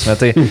 man ta prasme.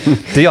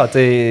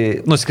 Tai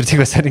nu,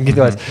 skirtingose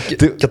renginiuose.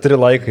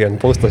 4 laikai ant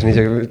pausto,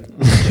 žinai,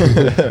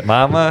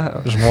 mama,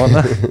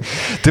 žmona.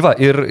 Tai va,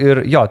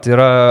 ir jo, tai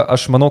yra,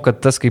 aš manau, kad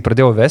tas, kai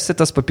pradėjau vesti,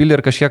 tas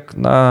papildė ir kažkiek,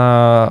 na,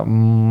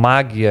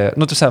 magija,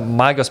 nu, tuose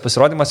magijos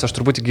pasirodymas, aš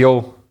turbūt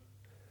įgijau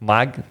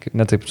magiją,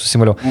 ne taip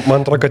susimuliau.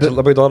 Man atrodo, kad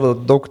labai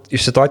daug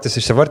iš situacijos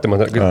išsivartymą.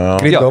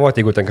 Kaip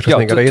galvoti, jeigu ten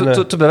kažkas negerai eina.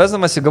 Tu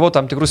bevesdamas įgavau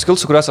tam tikrus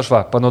skills, kuriuos aš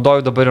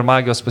panaudoju dabar ir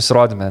magijos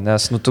pasirodyme,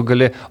 nes nu, tu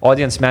gali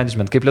audience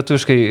management, kaip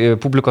lietuviškai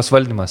publikos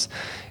valdymas.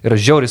 Yra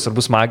žiauriai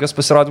svarbus magijos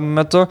pasirodymo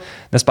metu,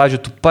 nes,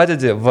 pavyzdžiui, tu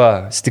padedi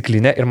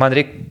stiklinę ir man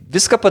reikia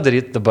viską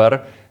padaryti dabar,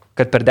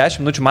 kad per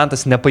 10 minučių man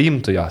tas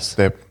nepaimtų jos.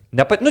 Taip.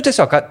 Nu,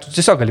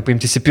 tiesiog gali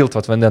paimti įsipilt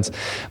vandens.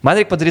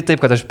 Man reikia padaryti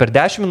taip, kad aš per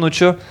 10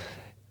 minučių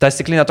ta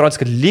stiklinė atrodys,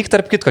 kad lyg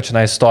tarp kitko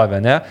čia įstovė,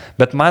 ne?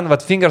 Bet man,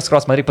 fingers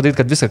cross, man reikia padaryti,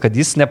 kad viską, kad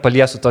jis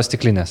nepaliesų tos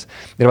stiklinės.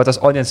 Ir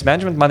tas audience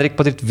management, man reikia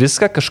padaryti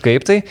viską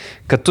kažkaip tai,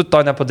 kad tu to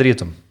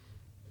nepadarytum.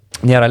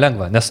 Nėra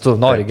lengva, nes tu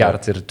nori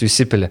gerti ir tu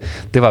įsipili.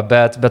 Tai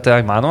bet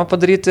tai įmanoma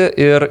padaryti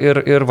ir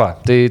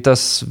tai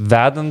tas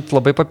vedant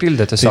labai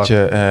papildė tiesiog. Tai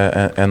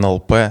čia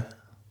NLP.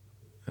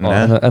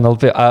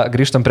 NLP.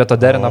 Grįžtam prie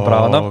to Derino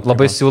Brauno.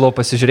 Labai siūlau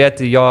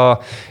pasižiūrėti jo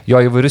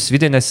įvairius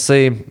video, nes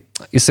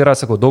jis yra,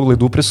 sakau, daug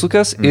laidų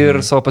prisukęs ir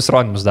savo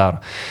pasirodymus daro.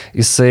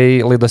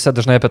 Jisai laidose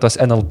dažnai apie tos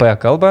NLP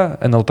kalba.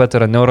 NLP tai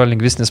yra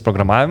neurolingvistinis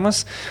programavimas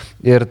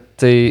ir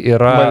tai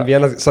yra... Man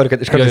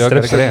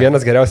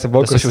vienas geriausias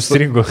buvo, aš jau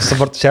stringu. Su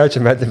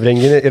Bartuševičiu metėm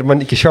renginį ir man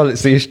iki šiol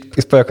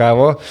jis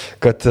pajakavo,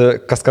 kad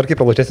kas kart, kai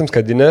pralašėsim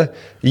skardinę,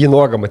 jį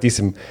nuogą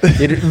matysim.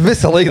 Ir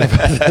visą laiką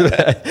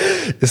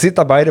jisai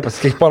tą bairį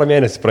pasakė, porą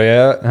mėnesių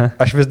praėjo,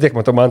 aš vis tiek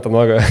matau man tą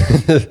nuogą.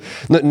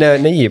 Nu,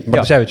 ne jį,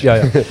 Bartuševičiu.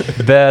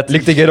 Bet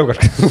lyg tai geriau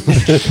kažkas.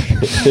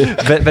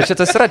 bet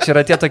šitas yra, čia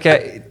yra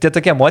tie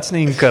tokie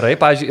emociniai inkarai.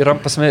 Pavyzdžiui,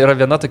 pas mane yra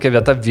viena tokia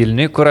vieta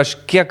Vilniui, kur aš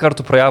kiek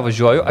kartų pro ją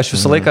važiuoju, aš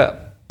visą laiką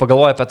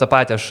pagalvoju apie tą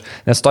patį,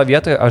 nes to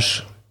vietoje aš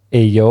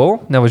ėjau,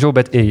 nevažiavau,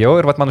 bet ėjau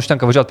ir man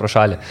užtenka važiuoti pro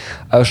šalį.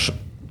 Aš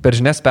per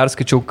žinias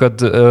perskaičiau,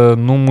 kad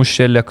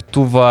numušė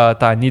lėktuvą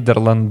tą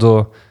Nyderlandų,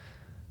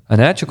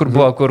 ne, čia kur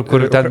buvo,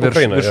 kur ten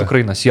virš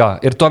Ukrainos. Jo.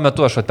 Ir tuo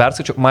metu aš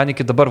perskaičiau, man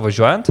iki dabar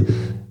važiuojant,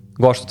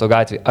 Goštauto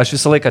gatvėje. Aš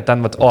visą laiką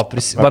ten,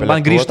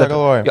 man grįžta.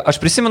 Aš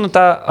prisimenu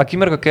tą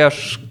akimirką,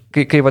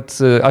 kai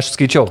aš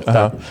skaičiau.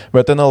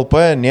 Bet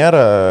NLP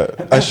nėra,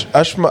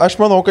 aš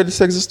manau, kad jis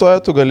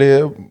egzistuoja, tu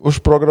gali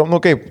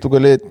tu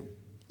gali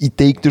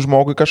įteikti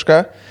žmogui kažką,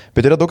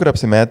 bet yra daug ir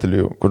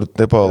apsimetėlių, kur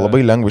taip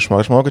labai lengva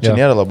išmokti. Aš manau, kad čia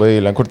nėra labai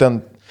lengva, kur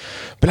ten,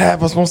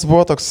 pas mums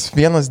buvo toks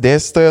vienas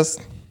dėstytojas,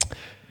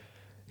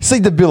 jisai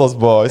debilas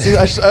buvo,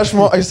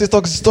 jisai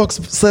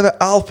toks save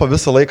alfa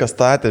visą laiką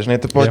statė, žinai,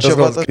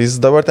 jis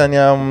dabar ten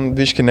jam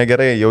biški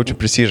negerai jaučiu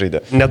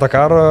prisižaidė. Ne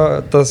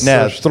Dakaro, tas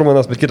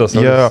Šturmanas, bet kitas.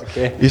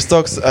 Jis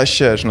toks,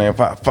 žinai,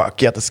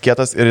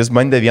 kietas ir jis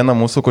bandė vieną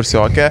mūsų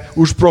kursiokę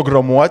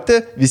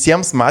užprogramuoti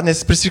visiems nes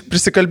jis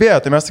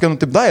prisikalbėjo, tai mes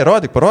sakėm, taip,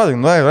 parodyk,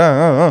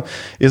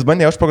 jis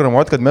bandė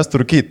užprogramuoti, kad mes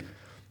turkyt.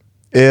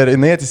 Ir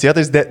jinai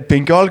atsisėtais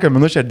 15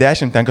 minučių ar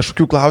 10 ten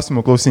kažkokių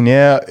klausimų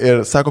klausinėjo ir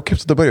sako, kaip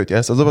tu dabar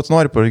jautiesi, dabar tu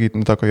nori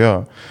paragyti, tako jo.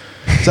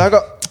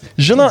 Sako,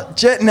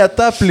 čia ne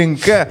ta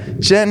aplinka,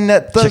 čia ne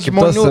ta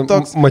žmonių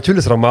toks.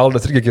 Mačiulis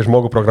Romaldas irgi kiek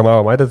žmogų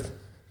programavo, matėt?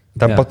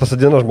 Ten pat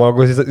pasadino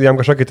žmogus,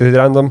 jam kažkokį tai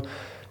random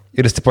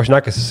ir jis tipo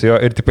šnekasi su jo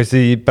ir tipo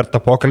jis per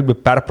tą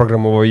pokalbį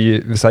perprogramavo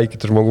jį visai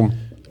kitų žmogum.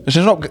 Aš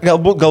nežinau,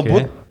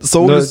 galbūt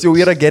Saulius jau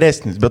yra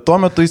geresnis, bet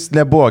tuo metu jis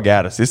nebuvo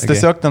geras. Jis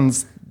tiesiog ten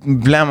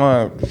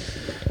blema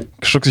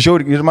kažkoks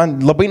žiauri ir man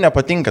labai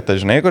nepatinka ta,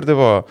 žinai, kur tai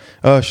buvo,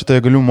 šitą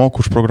galiu moku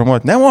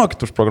užprogramuoti.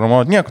 Nemokit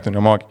užprogramuoti, nieko tu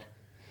nemoki.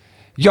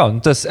 Jo,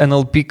 tas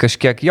NLP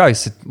kažkiek,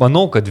 jis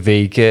manau, kad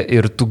veikia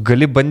ir tu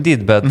gali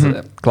bandyti, bet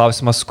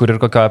klausimas, kur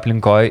ir kokio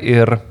aplinkoje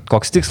ir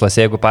koks tikslas.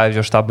 Jeigu,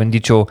 pavyzdžiui, aš tą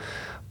bandyčiau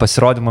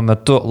pasirodymo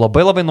metu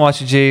labai labai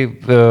nuoširdžiai,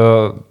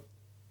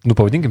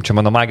 pavadinkim, čia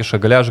mano magiška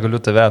galia, aš galiu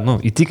tave,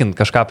 įtikinti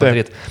kažką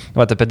padaryti.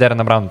 Apie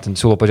Deriną Brauną, ten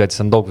siūlau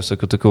pažiūrėti, ten daug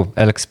visokių tokių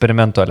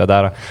eksperimentų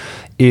daro.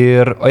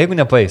 O jeigu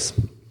nepaeis,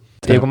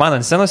 jeigu man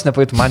ant scenos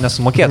nepaeitų, man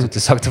nesumokėtų,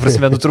 tiesiog, tai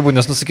prasme, turbūt,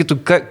 nes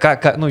nusakytų,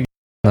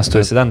 nes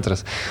tu esi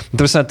antras.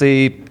 Tai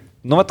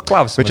Nu, vat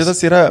klausimas. Bet šitas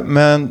yra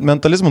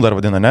mentalizmu dar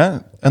vadina, ne?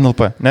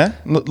 NLP, ne?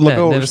 Nu,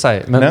 labiau, ne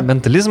visai.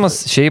 Mentalizmas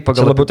šiaip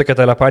Čia labiau tokia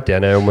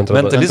telepatija, ne jau man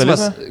atrodo.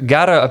 Mentalizmas,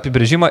 gerą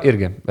apibrėžimą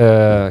irgi.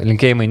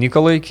 Linkėjimai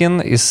Nikolai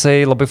Kin, jisai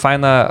labai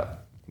faina,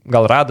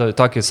 gal rado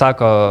tokį,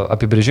 sako,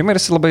 apibrėžimą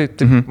ir jisai labai,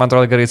 taip, man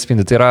atrodo, gerai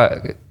atspindi. Tai yra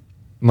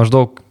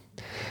maždaug,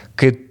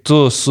 kai tu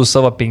su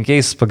savo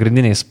 5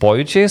 pagrindiniais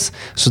pojūčiais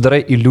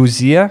sudarai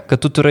iliuziją, kad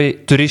tu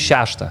turi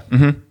 6.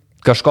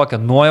 Kažkokią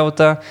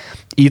nuojautą,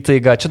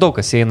 įtaigą, čia daug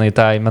kas eina į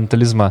tą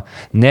mentalizmą.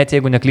 Net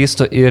jeigu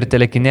neklystu ir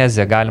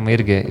telekinezę galima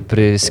irgi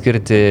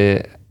priskirti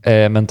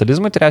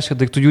mentalizmui, tai reiškia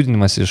daiktų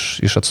judinimas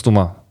iš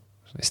atstumo.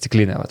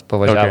 Stiklinė,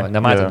 pavažiavo,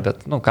 nematėt,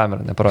 bet,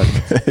 kamerą neparodė.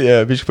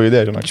 Biški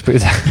pajudėjo, žinok. Biški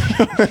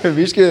pajudėjo.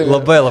 Biški.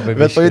 Labai biški.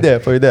 Bet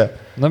pajudėjo.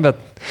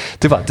 Bet,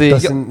 tai va, tai...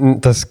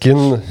 Tas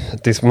Kin,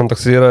 tai man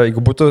toks yra,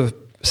 jeigu būtų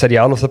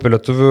serialas apie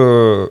lietuvių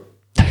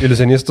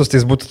iliuzionistus, tai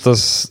jis būtų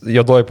tas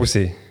juodoji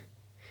pusiai.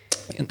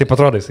 Taip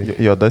atrodo jisai.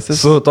 Juodasis.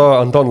 Su to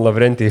Anton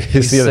Lavrentį.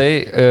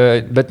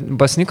 Bet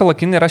pas Nikolą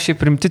Kin yra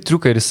šiaip rimti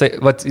triukai ir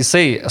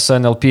jisai su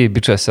NLP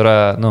bičias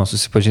yra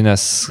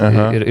susipažinęs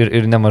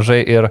ir nemažai.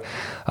 Ir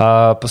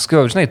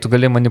paskui, žinai, tu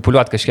gali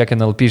manipuliuoti kažkiek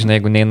NLP, žinai,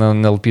 jeigu neina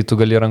NLP, tu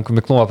gali rankų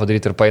miklumą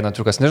padaryti ir paeina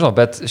triukas, nežinau,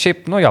 bet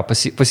šiaip,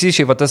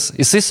 pasišiai,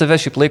 jisai save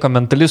šiaip laiko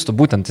mentalistų,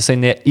 būtent, jisai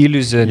ne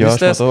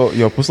iliuzionistas. Jo, aš matau,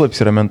 jo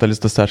puslapis yra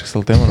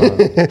mentalistas.lt, manau.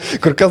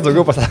 Kur kas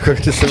daugiau pasako,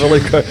 kad jis save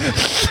laiko.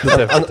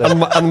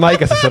 Ant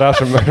Maikas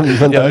įsirašo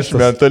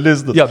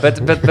mentalistas. Jo, bet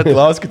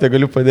klauskite,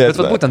 galiu padėti.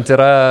 Bet būtent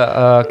yra,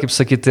 kaip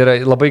sakyti, yra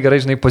labai gerai,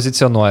 žinai,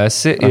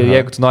 pozicionuojasi ir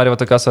jeigu tu nori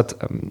tokios,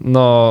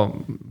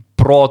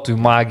 protui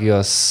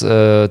magijos,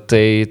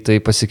 tai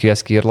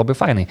pasikvieski ir labai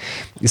fainai.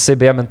 Jisai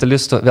beje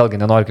mentalistų, vėlgi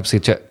nenori, kaip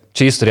sakyti,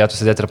 čia jis turėtų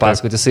sėdėti ir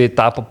pasakoti, jisai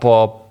tapo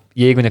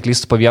jeigu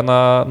neklystu, po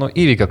vieną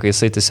įvykio, kai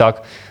jisai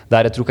tiesiog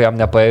darė triuką, jam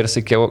nepaėjo ir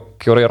jisai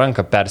kiaurai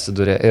ranką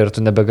persidūrė ir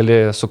tu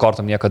nebegali su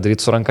kortom nieko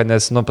daryti su ranka,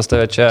 nes pas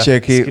tave čia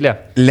skylė.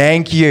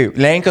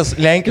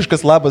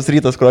 Lenkiškas labas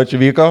rytas, kur čia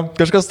vyko,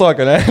 kažkas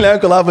tokio, ne?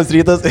 Lenkų labas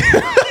rytas.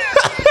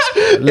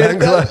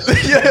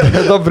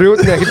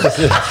 Dobriut, ne, kaip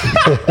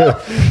pasirinkti.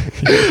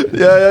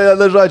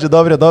 Na žodžiu,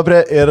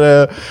 dobre. Ir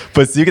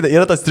pasikeitė.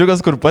 Yra tas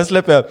triukas, kur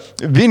paslėpė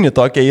vinį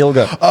tokią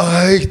ilgą.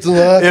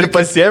 Ir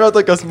pasiėmė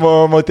tokias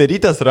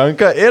moterytės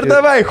ranką ir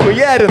davai,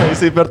 hujerina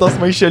jisai per tos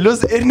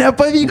maišelius ir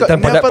nepavyko. Ten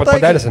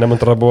padarėsi,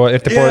 nemantra buvo.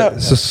 Ir tipo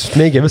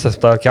susmeigė visas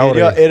tą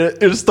kiaurą.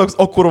 Ir toks,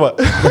 o kurva.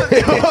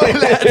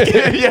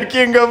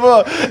 Jokinga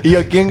buvo.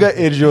 Jokinga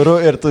ir žiūru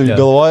ir tu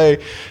galvojai.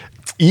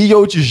 Jį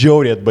jaučia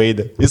žiauriai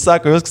atbaidė. Jis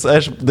sako, viskas,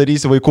 aš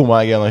darysiu vaikų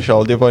magiją nuo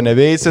šiol. Taip,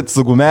 nebeisit,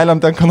 su gumeliam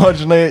ten, ką nors,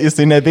 žinai,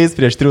 jisai nebeis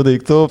prieš 3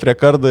 daiktų, prie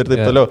kardo ir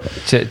taip toliau.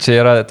 Čia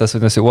yra tas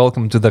vadinasi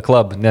welcome to the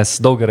club, nes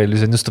daug yra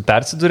iliuzionistų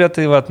persidūrė,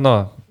 tai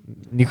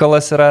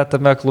Nikolas yra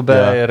tame klube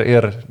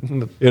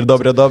ir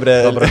dobre.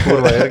 Dobra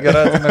kurva irgi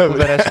yra tame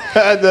klube.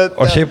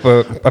 O šiaip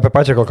apie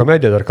pačią gal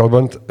komediją dar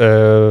kalbant,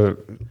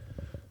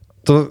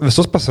 tu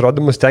visus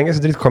pasirodymus stengiasi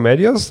daryti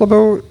komedijos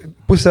labiau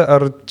pusę,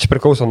 ar čia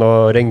priklauso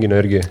nuo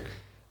renginio irgi?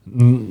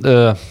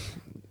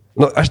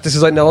 Aš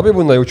tiesiog nelabai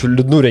būna jaučiu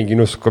liūdnų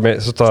renginių su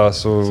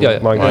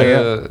magija.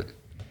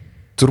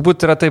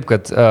 Turbūt yra taip,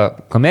 kad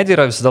komedija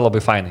yra visada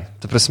labai fainai.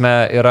 Tu prasme,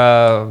 yra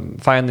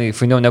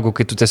fainiau negu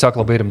kai tu tiesiog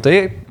labai rimtai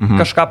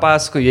kažką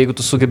pasakoji, jeigu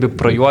tu sugebi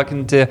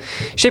prajuokinti.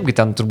 Šiaipgi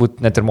ten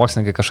turbūt net ir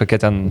mokslininkai kažkokie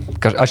ten,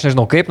 aš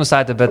nežinau kaip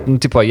nustatė, bet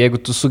jeigu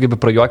tu sugebi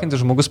prajuokinti,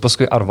 žmogus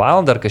paskui ar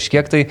valandą, ar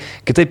kažkiek tai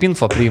kitaip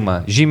info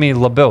priima, žymiai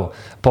labiau.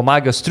 Po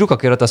magijos triuko,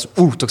 kai yra tas,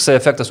 toksai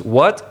efektas,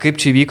 kaip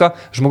čia įvyko,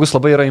 žmogus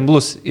labai yra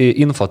imblus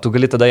info, tu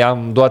gali tada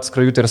jam duoti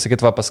skrajutį ir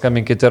sakyti,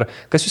 paskambinkit ir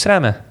kas jūs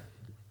remia?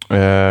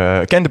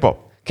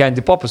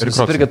 Candy Popus,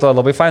 nusipirkė to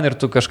labai fainai ir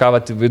tu kažką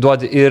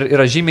vaiduodi ir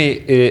yra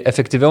žymiai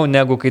efektyviau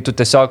negu kai tu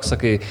tiesiog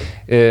sakai,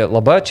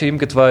 čia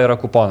imkit yra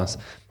kuponas.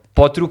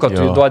 Po triuko tu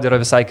įduodi yra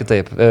visai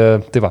kitaip.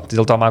 Tai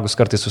dėl to magus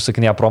kartais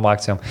susakinėja promo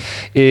akcijom.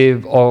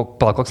 O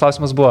koks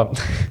klausimas buvo?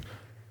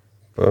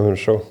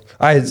 Pamiršau.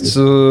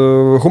 Su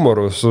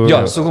humoru. Su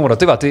humoru.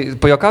 Tai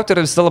pajokauti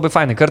yra visada labai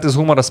fainai. Kartais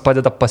humoras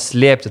padeda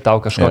paslėpti tau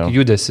kažkokį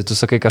judesį. Tu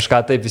sakai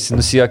kažką taip, visi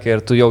nusijuokia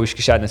ir tu jau iš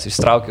kišenės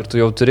ištrauki ir tu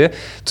jau turi.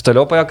 Tu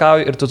toliau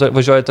pajokauji ir tu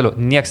važiuoji toliau.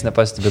 Niekas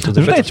nepastebė.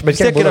 Bet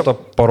kiek būna to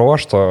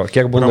paruošto,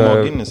 kiek būna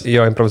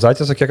jo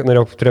improvizacijos, kiek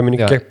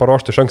kiek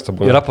paruošto iš anksto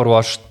būna. Yra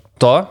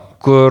paruošto,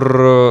 kur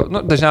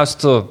dažniausiai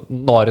tu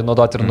nori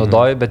naudoti ir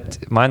naudoji, bet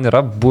man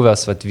yra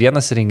buvęs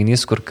vienas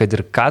renginys, kur kad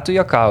ir ką tu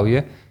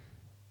jokauji,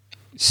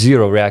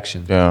 zero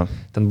reaction.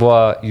 Ten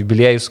buvo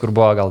jubiliejus, kur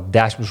buvo gal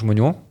 10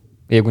 žmonių,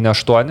 jeigu ne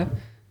 8.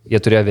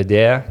 Jie turėjo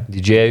vedėją,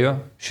 didžėjų,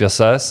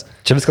 šviesas.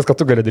 Čia viskas, ką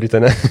tu gali daryti,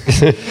 ne?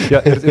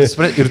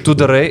 ir tu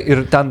darai,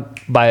 ir ten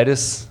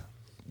bairis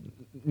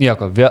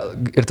nieko.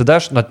 Ir tada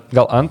aš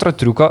gal antrą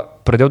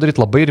triuką pradėjau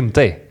daryti labai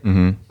rimtai.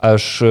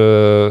 Aš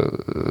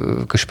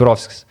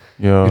Kašpirovskis.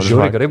 Ir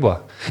žiauriai gerai buvo.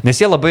 Nes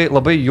jie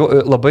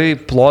labai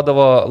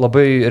plodavo,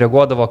 labai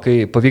reaguodavo,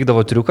 kai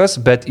pavykdavo triukas,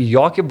 bet į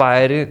jokį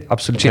bairį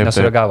absoliučiai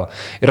nesureagavo.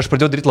 Ir aš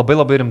pradėjau daryti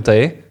labai rimtai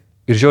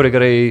ir žiauriai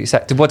gerai.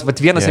 Tai buvo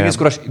vienas renginys,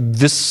 kur aš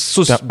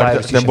visus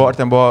bairius. Ar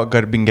ten buvo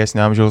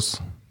garbingesnė amžiaus?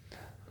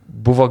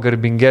 buvo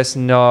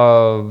garbingesnio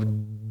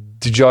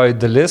didžioji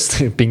dalis,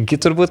 5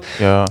 turbūt,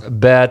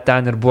 bet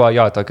ten ir buvo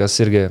jo tokios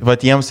irgi. Vat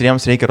jiems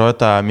reikia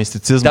rodyti tą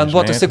misticizmą. Ten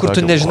buvo toksai, kur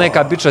tu nežinai,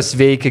 ką bičas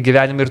veikia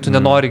gyvenime ir tu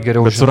nenori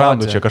geriau žinoti.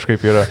 Surandu čia kažkaip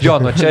yra. Jo,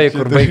 nuo čia,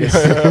 kur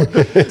baigėsi.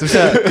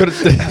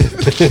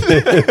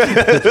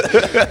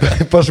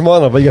 Pa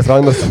žmona baigęs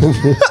randas.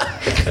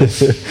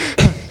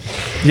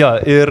 Jo,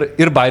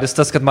 ir bairis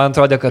tas, kad man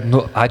atrodė, kad,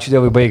 ačiū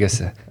Dievui,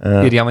 baigėsi.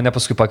 Ir jie mane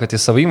paskui pakvietė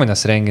į savo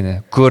įmonės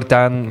renginį, kur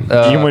ten...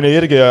 Įmonė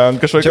irgi ant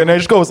kažkokio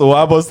neaiškaus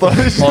uabos to,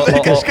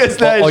 kažkas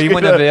neaiškiai. O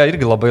įmonė beje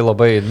irgi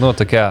labai,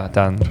 tokia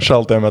ten...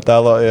 Šaltojo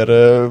metalo ir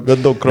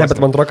bet daug krosų. Ne, bet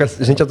man atrodo, kad,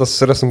 žinai, tas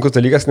yra sunkus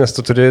dalykas, nes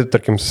tu turi,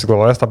 tarkim,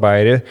 susigalvojęs tą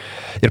bairį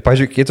ir,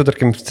 pavyzdžiui, kai tu,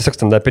 tarkim, tiesiog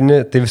stand-upini,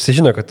 tai visi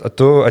žino, kad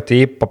tu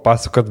atėjai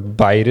papasakot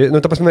bairį,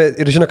 ta prasme,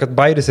 ir žino, kad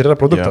bairis yra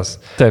produktas.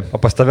 Taip.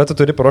 O pas tave tu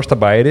turi paruoštą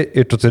bairį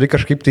ir tu turi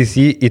kažkaip tais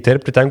jį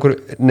įterpti ten, kur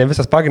ne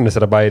visas pagrindas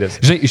yra bairis.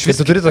 Žinai, iš vis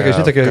tu turi tokią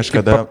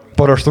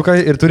paruoštuką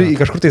ir turi į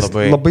kažkur tais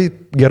labai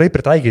gerai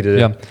pritaikyti.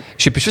 Ja.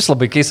 Šiaip iš vis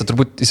labai keista,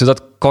 turbūt įsivaizduot,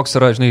 koks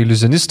yra, žinai,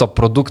 iliuzionisto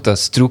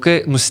produktas.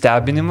 Triukai,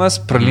 nustebinimas,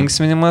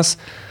 pralinksminimas.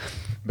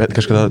 Bet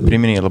kažkada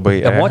priminėjai labai...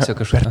 Emocija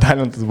kažkokia. Ir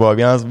talentas buvo.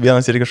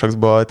 Vienas irgi kažkoks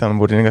buvo, ten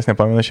burtininkas,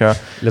 nepamenu šio.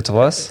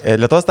 Lietuvos?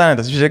 Lietuvos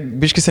talentas, žiūrėk,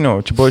 biškis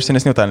seniau, čia buvo iš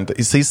senesnių talentų.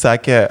 Jisai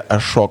sakė,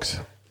 aš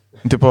šoksiu.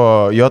 Tipo,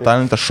 jo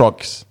talentas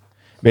šokis.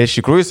 Bet iš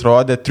tikrųjų jis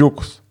rodė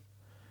triukus.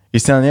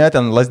 Jis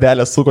ten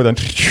lasdelę suko, ten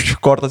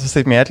kortas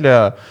visai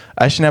mėtlėjo,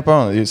 aš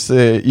nepamenu,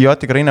 jo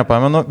tikrai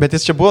nepamenu, bet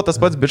jis čia buvo tas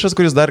pats bičas,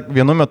 kuris dar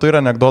vienu metu ir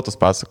anekdotus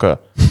pasakojo.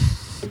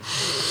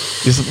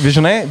 Jis,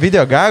 žinai,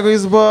 video gago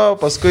jis buvo,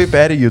 paskui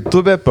perė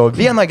YouTube, po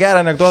vieną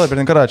gerą anekdotą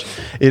per Tinkaračią.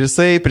 Ir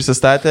jisai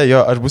prisistatė,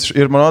 jo, aš bus,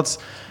 ir manots,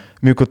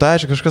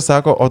 Mikutaičiai kažkas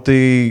sako, o tai...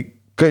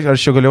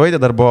 Aš čia galėjau eiti,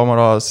 dar buvo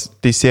maros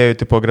teisėjų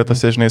tipo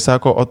gretose, žinai,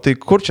 sako, o tai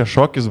kur čia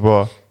šokis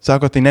buvo?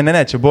 Sako, tai ne,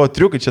 čia buvo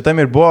triukai, čia tam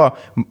ir buvo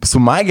su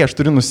magija, aš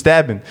turiu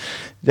nustebinti.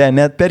 Ne,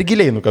 net per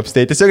giliai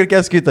nukapstėjai, tiesiog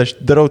reikės skaityti, aš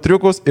darau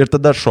triukus ir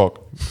tada šok.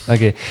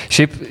 Okay.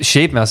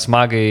 Šiaip mes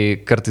magai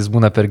kartais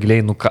būna per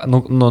giliai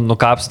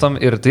nukapstom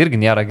ir tai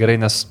irgi nėra gerai,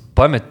 nes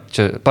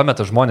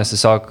pameta žmonės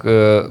tiesiog,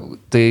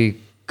 tai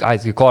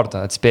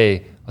kortą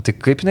atspėjai. O tai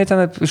kaip jinai ten,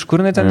 iš kur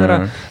jinai ten yra?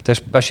 Tai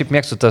aš šiaip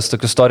mėgstu tas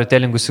tokius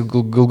storytellingus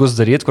ilgus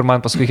daryti, kur man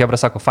paskui Hebra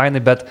sako,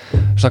 fainai, bet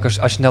žinok,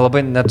 aš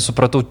nelabai net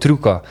supratau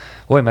triuko.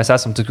 Oi, mes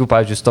esam tokių,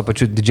 pavyzdžiui, su to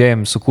pačiu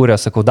didžėjim sukūrę,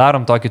 sakau,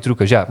 darom tokį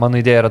triuką. Žiūrėk, mano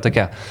idėja yra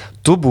tokia.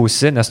 Tu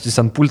būsi, nes jis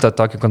ant pultą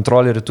tokį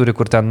kontrolerį turi,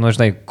 kur ten,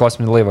 žinai,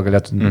 kosminį laivą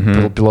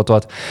galėtų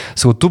pilotuoti.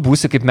 Sakau, tu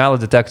būsi kaip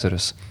melo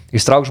detektorius.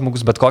 Įstrauk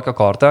žmogus bet kokią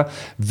kortą,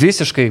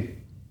 visiškai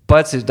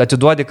pats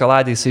atiduodi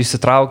kaladį, jisai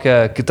išsitraukia,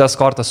 kitas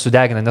kortas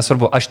sudegina,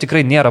 nesvarbu, aš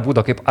tikrai nėra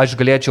būdo, kaip aš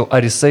galėčiau,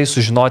 ar jisai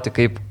sužinoti,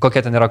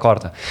 kokia ten yra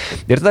korta.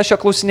 Ir tada aš jo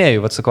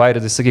klausinėjau, sakau,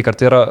 Airidai, sakyk, ar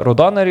tai yra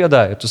raudona ar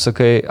juoda? Ir tu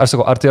sakai, aš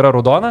sakau, ar tai yra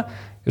raudona?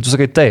 Ir tu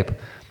sakai, taip.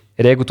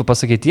 Ir jeigu tu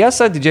pasakai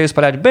tiesą, didžėjus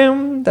paleidži,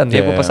 bim, ten,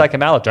 jeigu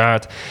pasakė melą,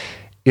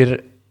 ir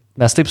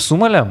mes taip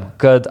sumalėm,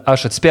 kad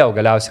aš atspėjau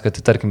galiausiai, kad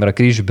tai, tarkim, yra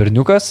kryžių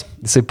berniukas,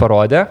 jisai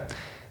parodė,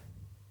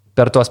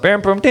 per tuos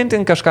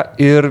tintin kažką,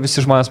 ir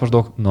visi žmonės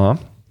maždaug,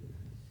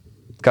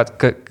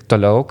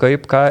 toliau,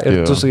 kaip, ką, ir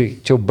tu sakai,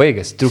 čia jau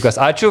baigėsi, triukas,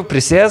 ačiū,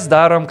 prisės,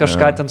 darom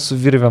kažką ten su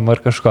virvėm ar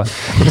kažko.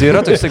 Tai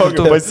yra toks, kur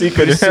tu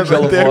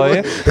prisigalvoji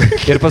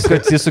ir paskui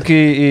atsisuki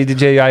į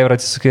didžiąjį Aivą,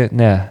 atsisuki,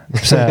 ne.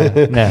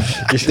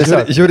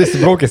 Žiūrės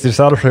įbraukęs iš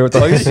sąrašo jau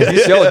tą.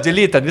 Jis jau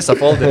delete ten visą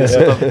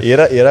folderį.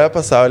 Yra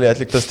pasaulyje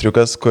atliktas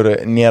triukas, kur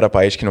nėra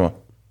paaiškinimo.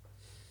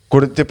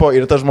 Kur, tipo,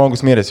 ir tas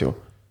žmogus miręs jau.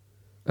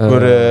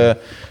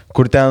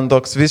 Kur ten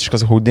toks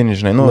visiškas haudinis,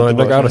 žinai.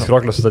 Negaras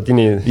kroklio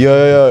statiniai. Jo.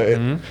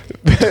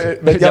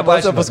 Bet jie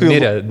paaiškino paskui.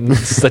 Mirė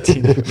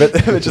statiniai. Bet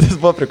šitas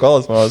buvo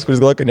prikolas, manas,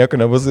 kuris galvoja, kad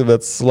nieko nebus,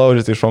 bet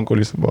sulaužyti iš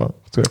šonkulys buvo.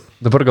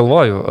 Dabar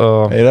galvoju.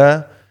 Yra,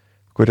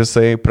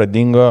 kurisai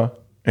pradingo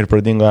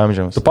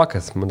amžiams.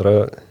 Tupakas, man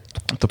atrodo.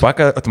 Tu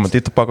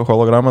matai, Tupako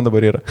hologramą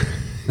dabar yra.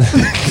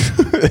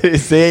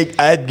 Jisai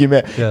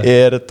atgimė.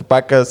 Ir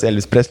Tupakas,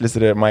 Elvis Preslis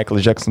ir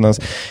Michael Jacksonas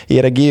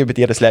yra gyvi, bet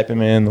jie yra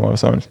slepiami nuo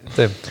visuomenės.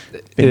 Taip.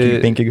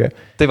 5G.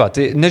 Tai va,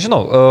 tai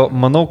nežinau,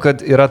 manau, kad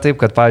yra taip,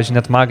 kad, pavyzdžiui,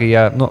 net magai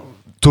jie,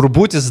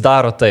 turbūt jis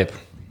daro taip.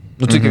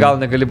 Tu iki gal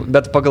negali,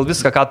 bet pagal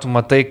viską, ką tu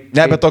matai...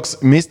 Ne, bet toks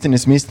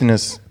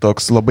mistinis,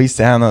 toks labai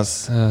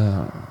senas.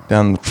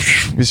 Ten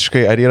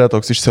visiškai, ar yra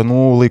toks iš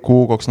senų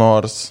laikų koks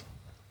nors...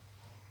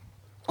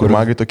 Kur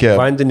magai tokie...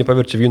 Vandenį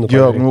paverčia vynu.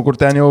 Jo, kur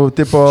ten jau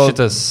tipo...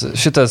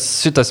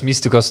 Šitas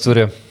mystikos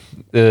turi,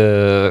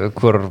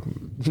 kur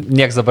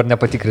nieks dabar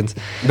nepatikrins.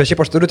 Bet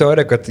šiaip aš turiu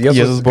teoriją, kad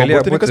Jėzus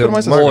galėjo būti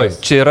pirmasis. Oi,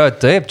 čia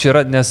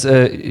yra, nes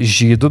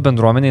žydų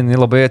bendruomenė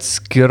labai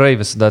atskirai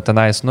visada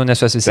tenais,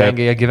 nes jos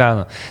įsengė, jie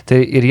gyveno.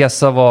 Tai ir jie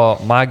savo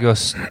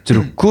magijos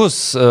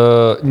triukus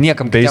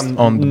niekam... Based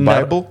on the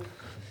Bible?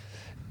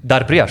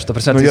 Dar prieš, ta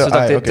prasme,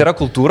 tai yra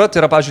kultūra,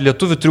 tai yra, pavyzdžiui,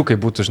 lietuvių triukai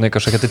būtų, žinai,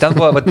 kažkokie. Tai ten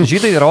buvo,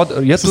 žydai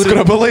rodo, jie turi...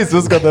 Skrabalais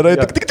viską darai,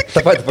 tik.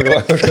 Ta pati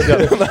pagalvoju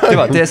kažkodėl.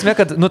 Tai esmė,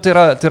 kad, tai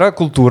yra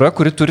kultūra,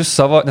 kuri turi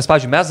savo, nes,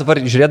 pavyzdžiui, mes dabar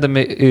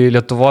žiūrėdami į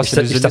Lietuvos...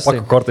 Iš tą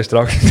kortą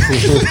ištraukti.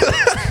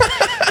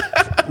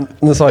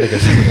 Sorry, kad.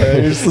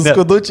 Su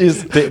skudučiais.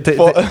 Tai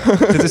tą,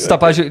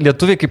 pavyzdžiui,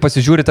 lietuviai, kai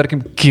pasižiūri, tarkim,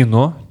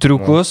 kinų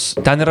triukus,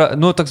 ten yra,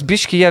 toks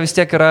biški, jie vis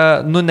tiek yra,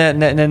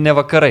 ne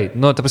vakarai.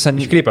 Ta prasme,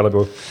 Iškrypia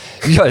labiau.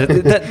 Jo,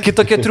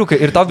 kitokie triukai.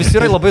 Ir tau visi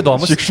yra labai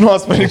įdomus.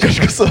 Šikšnos, man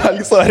kažkas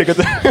suvalgys, sorry, kad...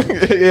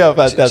 Jo,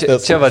 bet.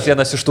 Čia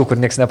vienas iš tų, kur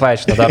niekas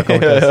nepaaiškina dar kol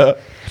kas.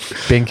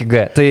 5G.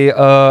 Tai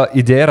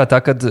idėja yra ta,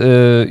 kad,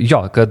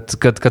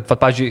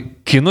 pavyzdžiui,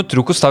 kinų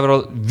triukus tau yra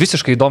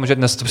visiškai įdomu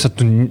žiūrėti, nes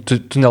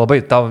tu nelabai,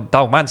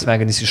 tau man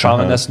smegenys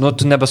iššauna, nes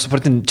tu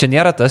nebesupranti, čia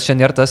nėra tas,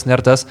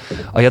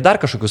 o jie dar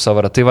kažkokių savo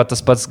yra. Tai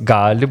tas pats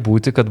gali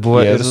būti, kad buvo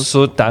Jėzus ir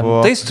su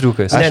tais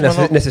triukais.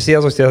 Nes visi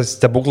Jėzus tie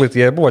stebuklai, tai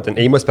jie buvo ten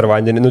ėjimas per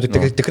vandenį,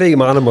 tikrai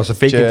įmanoma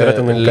sufeikinti, yra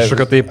ten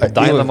kažkokio taip...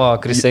 Dynamo,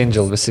 Chris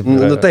Angel, visi.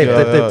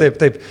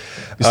 Taip.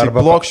 Arba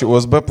plokščių,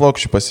 USB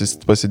plokščių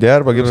pasidėjo,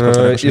 arba iš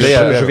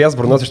žuvies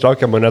burnos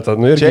ištraukia monetą.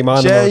 Irgi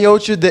įmanoma. Čia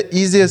jaučiu the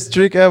easiest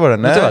trick ever,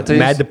 ne? Tai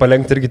medį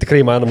palengti irgi tikrai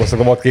įmanoma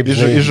sugalvoti, kaip iš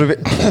žuvį.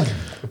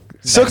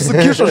 Tiesiog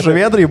sukišo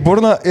žuvėdrą į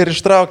burną ir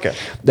ištraukė.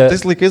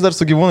 Tais laikais dar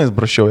su gyvūnais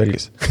brašiau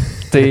elgis.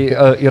 Tai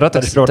yra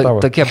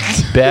tokie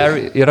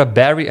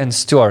Barry and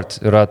Stuart,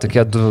 yra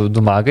tokie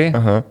du magai.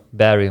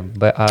 Barry,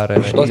 B-A-R-R.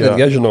 Aš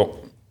net žinau.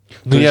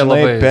 Jie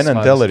labai Penn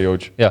and Teller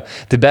jaučiu. Ja.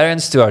 Tai Barry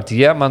and Stuart,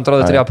 jie, man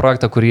atrodo, turėjo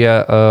projektą, kurie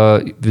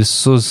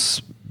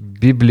visus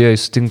Biblijoje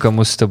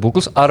sutinkamus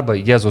stebuklus arba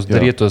Jėzus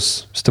darytus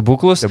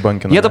stebuklus.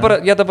 Jie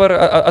dabar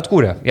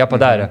atkūrė, jie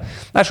padarė.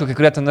 Aišku, kai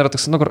kurie ten yra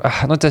toks,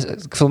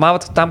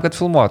 filmavot tam, kad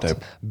filmuot.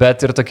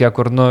 Bet ir tokie,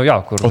 kur,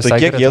 kur... O tai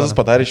kiek Jėzus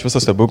padarė iš viso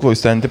stebuklų,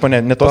 jis ten, tipo,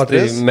 ne tos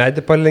tris?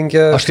 Medį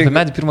palinkė... Aš kaip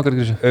medį pirmą kartą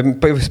grįžau.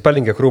 Jis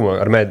palinkė krūmą,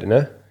 ar medį,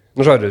 ne?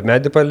 Žodžiu,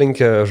 medį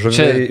palinkė,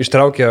 žuvį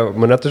ištraukė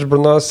monetą iš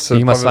burnos.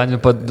 Įimas vandeniu,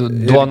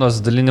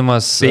 duonos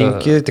dalinimas.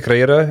 5 tikrai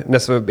yra,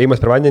 nes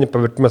įimas per vandenį,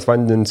 pavirtimas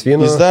vandenis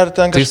vynu. Jis dar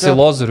ten kažką... Tai jisai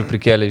lozorių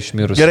prikėlė iš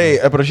mirusių. Gerai,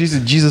 aprašysi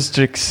Jesus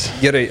tricks.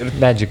 Gerai,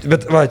 Magic.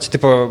 Bet čia,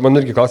 tipo, man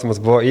irgi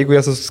klausimas buvo, jeigu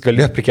Jėzus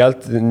galėjo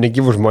prikelti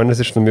negyvų žmonės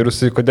iš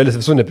numirusių, kodėl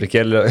jis visų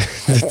neprikėlė?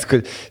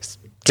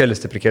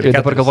 Kelis tai prikėlė. Ir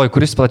dabar galvoju,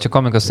 kuris plačiai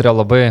komikas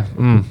turėjo labai...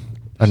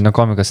 Ar ne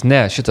komikas?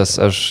 Ne, šitas,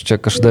 aš čia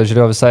kažkada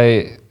žiūrėjau visai...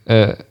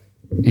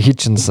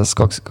 Hitchinsas,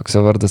 koks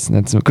jo vardas,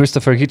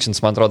 Christopher Hitchens,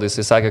 man atrodo,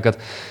 jisai sakė, kad,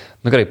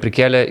 gerai,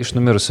 prikėlė iš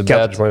numirusių,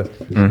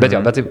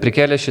 bet tai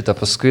prikėlė šitą,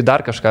 paskui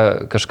dar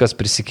kažkas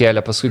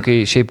prisikėlė, paskui,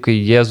 kai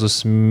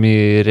Jėzus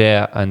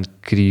mirė ant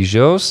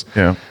kryžiaus,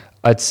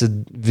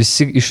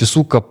 visi iš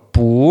visų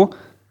kapų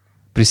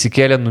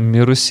prisikėlė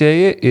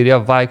numirusieji ir jie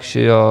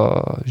vaikščiojo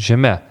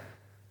žeme.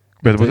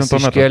 Bet būtent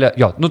to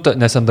metu.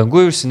 Nes ant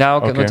dangų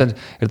užsiniaukė,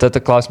 ir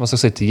tada klausimas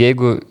toksai, tai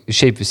jeigu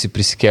šiaip visi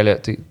prisikėlė,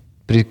 tai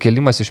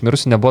prikėlimas iš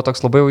mirusių nebuvo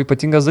toks labai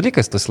ypatingas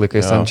dalykas tas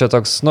laikais. Čia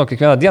toks,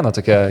 kiekvieną dieną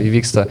tokia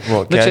įvyksta.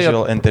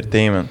 Casual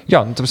entertainment.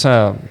 Jo,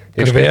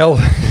 ir vėl.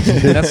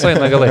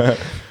 Nesueina galai.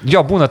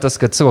 Jo, būna tas,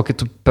 kad kai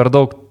tu per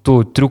daug tų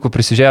triukų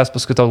prisižiūrėjęs,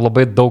 paskui tau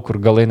labai daug kur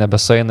galai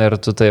nebesueina ir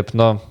tu taip,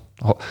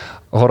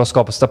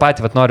 horoskopas. Ta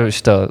pati, noriu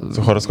šitą...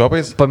 Su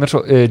horoskopais?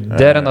 Pamiršau,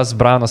 Derenas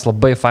Braunas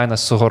labai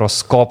fainas su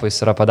horoskopais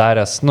yra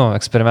padaręs,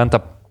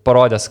 eksperimentą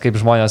parodęs, kaip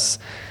žmonės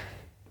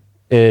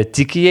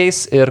tiki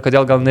jais ir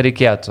kodėl gal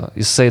nereikėtų.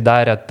 Jisai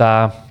darė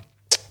tą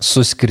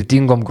su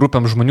skirtingom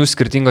grupėm žmonių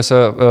skirtingose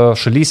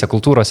šalyse,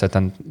 kultūrose.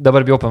 Ten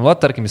dabar bijau pameluoti,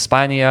 tarkim,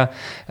 Ispanija,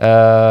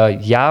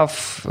 JAV,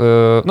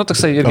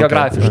 toksai ir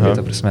geografiškai,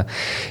 ta prasme.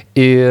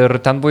 Ir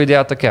ten buvo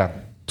idėja tokia.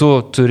 Tu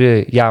turi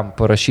jam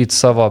parašyti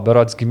savo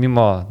berods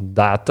gimimo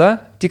datą,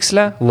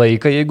 tikslę,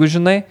 laiką, jeigu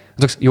žinai.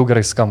 Toks jau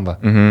gerai skamba.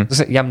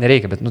 Jam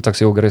nereikia, bet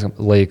toks jau gerai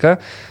skamba. Laiką.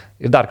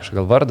 Ir dar kažką,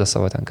 gal vardą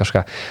savo ten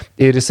kažką.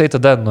 Ir jisai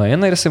tada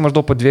nueina ir jisai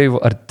maždaug po 2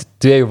 ar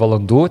 2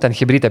 valandų, ten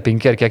hebrytė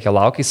 5 ar kiek jie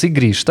laukia, jisai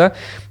grįžta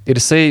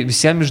ir jisai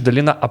visiems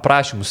išdalina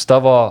aprašymus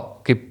tavo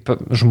kaip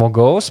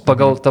žmogaus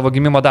pagal tavo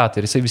gimimo datą.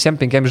 Ir jisai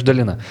visiems 5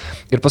 išdalina.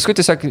 Ir paskui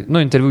tiesiog,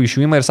 interviu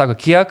išjungimą ir sako,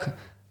 kiek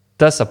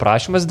tas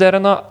aprašymas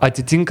Dereno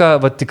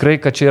atitinka, tikrai,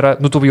 kad čia yra,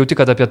 tu jauti,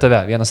 kad apie tave.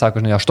 Vienas sako,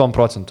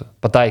 8%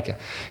 pataikė.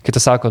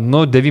 Kitas sako,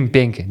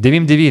 9,5,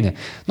 9,9.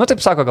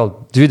 Taip sako, gal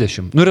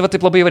 20. Ir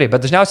taip labai įvairiai,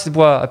 bet dažniausiai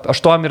buvo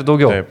 8 ir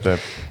daugiau.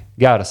 Taip.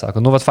 Geras,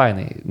 sako,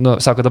 fainai.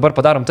 Sako, dabar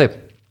padarom taip.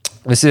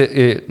 Visi,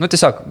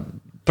 tiesiog,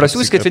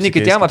 prasiūskit vieni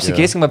kitiem,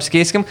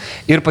 apsikeiskim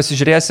ir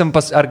pasižiūrėsim,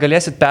 ar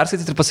galėsit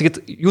perskaityti ir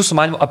pasakyti jūsų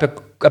manimų,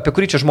 apie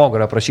kurį čia žmogų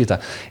yra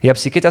aprašyta. Jie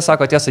apsikeitė,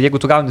 sako, tiesa, jeigu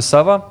tu gauni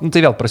savo,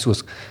 tai vėl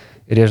prasiūsk.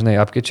 Ir jie, žinai,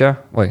 apkeičia,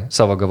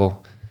 savo gavau.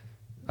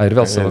 Ir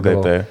vėl savo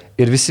gavau.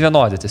 Ir visi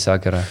vienodi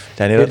tiesiog yra.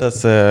 Ten yra tas,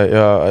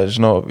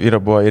 žinau,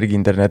 buvo irgi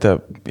internete,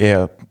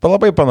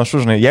 labai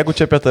panašu, žinai, jeigu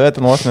čia apie tave,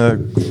 ten vos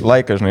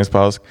laiką, žinai,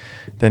 spausk.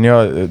 Ten jo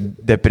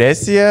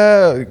depresija,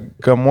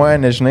 kamuoja,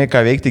 nežinai, ką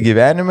veikti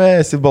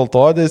gyvenime, esi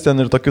baltodis, ten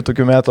ir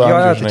tokių metų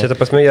amžių. Čia ta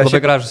prasme,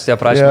 labai gražus tie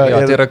aprašymai.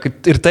 Tai yra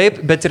ir taip,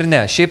 bet ir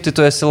ne. Šiaip tai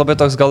tu esi labai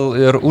toks gal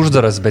ir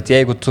uždaras, bet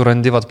jeigu tu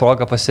randi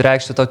progą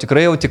pasireikšti, tau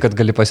tikrai jauti, kad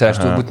gali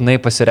pasireikšti, tu būtinai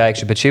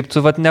pasireikšti, bet šiaip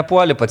tu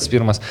nepuoli pats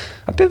pirmas.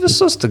 Apie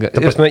visus. Ta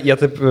prasme, jie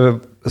taip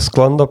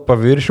sklando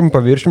paviršium,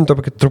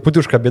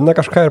 truputį užkabina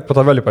kažką ir po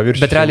to vėliau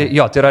paviršium. Bet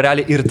realiai, tai yra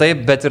realiai ir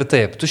taip, bet ir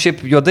taip. Tu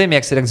šiaip juodai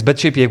mėgsi rengti,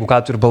 bet šiaip jeigu ką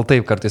tu ir baltai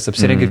kartais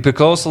apsirengi ir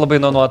priklauso labai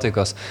nuo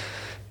nuotaikos.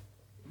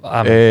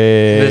 Aš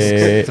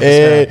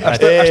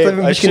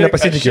tavim biškį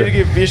nepasitikiu. Aš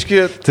irgi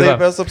biškį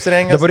taip esu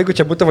apsirengęs. Dabar jeigu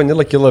čia būtų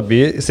Vanilla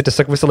Kilabi, jis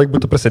tiesiog visą laiką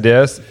būtų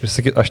prasidėjęs ir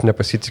sakytų, aš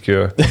nepasitikiu.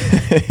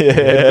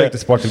 Ir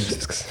baigtis pokalbis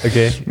viskas.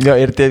 Okay. Jo,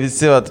 ir tie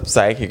visi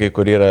psichikai,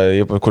 kur yra,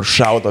 kur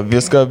šaudo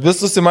viską,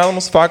 visus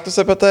įmanomus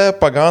faktus apie tai,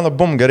 pagauna,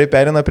 bum, gerai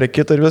perina prie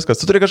kito ir viskas.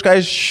 Tu turi kažką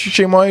iš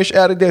šeimoje, iš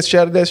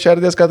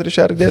šerdės, ką turi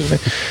šerdės,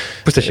 žinai.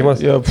 Pusė šeimos.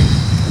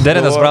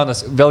 Derinas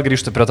Braunas, vėl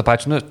grįžtų prie to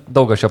pačio,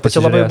 daug aš jo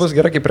pasižiūrėjau. Čia labai bus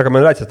gerai kaip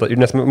rekomendacija,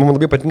 nes mums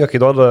labai patinka,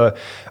 kai duoda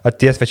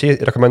atties svečiai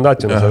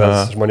rekomendacijų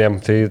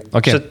žmonėms.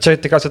 Tai čia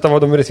tikriausiai tavo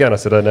numeris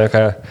 1 yra, ne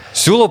ką.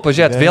 Siūlau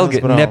pažiūrėti,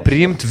 vėlgi,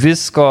 nepriimti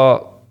visko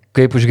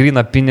kaip už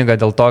gryną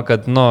pinigą dėl to,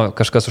 kad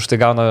kažkas už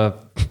tai gauna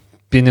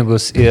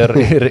pinigus ir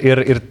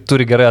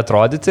turi gerai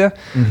atrodyti,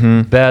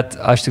 bet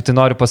aš tik tai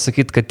noriu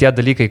pasakyti, kad tie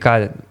dalykai, ką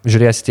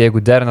žiūrėsite, jeigu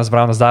Derinas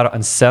Braunas daro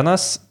ant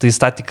scenos, tai jis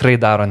tą tikrai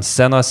daro ant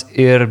scenos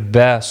ir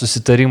be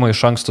susitarimo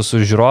iš anksto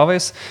su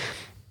žiūrovais.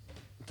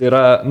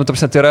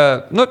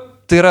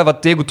 Tai yra,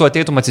 jeigu tu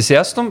ateitum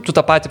atsisėstum, tu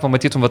tą patį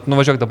pamatytum,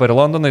 nuvažiuok dabar į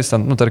Londoną, jis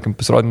ten, tarkim,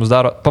 pasirodymus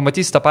daro,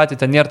 pamatysi tą patį,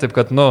 ten nėra taip,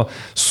 kad,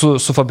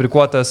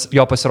 sufabrikuotas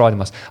jo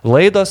pasirodymas.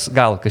 Laidos,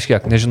 gal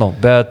kažkiek, nežinau,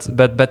 bet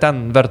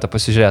ten verta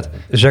pasižiūrėti.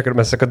 Žiūrėk, ir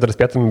mes, kad dar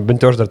spėtum,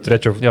 bent jau aš dar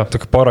turėčiau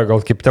tokį porą,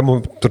 gal kaip temų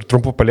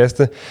trumpų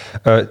paliesti.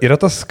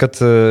 Yra tas, kad,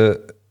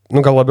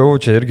 gal labiau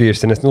čia irgi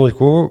iš senesnių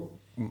laikų,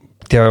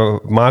 tie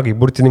magai,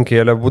 burtininkai,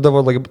 jie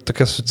būdavo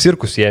tokie su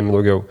cirkus jėmi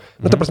daugiau.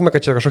 Ta prasme,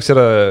 kad čia kažkoks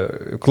yra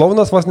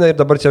klaunas vos ne ir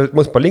dabar čia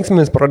mus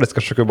palinksmins, parodės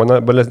kažkokių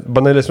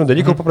banalesnių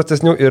dalykų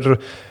paprastesnių ir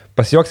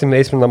pasijoksime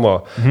eisime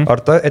namo.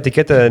 Ar ta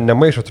etiketė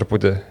nemaišo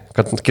truputį?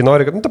 Kad kai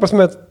nori, ta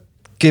prasme,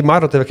 kai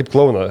maro tave kaip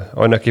klauną,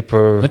 o ne kaip...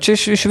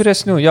 Čia iš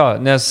vyresnių, jo,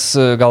 nes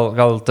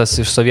gal tas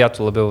iš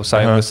sovietų labiau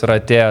sąjungos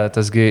yra atėję,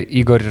 tasgi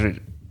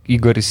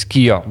Igoris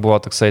Kijo buvo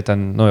toksai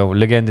ten, jau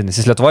legendinis.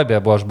 Jis Lietuvoje beje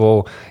buvo, aš buvau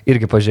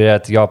irgi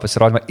pažiūrėti jo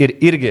pasirodymą ir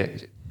irgi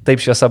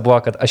taip šviesa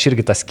buvo, kad aš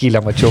irgi tą skylę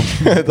mačiau.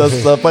 Tas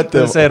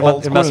pati. Ir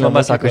mes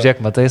mama sako,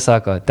 žiūrėk, matai,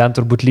 sako, ten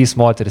turbūt lys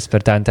moteris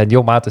per ten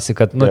jau matosi,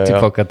 kad,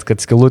 tipo,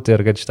 kad skilutė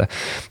ir kad šitą.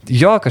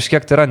 Jo,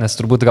 kažkiek tai yra,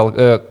 nes turbūt gal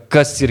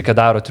kas cirke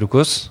daro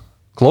triukus.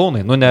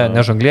 Klaunai,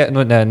 ne žonglė,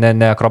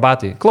 ne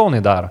akrobatai, klaunai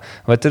daro.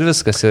 Vat ir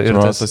viskas. Ir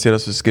tas yra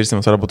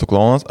susiskirstimas, arba tu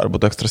klaunas, arba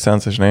tu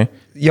ekstrasensas, žinai.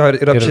 Jo,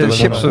 ir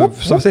šiaip su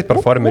visais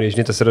performeriais,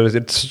 žinai, tas yra,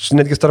 ir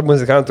netgi tarp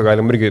muzikantų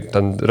galim irgi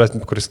ten rasti,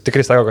 kuris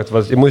tikrai sako,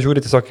 kad į mus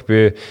žiūri tiesiog kaip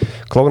į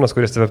klaunas,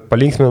 kuris tave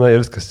palinksmina ir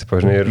viskas, tipo,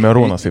 žinai.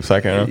 Merūnas, taip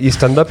sakė, ne? Į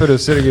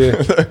stand-uperius irgi.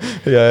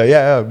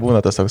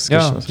 Būna tas toks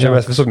skirstimas. Čia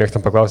mes visų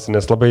mėgstam paklausti,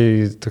 nes labai,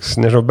 toks,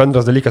 nežinau,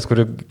 bendras dalykas,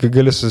 kurį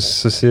gali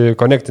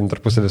susikonektinti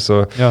tarpusavį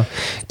su...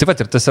 Taip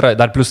pat ir tas yra,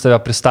 dar plus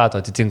tave pristato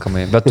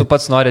atitinkamai, bet tu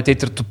pats nori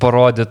ateiti ir tu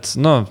parodyt,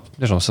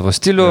 nežinau, savo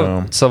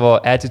stilių, savo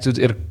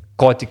attitude ir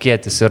ko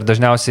tikėtis. Ir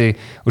dažniausiai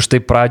už tai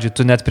pradžiui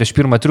tu net prieš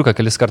pirmą triuką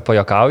kelis kart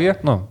pajokauji,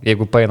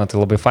 jeigu paeina,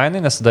 tai labai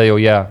fainai, nes tada jau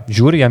jie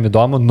žiūri, jam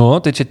įdomu,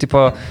 tai čia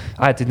tipo,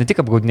 tai ne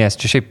tik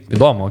apgaudinės, čia šiaip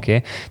įdomu,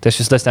 okei. Tai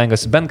aš visada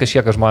stengiuosi bent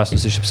kažkiek žmonės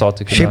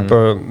nusišypsoti. Šiaip,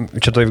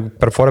 čia tai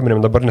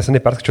performeriam dabar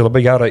neseniai perskaičiau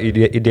labai gerą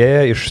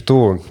idėją iš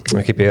tų,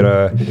 kaip jie yra,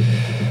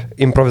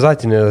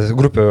 improvizacinė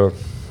grupė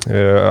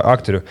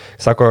aktorių.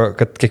 Sako,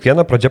 kad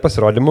kiekviena pradžia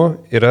pasirodymų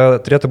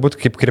turėtų būti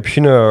kaip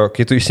krepšinio,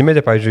 kai tu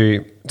išsimeti, pavyzdžiui,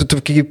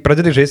 tu kai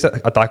pradedi žaisti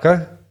ataką,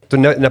 tu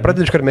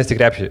nepradedi iškart mesti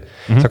krepšį.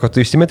 Sako,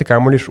 tu išsimeti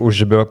kamuolį iš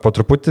užžibio, po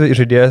truputį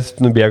žaidėjas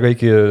nubėga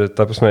iki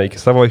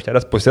savo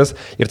aikštelės pusės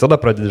ir tada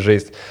pradedi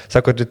žaisti.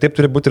 Sako, taip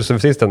turi būti ir su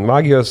visais ten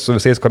magijos, su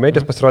visais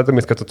komedijos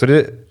pasirodymais, kad tu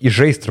turi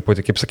įžaisti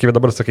truputį. Kaip sakė,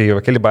 dabar sakai,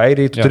 keli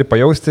bairiai, tu turi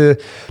pajausti,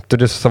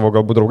 turi su savo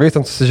galbūt draugais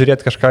ten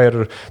susižiūrėti kažką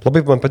ir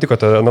labai man patiko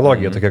ta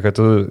analogija tokia, kad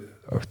tu,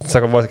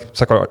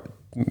 sako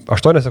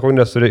 8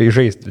 sekundės turi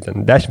įžaisti,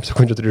 10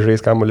 sekundžių turi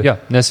įžaisti kamuolį. Ja,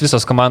 nes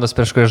visos komandos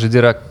prieš kurią žaidži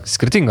yra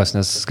skirtingos,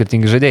 nes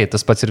skirtingi žaidėjai,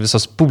 tas pats ir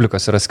visos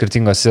publikos yra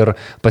skirtingos ir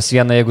pas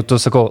vieną, jeigu tu,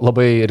 sakau,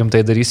 labai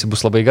rimtai darysi,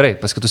 bus labai gerai,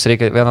 pas kitus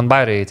reikia vienan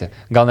bairį eiti.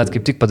 Gal net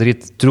kaip tik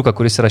padaryti triuką,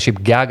 kuris yra šiaip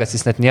gegas,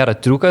 jis net nėra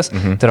triukas,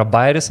 tai yra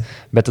bairis,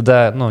 bet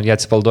tada, jie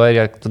atsipalduoja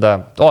ir jie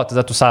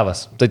tada tu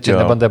savas. Tai čia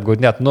nebandai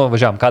apgaudinėti,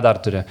 važiuojam, ką dar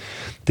turi.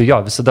 Tai jo,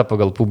 visada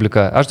pagal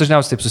publiką. Aš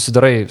dažniausiai taip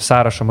susidarai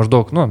sąrašą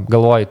maždaug,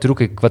 galvoju,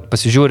 triukai,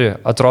 pasižiūri,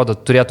 atrodo,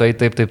 turėtų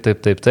eiti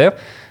taip.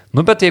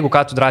 Bet jeigu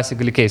ką tu drąsiai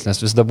gali keisti, nes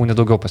visada būni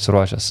daugiau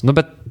pasiruošęs.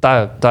 Bet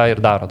tą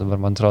ir daro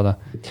dabar, man atrodo.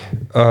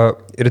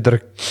 Ir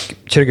dar,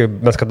 čia irgi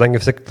mes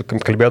kadangi vis tiek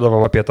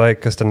kalbėdavom apie tai,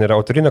 kas ten yra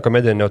autorinė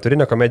komedija,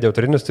 neautorinė komedija,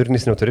 autorinis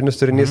turinys,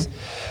 neautorinis turinys.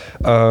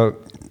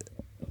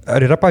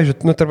 Ar yra,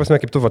 pavyzdžiui, tarp prasme,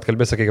 kaip tu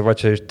kalbėjai, sakai, va,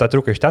 čia tą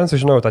triuką iš ten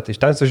sužinojau, tą iš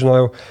ten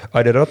sužinojau,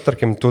 ar yra,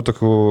 tarkim, tų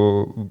tokių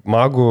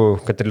magų,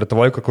 kad ir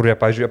Lietuvoje, kurie,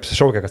 pavyzdžiui,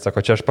 apsišaukia, kad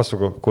sako, čia aš pats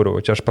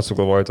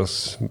sugalvoju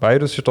tos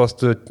bairius šitos,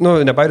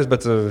 ne bairius,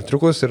 bet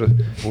triukus ir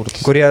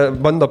kurie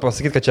bando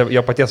pasakyti, kad čia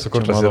jo paties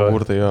sukurtas yra.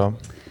 Burtai, jo.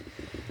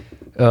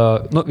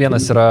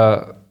 Vienas yra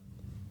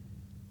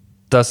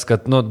tas,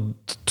 kad,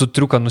 tu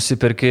triuką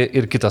nusipirki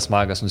ir kitas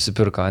magas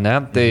nusipirko, ne?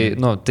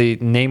 Tai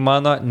nei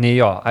mano, nei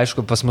jo.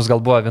 Aišku, pas mus gal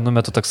buvo vienu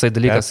metu toksai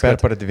dalykas, kad...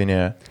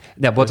 Perpardavinėja.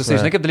 Ne, buvo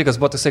toksai, žinai, kaip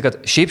dalykas, buvo toksai, kad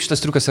šiaip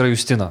šitas triukas yra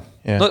Justino.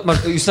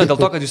 Justino dėl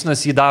to, kad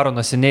Justinas jį daro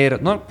nuo seniai ir,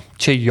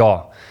 čia jo.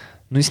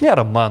 nu jis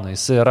nėra mano,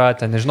 jis yra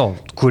ten, nežinau,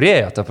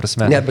 kūrėja, ta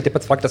prasme. Ne, bet taip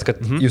pat faktas,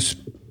 kad jūs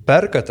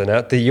perkate, ne,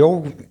 tai jau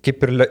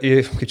kaip ir,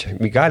 kaip čia,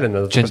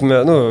 įgalina,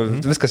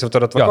 viskas jau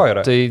turi atvarko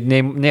yra. Tai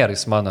nėra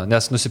jis mano,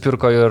 nes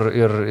nusipirko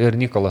ir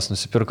Nikolas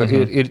nusipirko,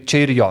 ir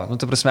čia ir jo. Nu,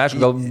 tai prasme,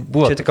 aišku, gal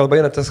buvo. Čia tik kalba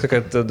eina tas,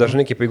 kad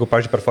dažnai, kaip jeigu,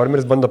 pavyzdžiui,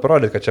 performeris bando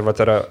parodyti, kad čia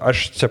vat, yra,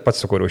 aš čia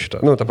pats sukūriau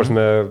šitą. Nu, ta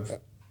prasme,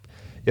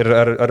 ir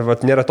ar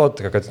vat, nėra to,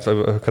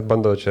 kad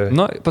bando čia.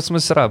 Nu, pas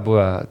mus yra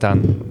buvę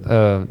ten.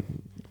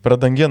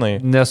 Pradanginai.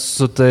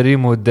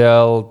 Nesutarimų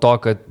dėl to,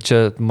 kad čia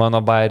mano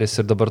bairis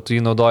ir dabar tu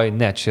jį naudoji.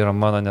 Ne, čia yra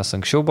mano, nes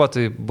anksčiau buvo,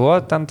 tai buvo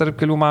ten tarp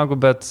kelių magų,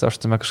 bet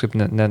aš tame kažkaip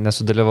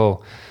nesudalyvau.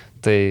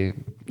 Tai,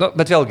 nu,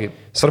 bet vėlgi.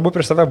 Svarbu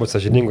prieš save būti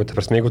sąžiningu, tai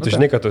prasme, jeigu tu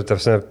žinai, kad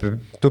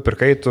tu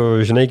pirkai, tu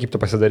žinai, kaip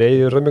tu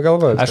pasidarėjai ir rami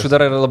galva. Aišku,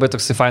 dar yra labai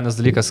toksai fainas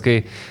dalykas, kai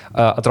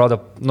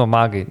atrodo, nu,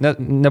 magai,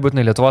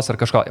 nebūtinai Lietuvos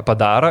ar kažko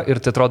padaro ir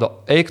tai atrodo,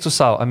 eik tu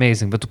savo,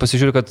 amazing, bet tu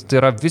pasižiūri, kad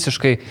tai yra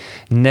visiškai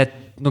net,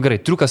 nu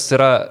gerai, triukas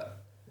yra,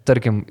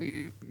 tarkim,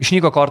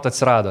 išnyko kortą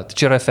atsirado, tai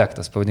čia yra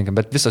efektas, pavadinkim,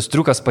 bet visas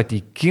triukas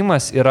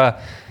pateikimas yra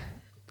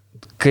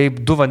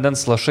kaip du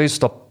vandens lašai su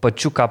to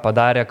pačiu, ką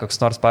padarė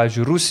koks nors,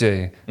 pavyzdžiui,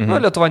 Rusijoje. Nu,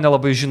 Lietuvoje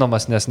nelabai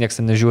žinomas, nes niekas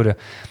ten nežiūri,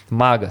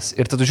 magas.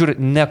 Ir tada žiūri,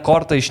 ne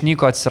kortą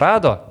išnyko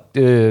atsirado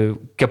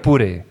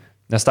kepuriai,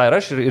 nes tai ir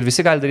aš ir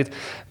visi gali daryti,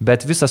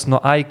 bet visas nuo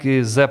A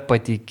iki Z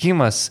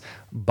pateikimas,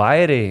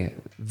 bairiai,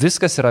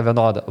 viskas yra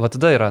vienoda. Va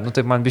tada yra, nu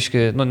tai man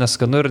biškai, nu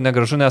neskanu ir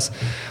negražu,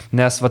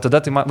 nes va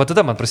tada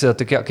man prasideda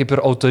tokie kaip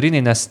ir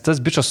autoriniai, nes tas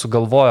bičas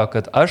sugalvojo,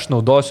 kad aš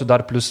naudosiu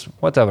dar plus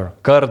whatever,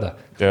 kardą.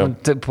 Yeah.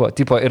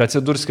 Tipo, ir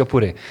atsidurs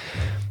kepuriai.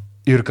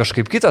 Ir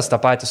kažkaip kitas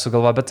tą patį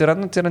sugalvojo, bet tai yra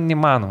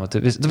neįmanoma.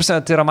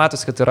 Tai yra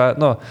matos, kad yra,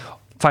 nu,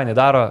 fainai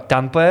daro,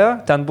 ten paėjo,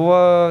 ten buvo,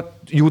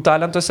 jų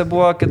talentuose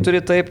buvo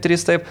 4 taip,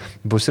 3 taip,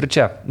 bus ir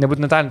čia.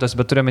 Nebūtinai talentuose,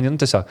 bet turiu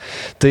meninu tiesiog.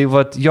 Tai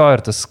vat jo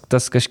ir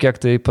tas kažkiek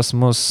tai pas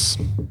mus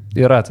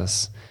yra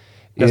tas.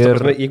 Nes,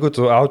 prasme, jeigu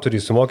tu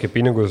autoriai sumoki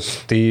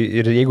pinigus, tai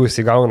ir jeigu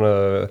jis įgauna,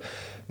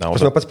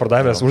 prasme, pats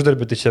pardavęs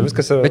uždarbį, tai čia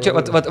viskas yra. Bet čia,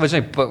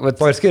 žinai,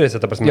 to ir skiriasi,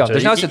 ta prasme. Jo,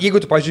 dažniausiai...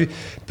 Jeigu tu, pavyzdžiui,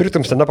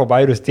 pirktum stand-up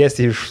bairius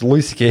tiesiai iš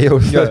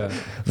Luisikėjaus,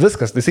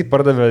 viskas, tai jisai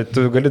pardavė,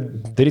 tu gali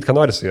daryti, ką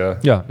nori su juo.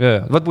 Jo,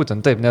 vat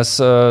būtent taip, nes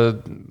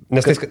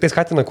tai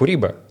skatina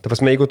kūrybą. Ta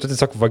prasme, jeigu tu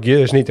tiesiog vagi,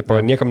 žinai,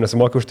 tipo, niekam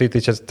nesimoki už tai,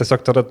 tai čia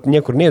tiesiog tada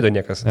niekur neįdo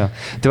niekas. Ja.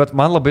 Tai vat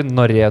man labai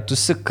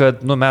norėtųsi,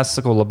 kad, nu, mes,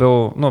 sakau,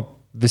 labiau, nu,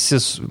 visi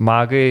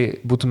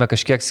magai būtume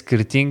kažkiek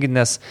skirtingi,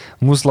 nes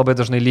mūsų labai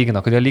dažnai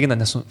lygina. Kodėl lygina?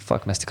 Nes,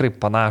 mes tikrai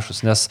panašus,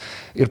 nes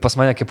ir pas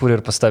mane kepurė,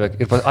 ir pas tave,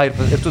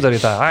 ir tu darai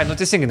tą. Nu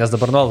teisingai, nes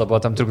dabar nuolda buvo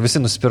tam triuk,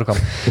 visi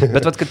nusipirkom.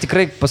 Bet vat, kad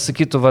tikrai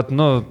pasakytų, vat,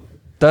 nu,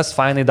 tas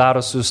fainai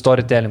daro su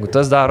storytellingu,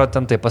 tas daro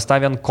ten taip, pas tą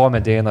vien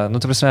komediją eina. Nu,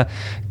 tai prasme,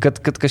 kad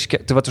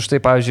kažkiek, tai va už tai,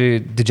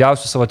 pavyzdžiui,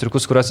 didžiausius savo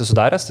triukus, kuriuos esu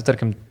daręs, tai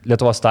tarkim,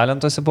 Lietuvos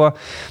talentuose buvo,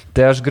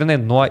 tai aš grinai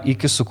nuo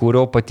iki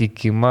sukūriau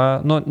pateikimą,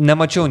 nu,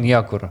 nemačiau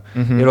niekur.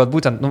 Ir va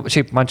būtent, nu,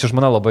 šiaip man čia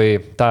žmona labai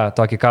tą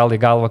tokį kalą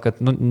į galvą, kad,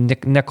 nu,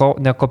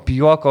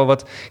 nekopijuok, o va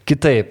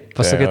kitaip,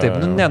 pasakai taip,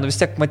 nu, ne, nu vis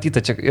tiek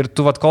matyta čia, ir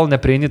tu va kol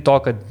neprieini to,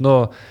 kad,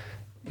 nu,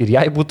 ir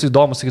jai būtų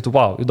įdomu, sakytų,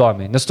 wow,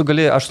 įdomiai. Nes tu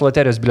gali, aš su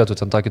loterijos bilietų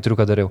ten tokį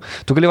triuką dariau.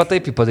 Tu gali va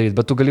taip jį padaryti,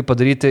 bet tu gali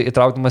padaryti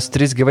įtraukdamas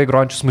 3 gyvai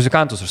grojančius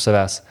muzikantus už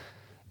savęs.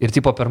 Ir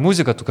tipo per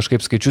muziką tu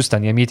kažkaip skaičius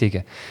ten jiem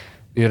įteikė.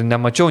 Ir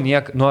nemačiau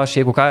aš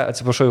jeigu ką,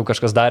 atsiprašau, jau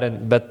kažkas darė,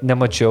 bet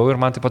nemačiau ir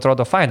man tai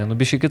atrodo fainai,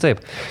 biškai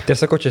kitaip.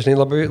 Tiesą sakau, čia,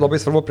 žinai,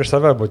 labai svarbu prieš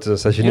save būti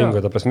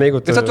sąžiningu. Ta prasme,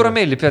 jeigu tu... Ir tu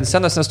ramiai lipi ant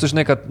scenos, nes tu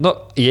žinai, kad, nu,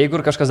 jeigu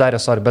ir kažkas darė,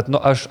 sorry, bet,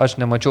 nu, aš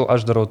nemačiau,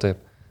 aš darau taip.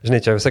 Žinai,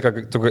 čia visai,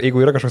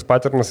 jeigu yra kažkoks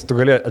paternas, tu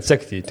gali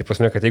atsekti. Tai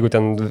prasme, kad jeigu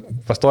ten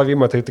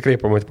pastovimą, tai tikrai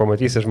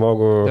pamatysi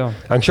žmogų. Jo.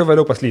 Anksčiau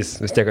vėliau paslys,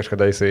 vis tiek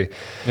kažkada jisai.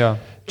 Jo.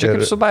 Čia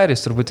kaip su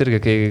bairiais turbūt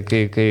irgi,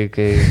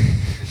 kai...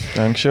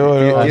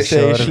 Anksčiau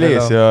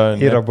išlys, jo.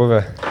 Yra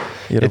buvę.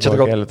 Ir čia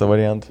gal keletą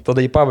variantų.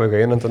 Tada į pabaigą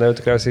einant, tada jau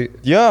tikriausiai...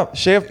 Jo,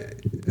 šiaip...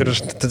 Ir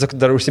tiesiog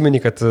dar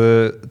užsimeni, kad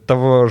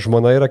tavo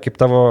žmona yra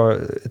kaip tavo...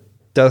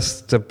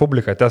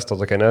 publika testo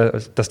tokia, ne,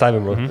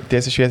 testavimo.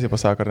 Tiesiai šviesiai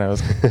pasako, ar ne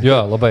viską. Jo,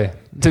 labai.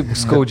 Taip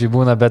skaudžiai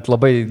būna, bet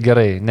labai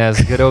gerai,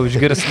 nes geriau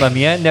išgirst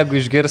namie, negu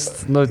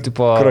išgirst, nu,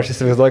 tipo... Kur aš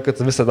įsivaizduoju, kad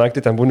visą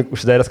naktį ten būni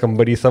užsidaręs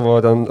kambarį savo,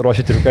 ten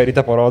ruoši triuką,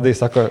 ryte parodai,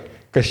 sako,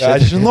 kas čia.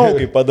 Aš žinau,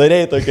 kaip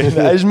padarėjai tokį,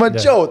 aš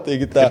mačiau,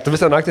 taigi tą. Ir tu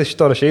visą naktį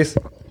šito rašiais.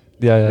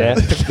 Ja.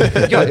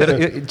 Jo, ir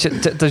čia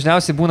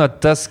dažniausiai būna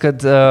tas,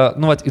 kad,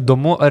 nu, vat,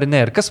 įdomu ar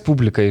ne, ir kas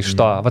publika iš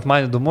to, vat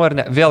man įdomu ar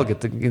ne, vėlgi,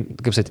 tai,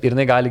 kaip sakyt, ir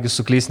jinai gali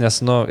suklysti,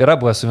 nes, nu, yra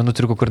buvę su vienu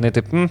triuku, kur jinai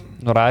taip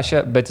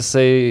nurašė, bet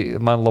jisai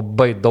man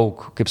labai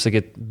daug, kaip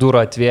sakyt,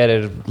 durų atvėrė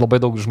ir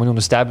labai daug žmonių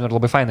nustebino ir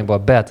labai fainai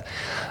buvo, bet,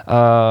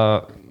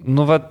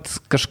 nu, vat,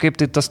 kažkaip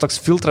tai tas toks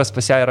filtras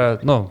pas ją yra,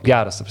 nu,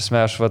 geras, prasme,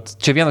 aš, vat,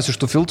 čia vienas iš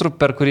tų filtrų,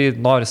 per kurį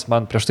noris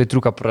man prieš tai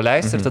triuką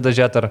praleisti ir tada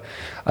žiūrėti,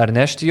 ar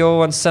nešti jau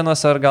ant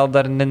scenos, ar gal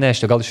dar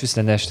nenešti, gal iš vis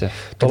nenešti.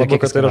 Tuo labiau,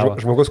 kad tai yra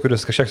žmogus,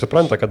 kuris kažkiek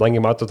supranta,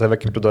 kadangi mato tave,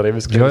 kaip tu darai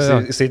viską,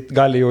 jisai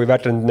gali jau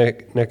įvertinti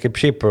ne kaip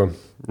šiaip,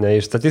 ne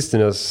iš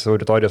statistinės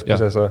auditorijos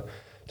pusės,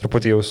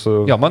 truputį jau su...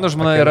 Jo, mano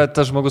žmona yra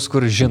tas žmogus,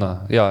 kuris žino.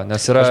 Jo,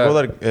 nes yra... Aš buvau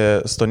dar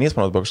Stonys,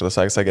 man buvo kažkas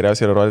sakė,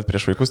 geriausiai yra rodyti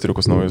prieš vaikus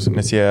triukus naujus,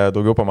 nes jie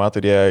daugiau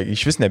pamato ir jie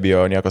iš vis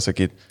nebijo nieko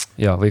sakyti.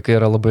 Jo, vaikai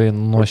yra labai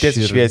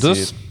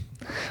nuoširdus.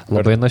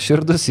 Labai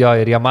nuoširdus, jo,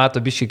 ir jie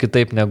mato biškai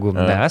kitaip negu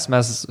mes.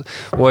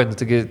 Oi, nu,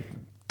 taigi,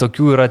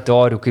 tokių yra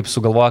teorijų, kaip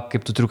sugalvoja,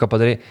 kaip tu triuką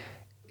padarai.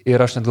 Ir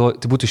aš net galvoju,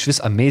 tai būtų iš vis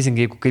amazing,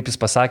 jeigu kaip jis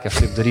pasakė,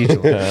 aš taip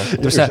daryčiau.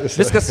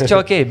 Viskas čia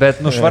ok, bet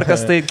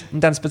švarkas tai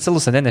ten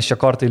specialus, nes čia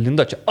kortai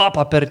lindo, čia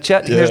per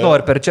čia, nežinau,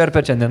 ar per čia,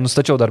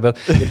 nenustačiau dar,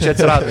 bet ir čia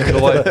atsirado.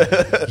 Galvoju,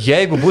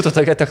 jeigu būtų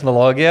tokia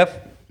technologija,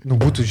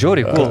 būtų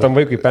žiauriai cool. Tam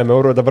vaikui 5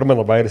 eurų, dabar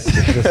mano bairis.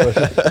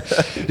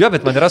 Jo,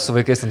 bet man yra su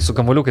vaikais, ten su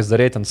kamuliukais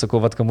darė, ten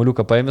sakau,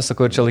 kamuliuką paėmė,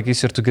 sakau, ir čia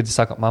laikysi, ir tu girdi,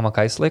 sako, mama,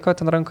 ką jis laiko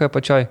ten rankoje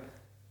pačioj?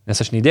 Nes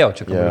aš neįdėjau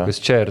čia kamuliukus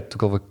čia ir tu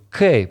galvoji,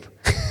 kaip?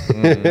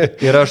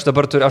 Ir aš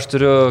dabar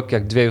turiu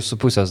kiek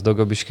 2,5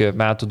 daugiau biškį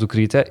metų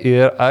dukrytę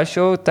ir aš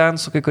jau ten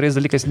su kai kuriais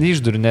dalykais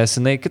neišduriu, nes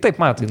jinai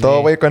kitaip matai. To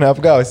vaiko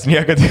neapgausi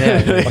niekada.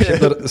 O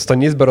šiaip dar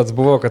Stonys berods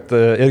buvo, kad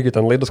irgi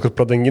ten laidos, kur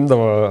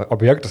pradangindavo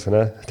objektus,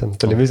 ne? Ten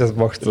televizijos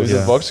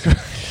bokštus.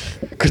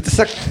 Kur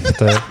tiesiog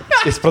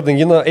jis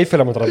pradangino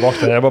Eifelio, man atrodo,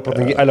 bokštą, nebuvo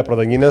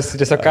pradanginęs,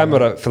 tiesiog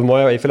kamera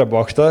filmuoja Eifelio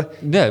bokštą.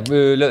 Ne,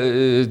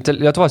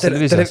 Lietuvos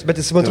televizijos.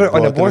 Bet jis man atrodo,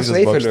 o nebuvo su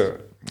Eifeliu.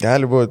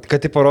 Gali būti.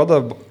 Kad tai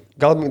parodo...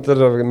 Gal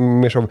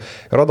mišau,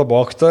 rodo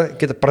bokštą,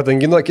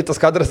 pradangino,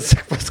 kitas kadras,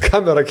 pas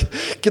kamerą,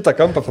 kitą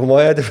kampą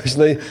filmuoja, tai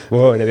žinai,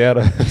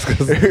 nebėra.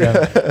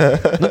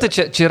 Nu tai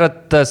čia yra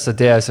tas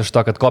atėjęs iš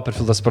to, kad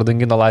Copperfieldas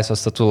pradangino Laisvės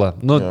statulą.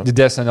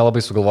 Didesnio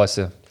nelabai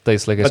sugalvosi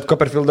tais laikais. Bet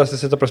Copperfieldas,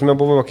 jis, ta prasme,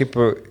 buvo kaip,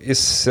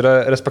 jis yra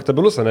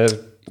respektabilus, ne,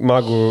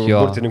 magų,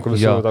 burtininkų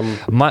visų tam.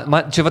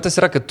 Čia va tas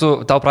yra, kad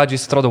tau pradžiai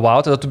jis atrodo,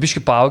 wow, tada tu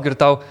biški paaugi ir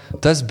tau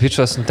tas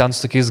bičas, ten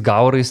su tokiais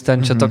gaurais,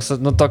 ten čia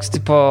toks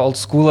tipo old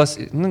schoolas,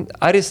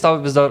 ar jis tau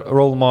vis dar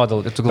role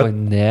model ir tu galvoji,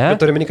 ne.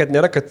 Bet turiu meni, kad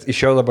nėra, kad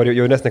iš jo dabar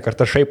jaunesnė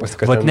karta šaipas.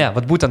 Ne,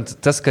 būtent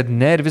tas, kad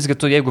ne ir visgi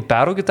tu, jeigu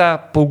peraugi tą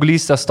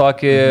paauglystės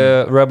tokį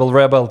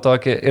rebel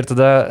tokį ir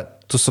tada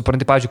tu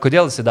supranti, pavyzdžiui,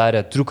 kodėl jis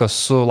darė triuką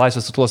su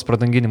Laisvės statulos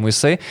pradanginimu.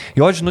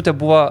 Jo žinutė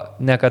buvo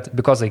ne kad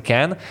because I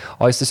can,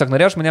 o jis tiesiog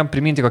norėjo žmonėms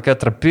priminti, kokia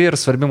trapi ir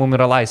svarbi mums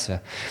yra laisvė.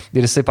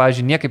 Ir jisai,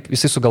 pavyzdžiui, niekaip,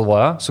 jisai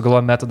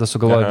sugalvojo metodą,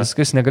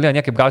 viskas, jis negalėjo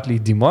niekaip gauti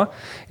leidimo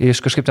iš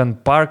kažkaip ten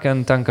park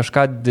and ten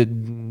kažką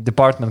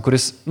department,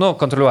 kuris,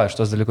 kontroliuoja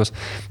šitos dalykus.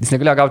 Jis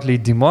negalėjo gauti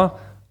leidimo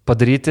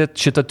padaryti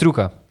šitą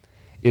triuką.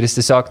 Ir jis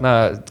tiesiog,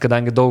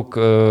 kadangi daug...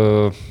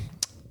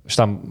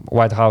 šitam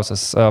White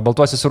House'as.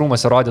 Baltuosiuose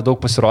rūmuose rodė daug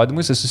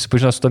pasirodymų, jis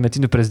susipažino su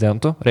tuometiniu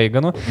prezidentu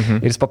Reaganu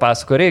ir jis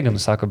papasakojo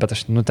Reaganui, sako, bet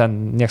aš, ten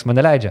nieks mane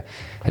leidžia.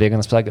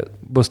 Reaganas pasakė,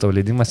 bus tavo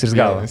leidimas ir jis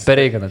gavo. Per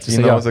Reaganą.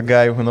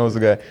 Who knows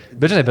the guy.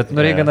 Bet žinai, bet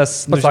Reaganas...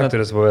 Pats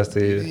aktorius buvęs,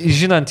 tai...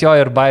 Žinant jo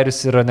ir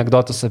bairius ir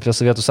anegdotus apie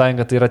Sovietų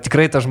sąjungą, tai yra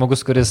tikrai tas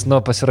žmogus, kuris,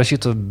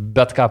 pasirašytų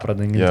bet ką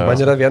pradanginti.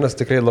 Man yra vienas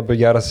tikrai labai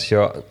geras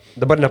jo.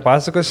 Dabar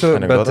nepasakosiu,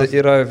 anekdotas? Bet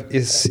yra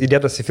jis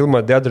įdėtas į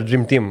filmą The Other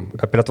Dream Team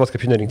apie Lietuvos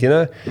krepšinio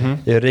rinktinę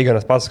ir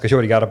Reaganas pasako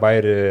žiauriai gerą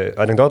bairį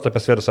anekdotą apie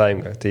Sovietų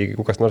sąjungą. Tai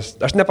kas nors...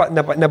 Aš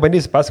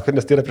nebandysiu pasakoti,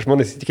 nes tai yra prieš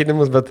mano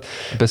įsitikinimus, bet...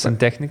 Apie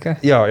santechniką?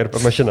 Jo, ir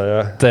mašiną,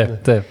 jo.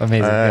 Taip,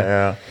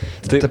 amazing.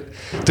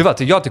 Tai va,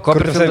 tai jo, tai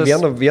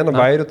Copperfieldas... Vienu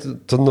bairiu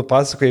tu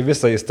nupasakoji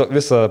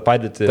visą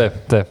padėtį.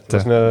 Taip.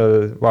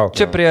 Wow.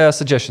 Čia prie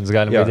suggestions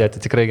galima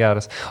įdėti, tikrai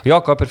geras. Jo,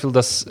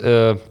 Copperfieldas,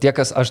 tie,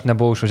 kas aš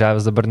nebuvau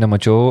išvažiavęs, dabar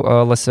nemačiau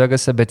Las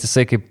Vegase, bet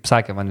jisai, kaip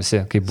sakė man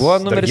visi, kaip buvo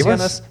numeris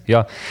 1,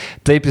 jo,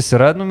 taip jis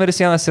yra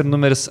numeris 1 ir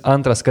numeris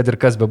 2, kad ir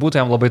kas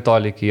bebūtų, jam labai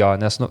toli iki jo,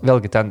 nes,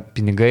 vėlgi ten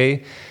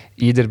pinigai,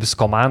 įdirbis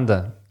komanda,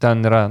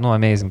 ten yra,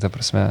 amazing, ta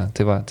prasme.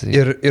 Tai va, tai...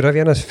 Ir yra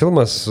vienas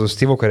filmas su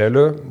Steve'u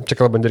Carelliu, čia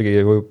kalbant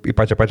irgi į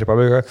pačią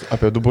pabaigą.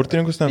 Apie du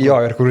burtininkus ten? Jo,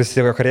 ir kuris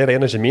Steve'o karjerą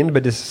eina žemyn,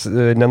 bet jis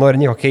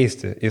nenori nieko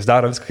keisti. Jis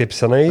daro viską kaip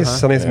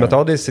senais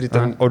metodais ir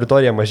ten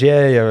auditorija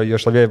mažėja,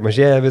 jo šlovė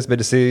mažėja vis,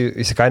 bet jisai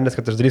įsikandęs,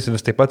 kad aš darysiu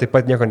vis taip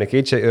pat nieko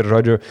nekeičia ir,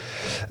 žodžiu,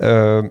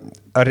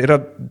 ar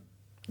yra...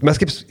 Mes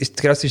kaip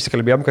tikriausiai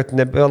išsikalbėjom, kad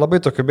labai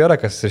tokių bėra,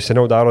 kas ir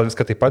seniau daro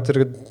viską taip pat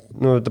ir,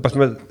 ta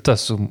prasme...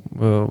 Tas su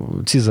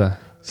Ciza.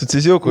 Su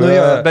Ciziuku.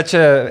 Bet čia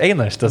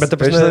eina šitas. Bet ta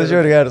prasme,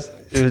 žiūri geras.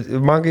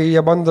 Mangai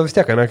jie bando vis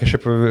tiek,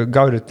 kažkaip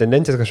gauti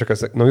tendencijas,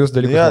 kažkokias naujus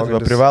dalykus.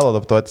 Ja, privalo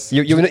adaptuotis.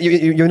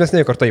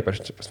 Jaunesnėje kartai,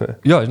 ypač.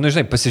 Jo,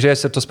 žinai,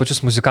 pasižiūrėjęs ir tos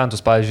pačius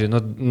muzikantus,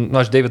 pavyzdžiui,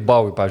 aš David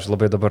Bowie, pavyzdžiui,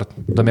 labai dabar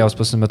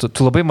domėjausi pasų metu.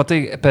 Tu labai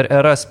matai per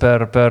eras,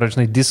 per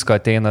žinai, disko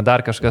ateina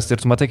dar kažkas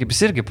ir tu matai, kaip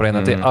jis irgi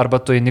praeina. Tai arba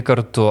tu eini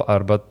kartu,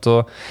 arba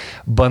tu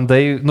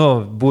bandai,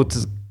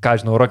 būti, ką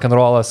žinau,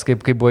 rock'n'rollas,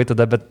 kaip buvai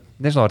tada, bet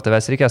nežinau, ar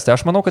tavęs reikės. Tai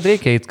aš manau, kad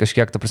reikia eiti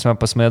kažkiek, ta prasme,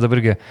 pas mane dabar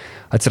irgi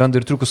atsiranda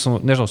ir triukus,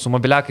 su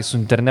mobiliakai, su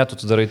internetu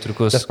tu darai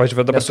triukus. Nes,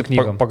 pažiūrėjau, dabar su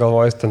knygom.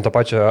 Pagalvojus, ten to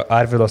pačio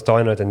Arvido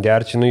Stoino, ten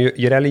Gerčinų,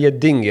 jie realiai jie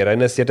dingi yra,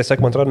 nes jie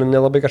tiesiog, man atrodo,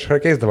 nelabai kažką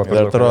keisdavo.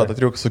 Ir atrodo,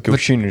 triukus su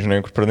kiaušiniu,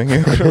 žinai, kur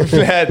pradangai.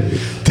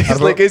 Tais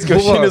laikais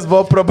kiaušinis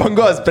buvo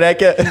prabangos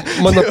prekė.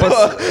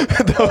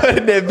 Dabar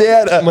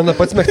nebėra. Mano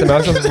pats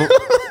mėgstamiausias buvo...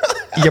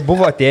 jie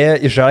buvo atėję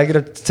į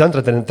Žalgirio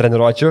centrą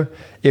treniruočių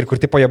ir kur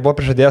tipo jie buvo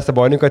prižadėję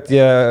Saboniui, kad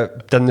jie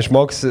ten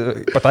išmoks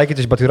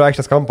pataikyti iš bet kurio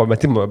aikštės kampo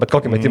metimą, bet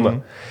kokį metimą.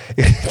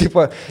 Ir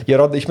tipo, jie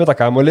rodo, išmeta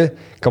kamuolį,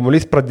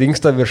 kamuolys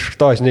pradingsta virš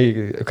to, žinai,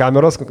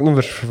 kameros, nu,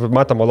 virš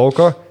matomo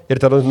lauko ir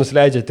tada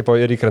nusileidžia, tipo,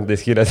 ir įkrenta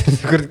į skylę.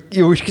 Kur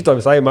jau iš kito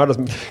visai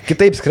mažas,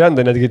 kitaip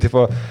skrenda netgi,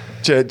 tipo.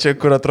 Čia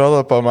kur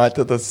atrodo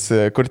pamatė tas,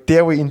 kur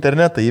tėvai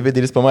internetą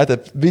įvedė ir jis pamatė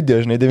video,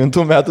 žinai,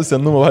 9 metų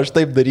senumo, aš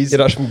taip darysiu.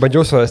 Ir aš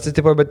bandžiau surasti,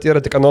 tipo, bet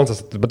yra tik anonsas,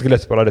 bet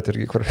galėsiu parodyti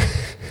irgi kur.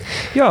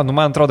 Jo, nu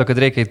man atrodo, kad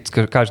reikia,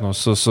 ką žinau,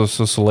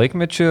 su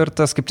laikmečiu ir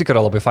tas kaip tik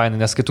yra labai fainai,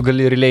 nes kai tu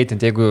gali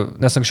releitinti, jeigu,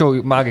 nes anksčiau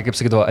magai, kaip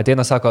sakydavo,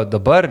 ateina, sako,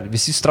 dabar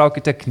visi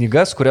įstraukite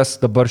knygas, kurias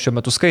dabar šiuo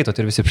metu skaitot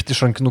ir visi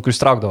iš rankinukų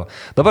įstraukdavo.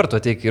 Dabar tu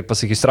ateik ir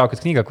pasakyk,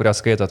 įstraukit knygą, kurią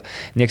skaitot,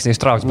 nieks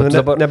neįstrauks. Nu,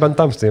 nebent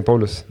tamstai,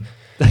 Paulius.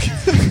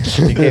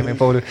 Linkėjimai,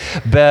 Pauliui.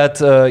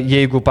 Bet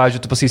jeigu, pavyzdžiui,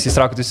 tu pasakysi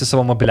įstraukti visi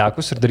savo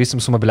mobiliakus ir darysim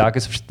su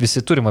mobiliakais,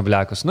 visi turi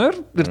mobiliakus. Nu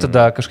ir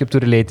tada kažkaip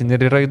turi leitinį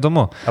ir yra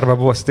įdomu. Arba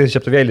buvo su tais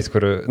žiebtuvėlis,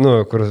 kur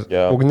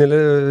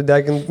ugnelį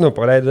degint,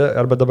 paleidė,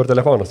 arba dabar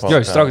telefonas.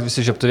 Jo, įstraukti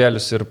visi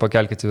žiebtuvėlius ir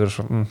pakelkite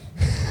viršų.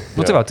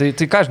 Nu tai va,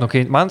 tai ką žinau,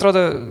 man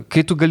atrodo,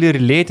 kai tu gali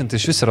ir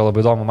leitinti, iš vis yra labai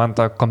įdomu. Man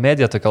ta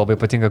komedija tokia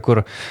labai patinka,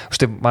 kur,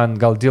 štai man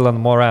gal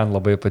Dylan Moran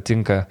labai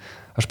patinka.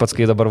 Aš pats,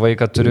 kai dabar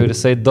vaiką turiu ir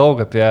jisai daug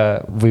apie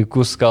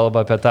vaikus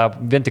kalba, apie tą,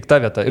 vien tik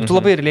tą vietą. Ir tu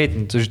labai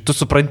relėtinti, tu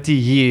supranti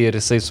jį ir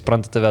jisai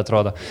supranta tave,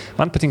 atrodo.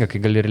 Man patinka, kai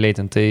gali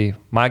relėtinti, tai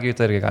magijai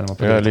tai irgi galima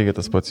padaryti. Ja, lygiai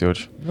tas pats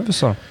jaučiu. Nu,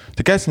 visur.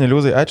 Tai kas,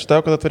 Neliūzai, ačiū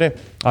tau, kad atvarėjai.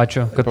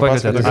 Ačiū, kad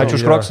pakvietėte. Ačiū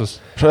už kroksus.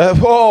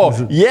 O,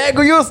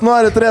 jeigu jūs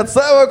norite turėti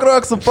savo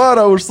kroksų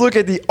porą,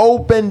 užsukite į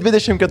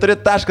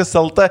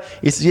open24.lt,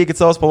 įsigykite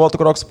savo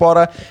spalvotų kroksų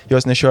porą,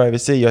 jos nešioja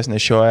visi, jos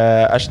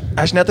nešioja.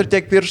 Aš neturiu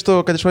tiek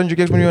pirštų, kad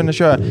išvandžiu, kiek žmonių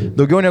nešioja.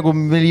 Daugiau negu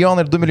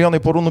milijonai ir 2 milijonai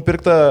porų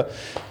nupirkta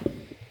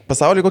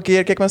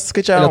pasaulyje, kiek mes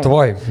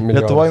skaičiavome?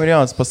 Lietuvoje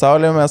milijonas.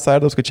 Pasaulyje mes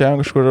Airdov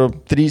skaičiavome kažkur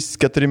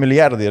 3-4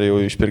 milijardai yra jau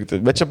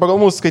išpirkti. Bet čia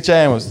pagal mūsų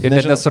skaičiavimus. Ir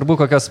net nesvarbu,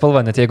 kokia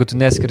spalva, net jeigu tu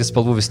neskiri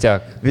spalvų vis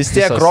tiek. Vis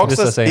tiek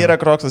kroksas yra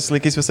kroksas, jis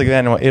laikys visą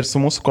gyvenimą. Ir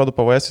su mūsų kodu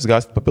PVS jūs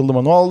gausite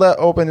papildomą nuolaidą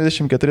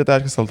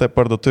open24.lt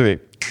parduotuviai.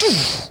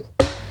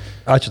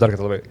 Ačiū dar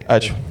kartą labai.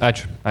 Ačiū.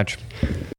 Ačiū.